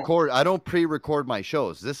pre-record. I don't pre-record my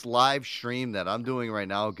shows. This live stream that I'm doing right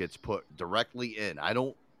now gets put directly in. I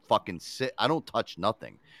don't fucking sit. I don't touch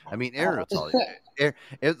nothing. I mean, Aaron will tell you.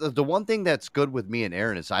 The one thing that's good with me and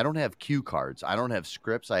Aaron is I don't have cue cards. I don't have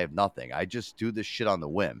scripts. I have nothing. I just do this shit on the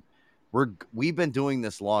whim. We've been doing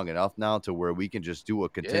this long enough now to where we can just do a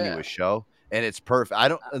continuous show, and it's perfect.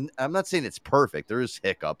 I'm not saying it's perfect. There is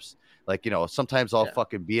hiccups. Like, sometimes I'll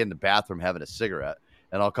fucking be in the bathroom having a cigarette,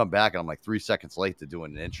 and I'll come back and I'm like 3 seconds late to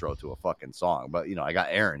doing an intro to a fucking song. But I got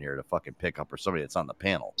Aaron here to fucking pick up, or somebody that's on the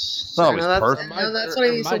panel. It's not always perfect. No, that's what I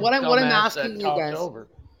mean. So what I'm asking you guys.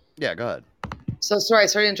 Yeah, go ahead. So sorry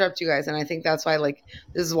to interrupt you guys, and I think that's why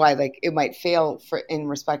this is why it might fail in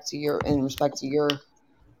respect to your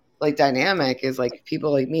like dynamic is like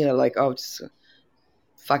people like me that are like, oh, just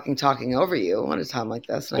fucking talking over you at a time like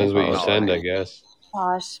this. That's what you send, I guess.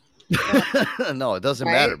 Gosh. No, it doesn't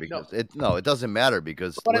matter because it doesn't matter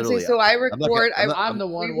because what I'm saying. So I record. I'm the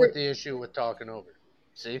one with the issue with talking over.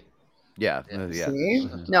 See? Yeah. See?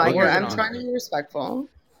 No, I'm trying to be respectful.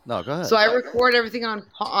 No, go ahead. So I record everything on.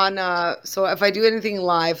 So if I do anything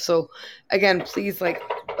live, so again, please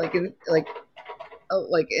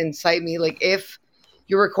incite me. Like if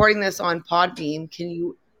you're recording this on Podbean, can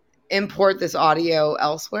you import this audio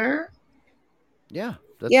elsewhere? Yeah.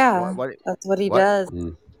 That's what he does.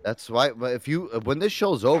 That's why. But when this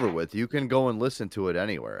show's over with, you can go and listen to it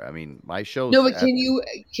anywhere. I mean, my show's. No, but can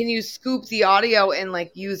you scoop the audio and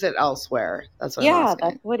use it elsewhere? That's what. I'm asking.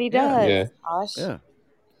 That's what he does. Yeah. Gosh. Yeah.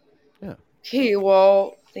 Okay.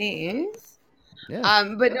 Well, thanks.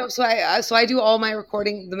 Yeah. But no. So I do all my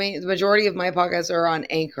recording. The majority of my podcasts are on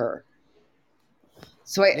Anchor.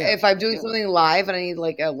 So if I'm doing something live and I need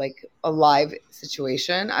a live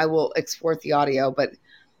situation, I will export the audio. But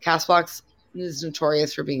Castbox is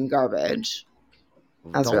notorious for being garbage.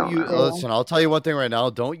 Listen, I'll tell you one thing right now.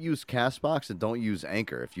 Don't use Castbox and don't use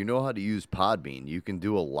Anchor. If you know how to use Podbean, you can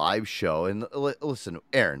do a live show. And listen,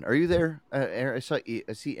 Aaron, are you there? Aaron,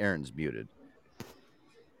 I see Aaron's muted.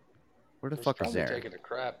 Where the fuck is Aaron? Taking a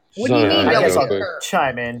crap. What do you mean? I guess I'll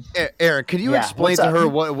chime in. Aaron, can you explain to her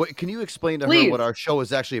what? Can you explain to her what our show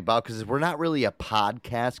is actually about? Because we're not really a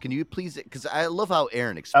podcast. Can you please? Because I love how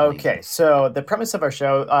Aaron explains. Okay, so the premise of our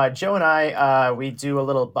show, Joe and I, we do a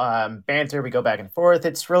little banter. We go back and forth.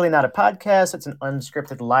 It's really not a podcast. It's an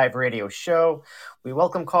unscripted live radio show. We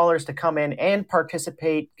welcome callers to come in and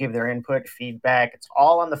participate, give their input, feedback. It's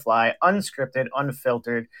all on the fly, unscripted,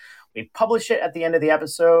 unfiltered. We publish it at the end of the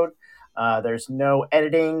episode. There's no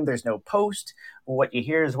editing. There's no post. What you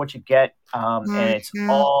hear is what you get, and it's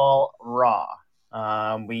all raw.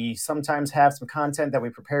 We sometimes have some content that we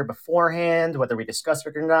prepare beforehand, whether we discuss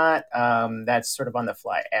it or not. That's sort of on the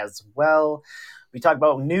fly as well. We talk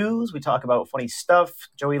about news. We talk about funny stuff.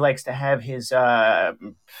 Joey likes to have his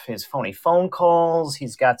phony phone calls.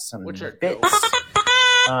 He's got some bits.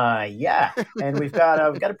 Yeah, and we've got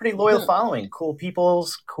a pretty loyal following. Cool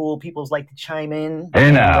peoples like to chime in.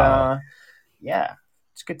 Hey now. Yeah,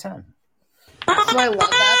 it's a good time. So I love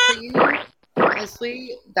that for you.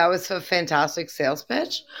 Honestly, that was a fantastic sales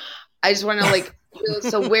pitch. I just want to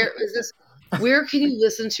so where is this? Where can you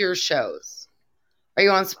listen to your shows? Are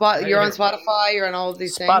you on You're on Spotify. You're on all of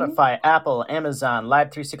these things. Spotify, Apple, Amazon,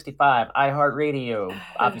 Live 365, iHeartRadio,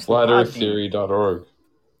 obviously. FlatEarthTheory.org.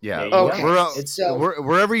 Yeah, okay.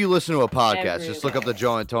 Wherever you listen to a podcast, just look up the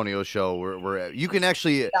Joe Antonio Show. You can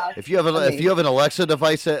actually, if you have an Alexa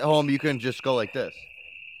device at home, you can just go like this.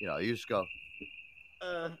 You just go.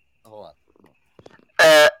 Hold on.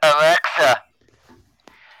 Alexa.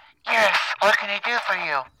 Yes, what can I do for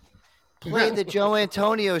you? Play the Joe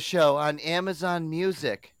Antonio Show on Amazon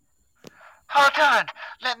Music. Hold on.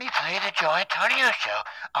 Let me play the Joe Antonio Show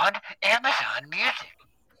on Amazon Music.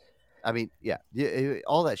 I mean, yeah,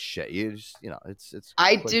 all that shit. You just, it's.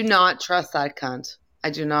 I do not trust that cunt. I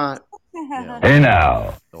do not. Hey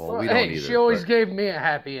now. Well, we don't either, she always gave me a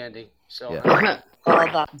happy ending. So. Yeah. Well,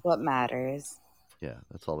 that's what matters. Yeah,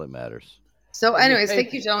 that's all that matters. So, anyways,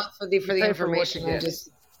 thank you, gentlemen, for the information.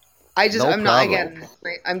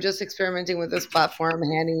 I'm just experimenting with this platform.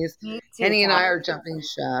 Hanny and I are jumping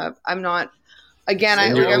ship. I'm not. Again,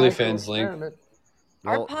 Send your OnlyFans link.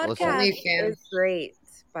 Our podcast is great,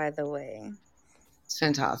 by the way. It's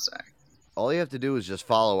fantastic. All you have to do is just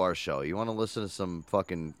follow our show. You want to listen to some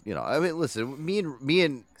fucking, I mean, listen, me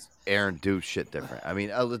and Aaron do shit different. I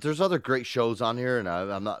mean, there's other great shows on here, and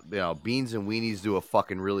I'm not, Beans and Weenies do a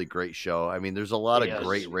fucking really great show. I mean, there's a lot of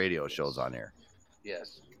great radio shows on here.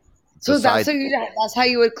 Yes. So that's how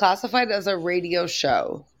you would classify it, as a radio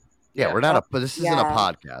show. Yeah, we're not this isn't a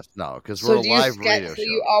podcast. No, because we're a live radio show. So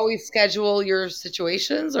you always schedule your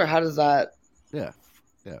situations, or how does that? Yeah.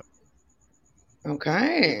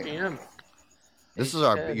 Okay. Damn. This is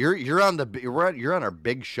you're on our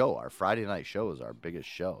big show. Our Friday night show is our biggest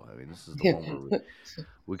show. I mean, this is the one where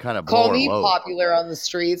we kind of call me popular on the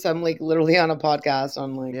streets. I'm like literally on a podcast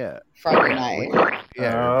on Friday night.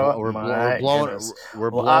 Yeah, we're blowing.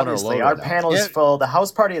 Obviously, our panel is full. The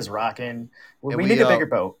house party is rocking. We need a bigger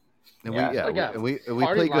boat. And we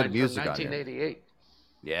play good music on here.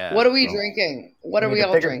 Yeah. What are we drinking? What are we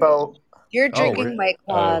all drinking? Boat. You're drinking White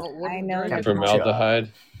Claws. I know.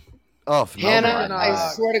 Formaldehyde. Oh, Hannah!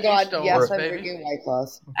 I swear to God, yes, I'm drinking White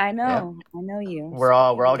Claws. I know. I know you. We're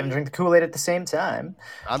all gonna drink the Kool-Aid at the same time.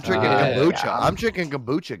 I'm drinking kombucha. I'm drinking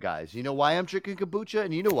kombucha, guys. You know why I'm drinking kombucha,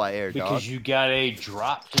 and you know why, Air Dog? Because you got a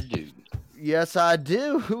drop to do. Yes, I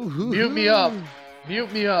do. Mute me up,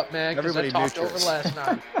 man. Everybody I talked over last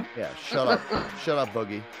night. Yeah, shut up,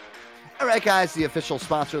 Boogie. All right, guys, the official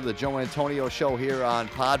sponsor of the Joe Antonio Show here on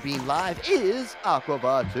Podbean Live is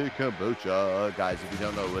Aquavati Kombucha. Guys, if you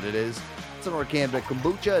don't know what it is, it's an organic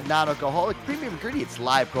kombucha, non-alcoholic, premium ingredients,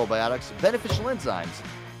 live probiotics, beneficial enzymes,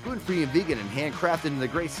 gluten-free and vegan, and handcrafted in the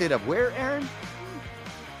great state of where, Aaron?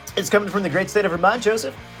 It's coming from the great state of Vermont,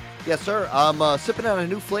 Joseph. Yes, sir. I'm sipping on a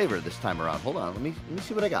new flavor this time around. Hold on, let me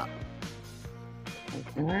see what I got.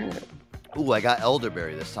 Ooh, I got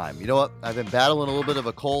elderberry this time. You know what? I've been battling a little bit of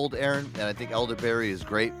a cold, Aaron, and I think elderberry is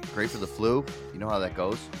great for the flu. You know how that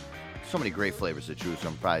goes. So many great flavors to choose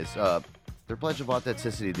from. Their pledge of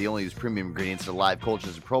authenticity, they only use premium ingredients to live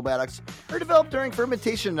cultures and probiotics, are developed during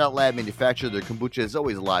fermentation, not lab manufacture. Their kombucha is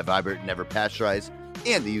always live, vibrant, never pasteurized,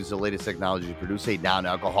 and they use the latest technology to produce a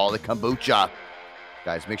non-alcoholic kombucha.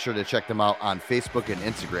 Guys, make sure to check them out on Facebook and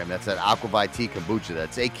Instagram. That's at Aquavite Kombucha.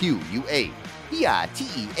 That's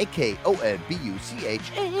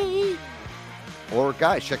AQUAVITEKONBUCHA. Or,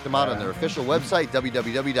 guys, check them out on their official website,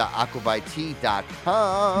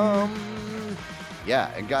 www.aquavite.com.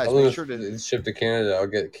 Yeah, and guys, make sure to ship to Canada. I'll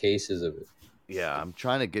get cases of it. Yeah, I'm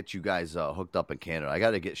trying to get you guys hooked up in Canada. I got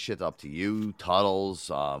to get shit up to you, Tuttles,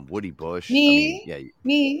 Woody Bush.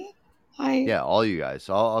 Me? Hi. Yeah, all you guys.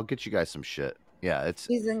 I'll get you guys some shit. Yeah,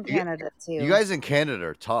 he's in Canada too. You guys in Canada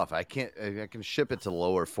are tough. I can ship it to the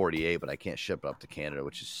lower 48, but I can't ship it up to Canada,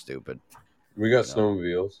 which is stupid. We got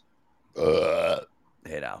snowmobiles.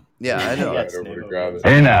 Hey now. Yeah, I know.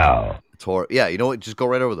 Hey now. Yeah, you know what? Just go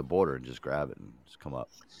right over the border and just grab it and just come up.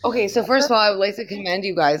 Okay, so first of all, I would like to commend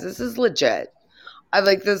you guys. This is legit. I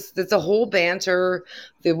like this. It's a whole banter.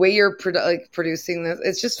 The way you're producing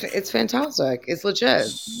this, it's fantastic. It's legit.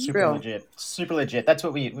 Super legit. That's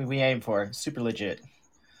what we aim for. Super legit.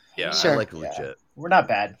 Yeah, sure. I like legit. We're not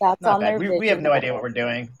bad. That's not on bad. their We have no idea what we're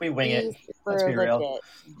doing. We wing it. Let's be real.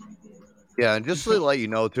 Yeah, and just to let you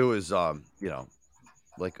know too is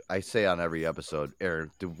like I say on every episode,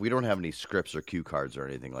 Aaron, we don't have any scripts or cue cards or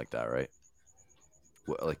anything like that, right?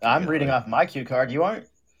 Like I'm reading off my cue card. You aren't.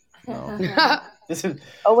 No. This is.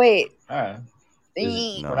 Oh wait. All right.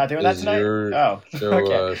 No. We're not doing that tonight. Your show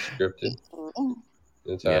okay. scripted?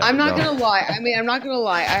 I'm not gonna lie. I mean, I'm not gonna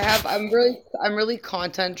lie. I'm really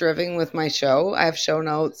content driven with my show. I have show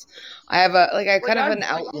notes. I have I kind of have an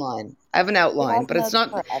outline. I have an outline, but it's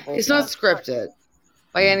not scripted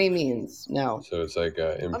by any means. No. So it's like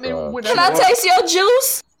improv. Can I taste your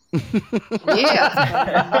juice?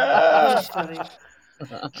 Yeah.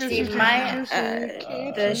 See,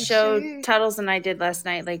 the show Tuttles and I did last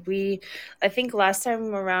night, I think last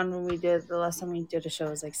time we did a show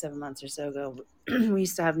was like 7 months or so ago. We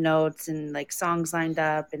used to have notes and like songs lined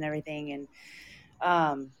up and everything,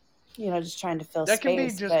 and just trying to fill that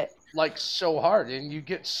space. Can be just like so hard, and you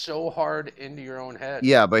get so hard into your own head.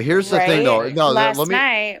 Yeah, but here's the thing, though. No, last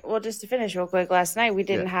night, well, just to finish real quick, last night we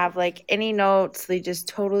didn't have like any notes. We just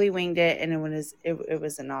totally winged it, and it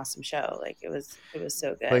was an awesome show. Like it was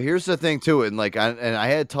so good. But here's the thing too, and I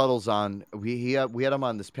had Tuttles on. We had him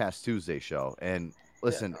on this past Tuesday show, and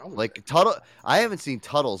listen, Tuttle, I haven't seen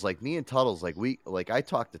Tuttles like me and Tuttles I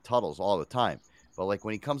talk to Tuttles all the time, but like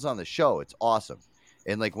when he comes on the show, it's awesome.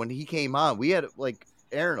 And like when he came on, we had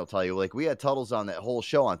Aaron will tell you, we had Tuttles on that whole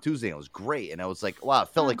show on Tuesday, and it was great. And I was like, wow, it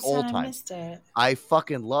felt like old times. I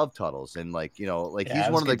fucking love Tuttles. And he's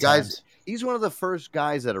one of the guys, he's one of the first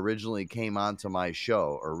guys that originally came onto my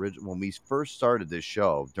show when we first started this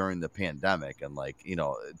show during the pandemic. And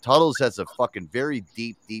Tuttles has a fucking very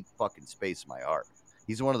deep fucking space in my heart.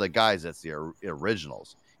 He's one of the guys that's the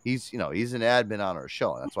originals. He's an admin on our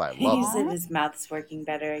show, and that's why I love him. His mouth's working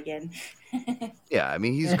better again. Yeah, I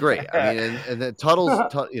mean, he's great. I mean, and then Tuttles,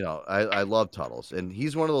 I love Tuttles, and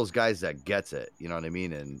he's one of those guys that gets it. You know what I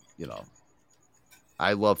mean? And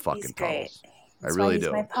I love fucking Tuttles. That's I really why he's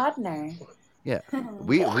do. my partner. Yeah,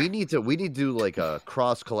 we need to do like a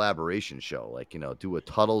cross collaboration show, do a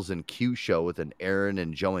Tuttles and Q show with an Aaron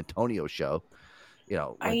and Joe Antonio show.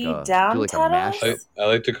 Are you down, do Tuttles? I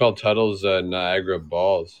like to call Tuttles Niagara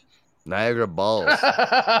Balls. Niagara Balls.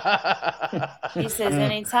 He says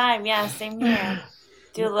anytime. Yeah, same here.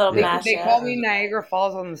 Do a little mashup. They call me Niagara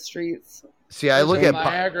Falls on the streets. See, I look at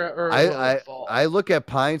Niagara or I look at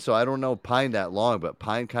Pine, so I don't know Pine that long, but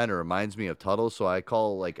Pine kind of reminds me of Tuttles, so I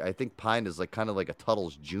call I think Pine is kind of like a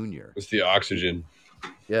Tuttles Junior. It's the oxygen.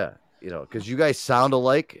 Yeah. Because you guys sound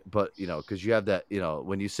alike, but because you have that,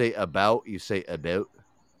 when you say about, you say about.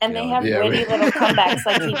 And they have witty little comebacks,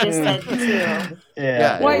 like he just said too.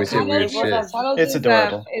 Yeah. Wait, we say weird shit. It's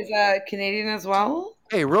adorable. Is Canadian as well?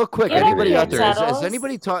 Hey, real quick, anybody out there? Has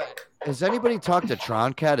anybody talked to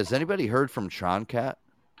Troncat? Has anybody heard from Troncat?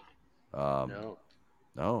 No.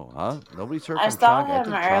 No, huh? Nobody's heard I from saw Troncat.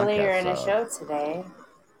 him earlier in a show today.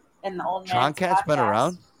 In the old man's Troncat's been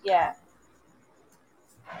around? Yeah.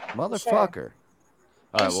 Motherfucker. Sure.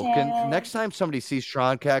 All right, well, next time somebody sees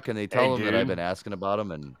Troncat, can they tell him that I've been asking about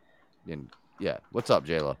him? And yeah, what's up,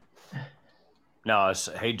 J-Lo? No, it's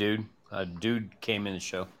hey, dude. Dude came in the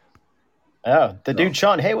show. Oh, dude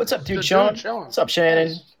Sean. Hey, what's up, dude Sean? What's up,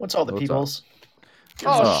 Shannon? What's all the peoples?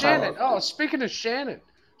 Oh, Shannon. Oh, speaking of Shannon.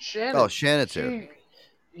 Oh, Shannon's here.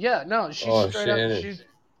 Yeah, no, she's straight Shannon. up.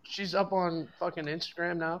 She's up on fucking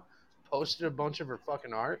Instagram now. Posted a bunch of her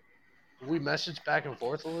fucking art. We messaged back and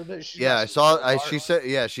forth a little bit. I saw. She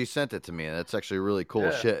said, she sent it to me, and that's actually really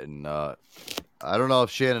cool shit. And I don't know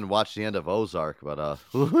if Shannon watched the end of Ozark, but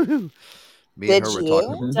me and her were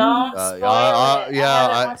talking. Don't spoil it.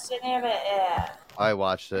 I watched any of it. Yeah. I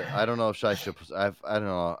watched it. I don't know if I should. I don't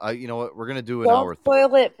know. You know what? We're gonna do an Don't hour.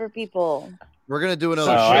 spoil it for people. We're gonna do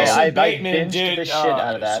another show. I binged the shit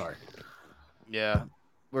out of that. Sorry. Yeah,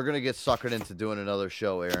 we're gonna get suckered into doing another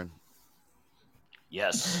show, Aaron.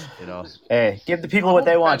 Yes. Hey, give the people what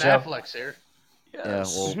they want, Joe. Netflix here.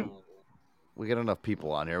 Yes. Yeah, well, we got enough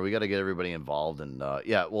people on here. We got to get everybody involved. And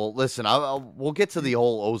well, listen, we'll get to the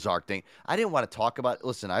whole Ozark thing. I didn't want to talk about.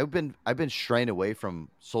 Listen, I've been straying away from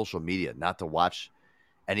social media, not to watch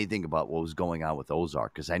anything about what was going on with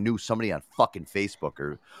Ozark, because I knew somebody on fucking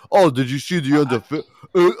Facebook did you see the end of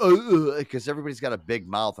because everybody's got a big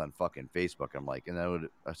mouth on fucking Facebook. I'm like,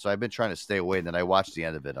 so I've been trying to stay away. And then I watched the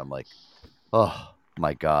end of it. I'm like, oh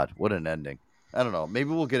my God, what an ending. I don't know.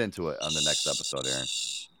 Maybe we'll get into it on the next episode, Aaron.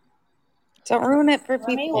 Don't ruin it for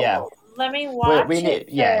people. Yeah. Let me watch it.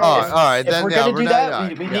 All right. If Then we're gonna do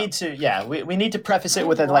that, we yeah. need to. Yeah, we need to preface it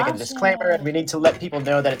with a disclaimer, and we need to let people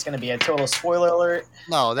know that it's going to be a total spoiler alert.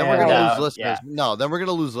 No, then we're gonna lose listeners. Yeah. No, then we're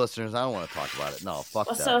gonna lose listeners. I don't want to talk about it. No, fuck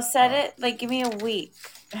that. So set it like give me a week.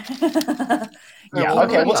 Yeah.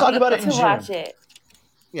 Okay. We'll talk about it in June. Watch it.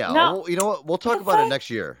 Yeah. No. Well, you know what? We'll talk about it next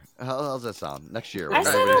year. How's that sound? Next year. I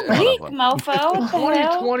said a week, mofo. What the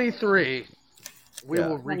hell? 2023. We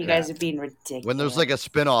will When you guys are being ridiculous. When there's like a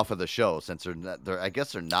spin-off of the show, since I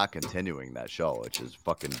guess they're not continuing that show, which is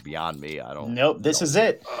fucking beyond me. I don't. Nope. This is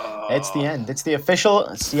it. It's the end. It's the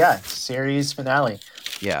official series finale.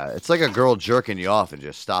 Yeah, it's like a girl jerking you off and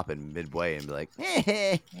just stopping midway and be like,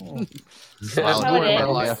 "Hey, Fuck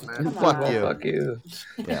you, fuck you."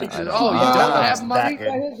 Yeah, you don't have money.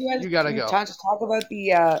 You gotta go. Time to talk about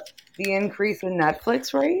the increase in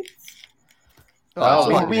Netflix rates.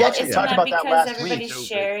 We actually talked about that last week. Everybody's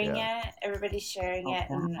sharing it. Everybody's sharing it.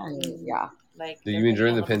 And, like. Do you mean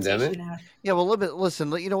during the pandemic? Yeah, well,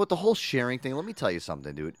 listen. You know what? The whole sharing thing. Let me tell you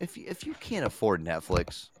something, dude. If you can't afford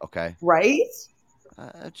Netflix, okay, right?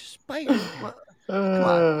 Just buy it. Come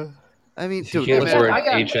on. I mean, if you dude, can't afford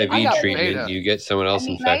HIV treatment, you get someone else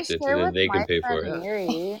infected, and then they can pay for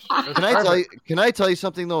it. Can I tell you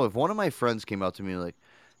something though? If one of my friends came out to me like,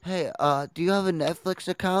 "Hey, do you have a Netflix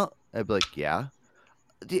account?" I'd be like, "Yeah."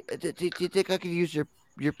 Do you think I could use your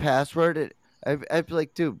password? I'd be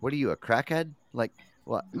like, "Dude, what are you, a crackhead? Like,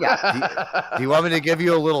 what? Yeah. Do you want me to give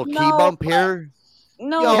you a little key bump here?"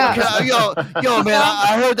 No, yo, man!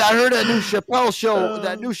 I heard that new Chappelle show,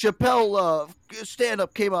 that new Chappelle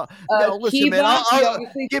stand-up came out. Now listen, man,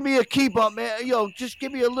 give me a key bump, man. Yo, just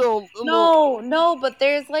give me a little. No, but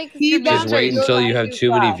there's like just wait until you have too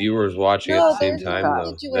many viewers watching at the same time,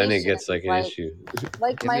 though. Then it gets like an issue.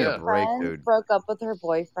 Like my friend broke up with her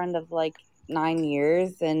boyfriend of like 9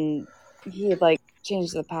 years, and he like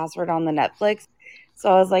changed the password on the Netflix.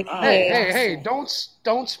 So I was like, hey, don't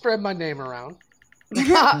spread my name around.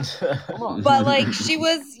 But like she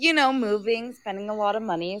was, moving, spending a lot of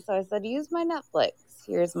money. So I said, use my Netflix.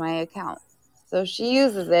 Here's my account. So she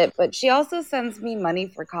uses it, but she also sends me money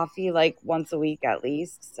for coffee like once a week at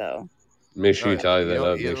least. So make sure you tally that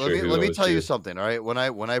up. Let me tell you something. All right, when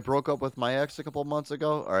I broke up with my ex a couple months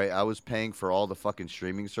ago, all right, I was paying for all the fucking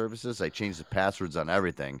streaming services. I changed the passwords on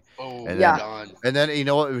everything. And then you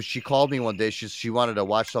know what? She called me one day. She wanted to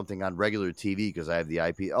watch something on regular TV because I have the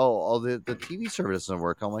IP. The TV service doesn't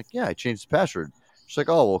work. I'm like, yeah, I changed the password. She's like,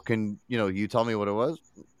 oh well, can you tell me what it was?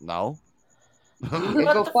 No.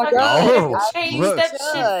 Go fuck no. Change that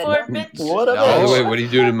shit for bitch. Wait, what are you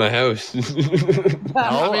doing in my house? I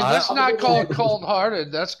mean, that's not called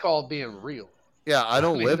cold-hearted. That's called being real. Yeah, I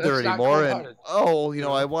don't live there anymore. And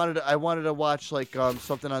I wanted to watch like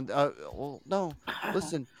something on. Well, no,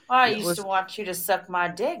 listen. I used to want you to suck my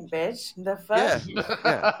dick, bitch. The fuck?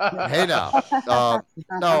 Yeah. Hey now,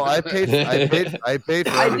 no, I paid for everything else.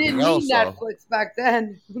 I didn't need Netflix back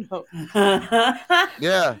then. No.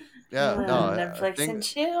 Yeah. Yeah, no. Netflix and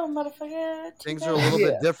chill, motherfucker. Things are a little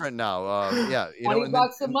bit different now.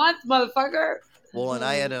 $20 a month, motherfucker. Well, and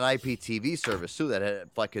I had an IPTV service too that had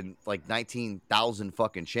fucking like 19,000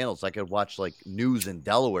 fucking channels. I could watch like news in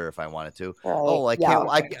Delaware if I wanted to.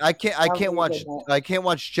 I can't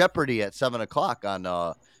watch Jeopardy at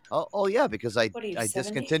 7:00 on. Because I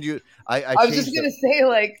discontinued. I was just gonna say,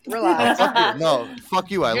 like, relax.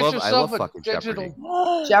 Fuck you. I love fucking Jeopardy.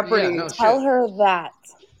 Jeopardy. Tell her that.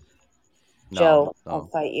 Joe, I'll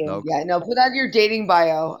fight you. No. Yeah, no, put on your dating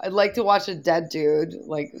bio. I'd like to watch a dead dude.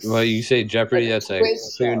 Like, well, you say Jeopardy, that's like a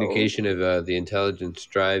clear indication of the intelligence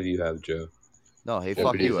drive you have, Joe. No, hey,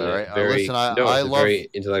 fuck you, all right? Listen, I love a very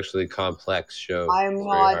intellectually complex show. I'm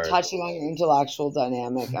not touching on your intellectual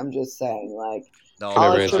dynamic. I'm just saying, like, no,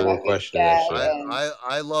 never answered one question.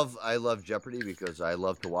 I love Jeopardy because I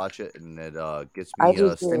love to watch it and it gets me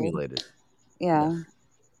stimulated. Yeah.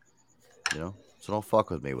 So don't fuck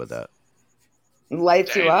with me with that.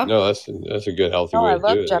 Lights you up. No, that's a good healthy way to do it.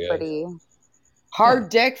 I love Jeopardy. Hard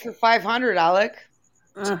dick for $500, Alec.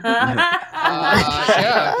 Yeah.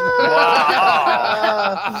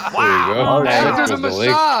 Wow. Add it to the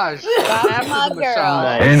massage. That's my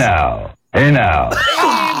girl. Hey now. Hey now.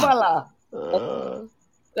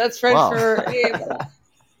 That's French for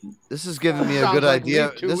This is giving me a good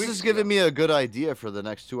idea. This is giving me a good idea for the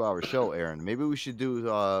next 2-hour show, Aaron. Maybe we should do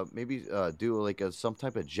like some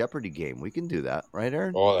type of Jeopardy game. We can do that, right,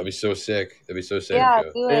 Aaron? Oh, that'd be so sick. Yeah,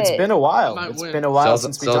 it's been a while. It's been a while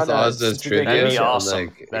since we've done that. That'd be awesome.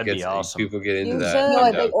 Like, that'd be awesome. People get into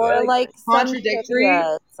that. Or like contradictory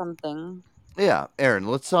something. Yeah, Aaron.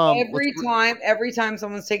 Let's every time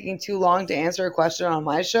someone's taking too long to answer a question on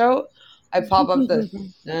my show, I pop up the.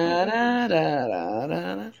 Da, da, da, da,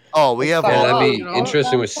 da. Oh, we have. Yeah, that'd be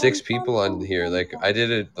interesting with 6 people on here. Like I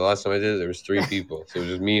did it the last time I did it, there was 3 people, so it was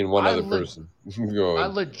just me and one other person going. I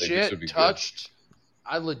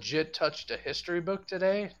legit touched a history book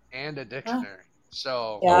today and a dictionary.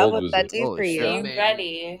 So yeah, what's that do for you? I'm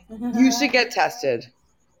ready. You should get tested.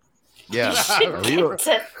 Yeah.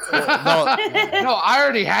 No, I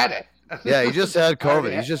already had it. Yeah, he just had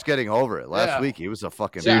COVID. He's just getting over it. Last week, he was a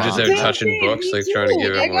fucking. So you're just there touching books, like trying to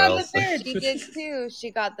give everyone else. She did too.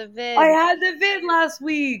 She got the vid. I had the vid last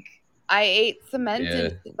week. I ate cement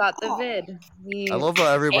and she got the vid. I love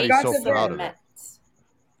how everybody's so proud of it.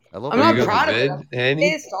 I'm not proud of it. I'm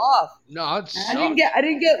pissed off. No, I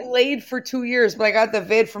didn't get laid for 2 years, but I got the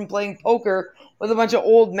vid from playing poker with a bunch of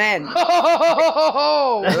old men.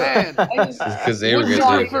 Oh man! Because they were getting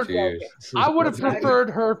laid for 2 years. I would have preferred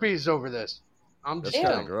herpes over this. I'm just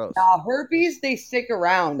kind of gross. Herpes, they stick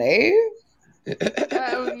around, eh?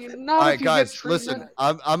 All right, guys, listen.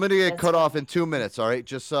 I'm going to get cut off in 2 minutes. All right,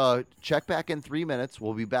 just check back in 3 minutes.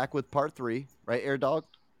 We'll be back with part 3, right, Air Dog?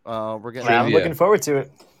 We're getting. I'm looking forward to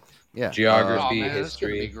it. Yeah, geography, history. This is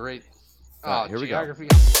gonna be great. Here we go. All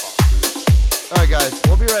right, guys,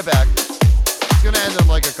 we'll be right back. It's gonna end in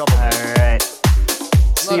like a couple minutes. All right.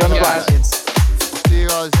 See you on the blankets. See you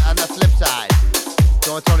guys on the flip side.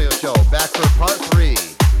 Joe Antonio Show back for part 3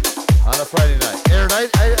 on a Friday night. Air night.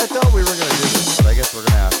 I thought we were gonna do this, but I guess we're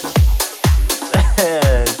gonna have to.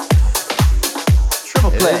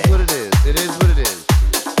 Triple play. It is what it is. It is what it is.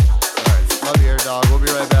 All right, love you, Air Dog. We'll be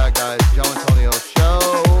right back, guys. Joe Antonio Show.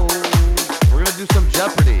 We're gonna do some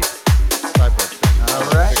Jeopardy type of